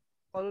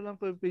 Follow lang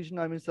po yung page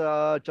namin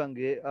sa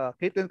Changi.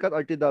 Kate and Kat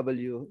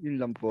RTW. Yun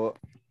lang po.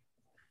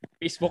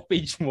 Facebook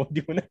page mo. Di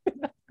mo na.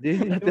 Di,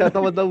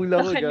 natatawa daw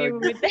lang ko.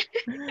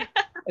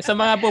 Sa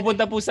mga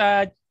pupunta po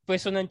sa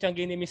pwesto ng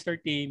Changi ni Mr.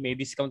 T, may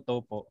discount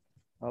to po.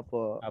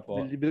 Apo.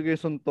 Libre kayo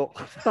suntok.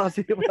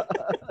 Kasi ba?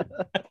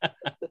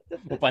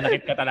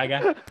 Upanakit ka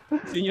talaga.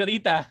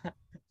 Senyorita.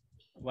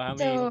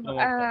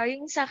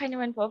 Yung sa akin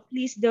naman po,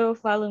 please do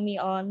follow me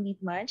on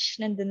Meet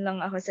Match. Nandun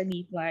lang ako sa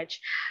Meet Match.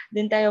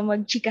 Doon tayo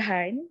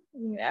magchikahan.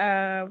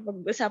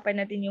 Pag-usapan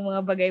natin yung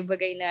mga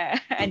bagay-bagay na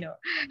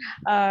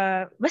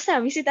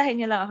basta bisitahin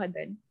niyo lang ako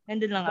doon.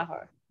 Nandun lang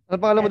ako. Ano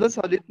pangalan mo doon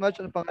sa Meet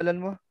Match? Ano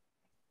pangalan mo?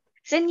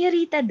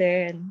 Senyorita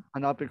din.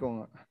 Hanapin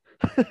ko nga.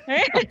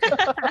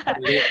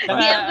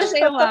 Diyan ko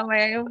sa'yo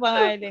mamaya yung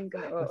pangalan ko.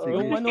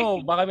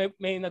 Yung baka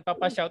may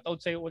nagpapa-shoutout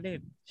sa'yo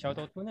ulit.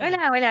 Shoutout mo na.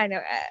 Wala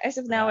na. As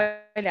of now,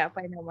 wala pa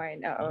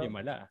naman.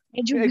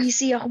 Medyo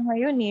busy ako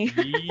ngayon eh.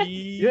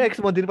 Yung ex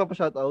mo din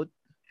pa-shoutout?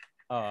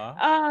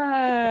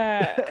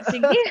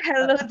 Sige,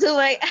 hello to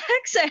my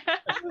ex.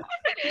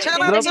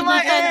 Shout out to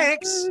my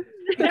ex.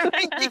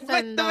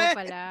 Nasando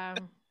pa lang.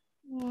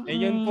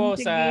 Ayun po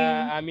sa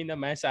amin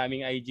naman, sa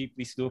aming IG,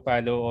 please do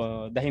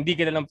follow dahil hindi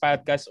Kilalang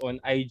Podcast on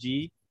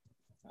IG,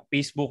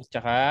 Facebook,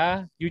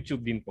 tsaka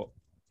YouTube din po.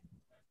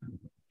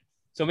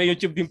 So may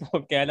YouTube din po,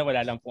 kaya lang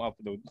wala lang pong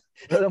upload.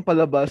 Walang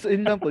palabas.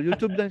 Ayun lang po,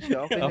 YouTube lang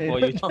siya. Okay na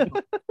yun. YouTube.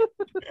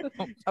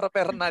 Para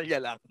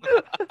pernalya lang.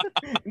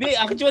 Hindi,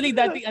 actually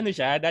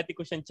dati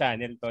ko siyang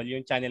channel, tol.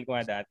 Yung channel ko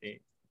nga dati.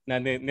 Na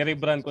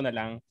nirebrand ko na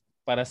lang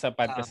para sa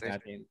podcast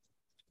natin.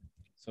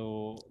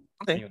 So,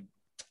 ayun.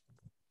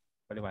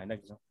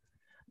 Maliwanag, no?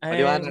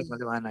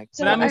 Maliwanag.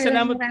 So, maraming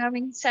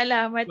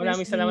salamat.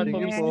 Maraming salamat po,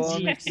 Miss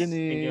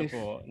Denise. Thank you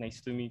po. Nice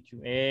to meet you.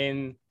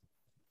 And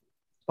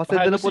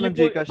pasenda na po ng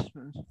Gcash,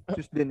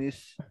 Sis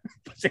Denice.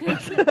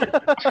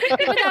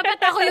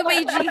 Dapat ako yung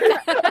may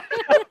Gcash.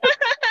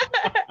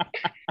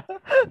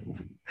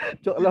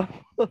 Joke lang.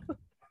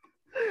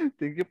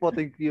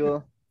 Thank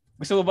you.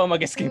 Gusto mo ba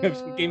mag-guest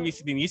kay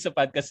Miss Denise sa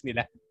podcast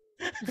nila?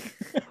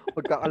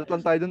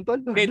 Pagkakalatan tayo dun,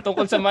 tol. Okay,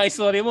 tungkol sa mga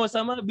story mo,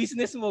 sa mga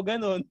business mo,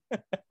 ganun.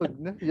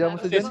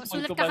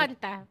 Sulat ka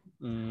kanta.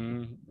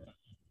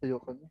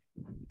 Ayoko na.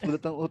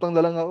 Sulat ang utang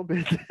na lang ako,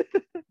 pwede.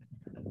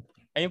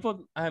 Ayun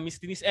po, Miss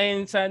Denise.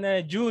 And sana,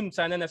 June,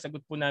 sana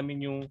nasagot po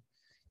namin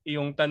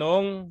yung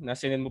tanong na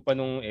sinend mo pa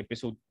nung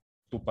episode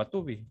 2 pa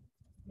 2 eh.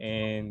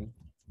 And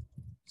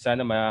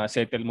sana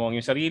ma-settle mo ang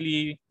iyong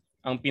sarili.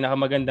 Ang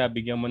pinakamaganda,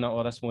 bigyan mo ng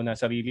oras muna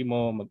sarili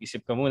mo,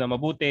 mag-isip ka muna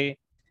mabuti,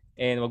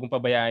 and wag mong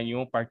pabayaan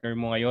yung partner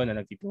mo ngayon na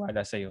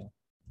nagtitiwala sa'yo.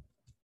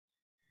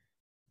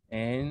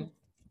 And,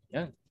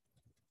 yan.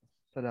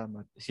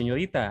 Salamat.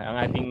 Senyorita, ang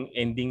ating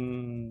ending,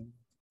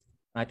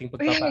 ating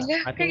pagpapa...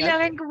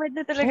 Kailangan ko ba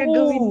na talaga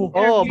gawin?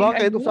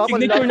 Bakit? Usapan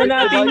signature na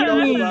natin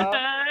yun.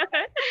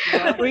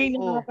 Uy,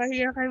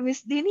 nakakahiya kay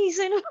Miss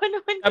Denice. Ano ba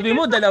naman? Sabi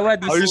mo, dalawa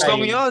this Ayos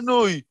lang time. yan,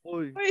 oy.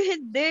 Uy,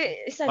 hindi.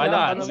 Isa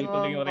Pala, lang.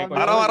 tuloy yung record.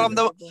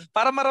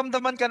 Para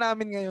maramdaman ka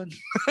namin ngayon.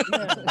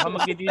 Baka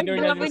mag-dinner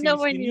na Grabe si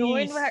naman Miss yun.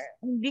 Denise.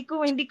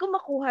 Hindi ko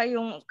makuha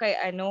yung kay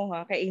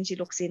kay Angie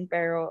Luxin,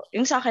 pero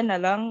yung sa akin na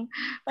lang.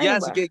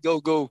 Yan, sige, go.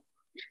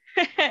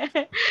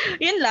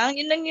 Yun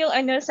lang yung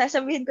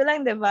sasabihin ko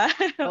lang, 'di ba?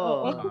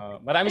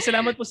 Maraming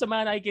salamat po sa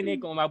mga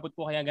nakikinig kung umabot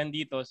po kayo hanggang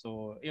dito.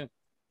 So, yun.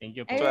 Thank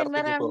you po. Ayun,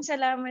 maraming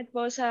salamat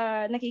po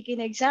sa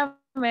nakikinig sa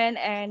amin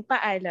and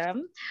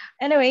paalam.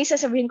 Anyway,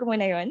 sasabihin ko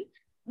muna yun.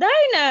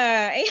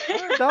 Darna!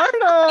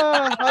 Darna!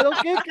 Halong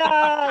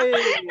kikay!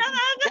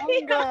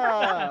 Nakakahiya!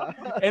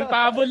 And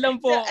paabol lang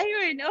po. So,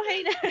 ayun, okay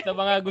na. Sa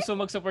mga gusto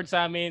mag-support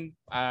sa amin,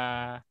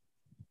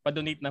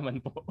 pa-donate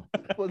naman po.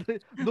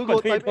 Dugo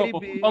type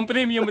AB. On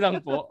premium lang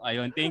po.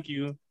 Ayun, thank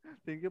you.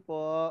 Thank you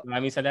po.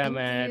 Maraming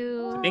salamat.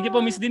 Thank you po,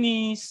 Miss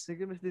Denise.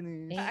 Thank you, Miss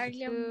Denise.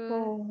 Paalam po.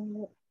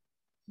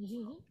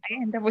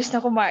 Ayan, tapos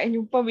na kumain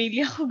yung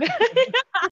pamilya ko.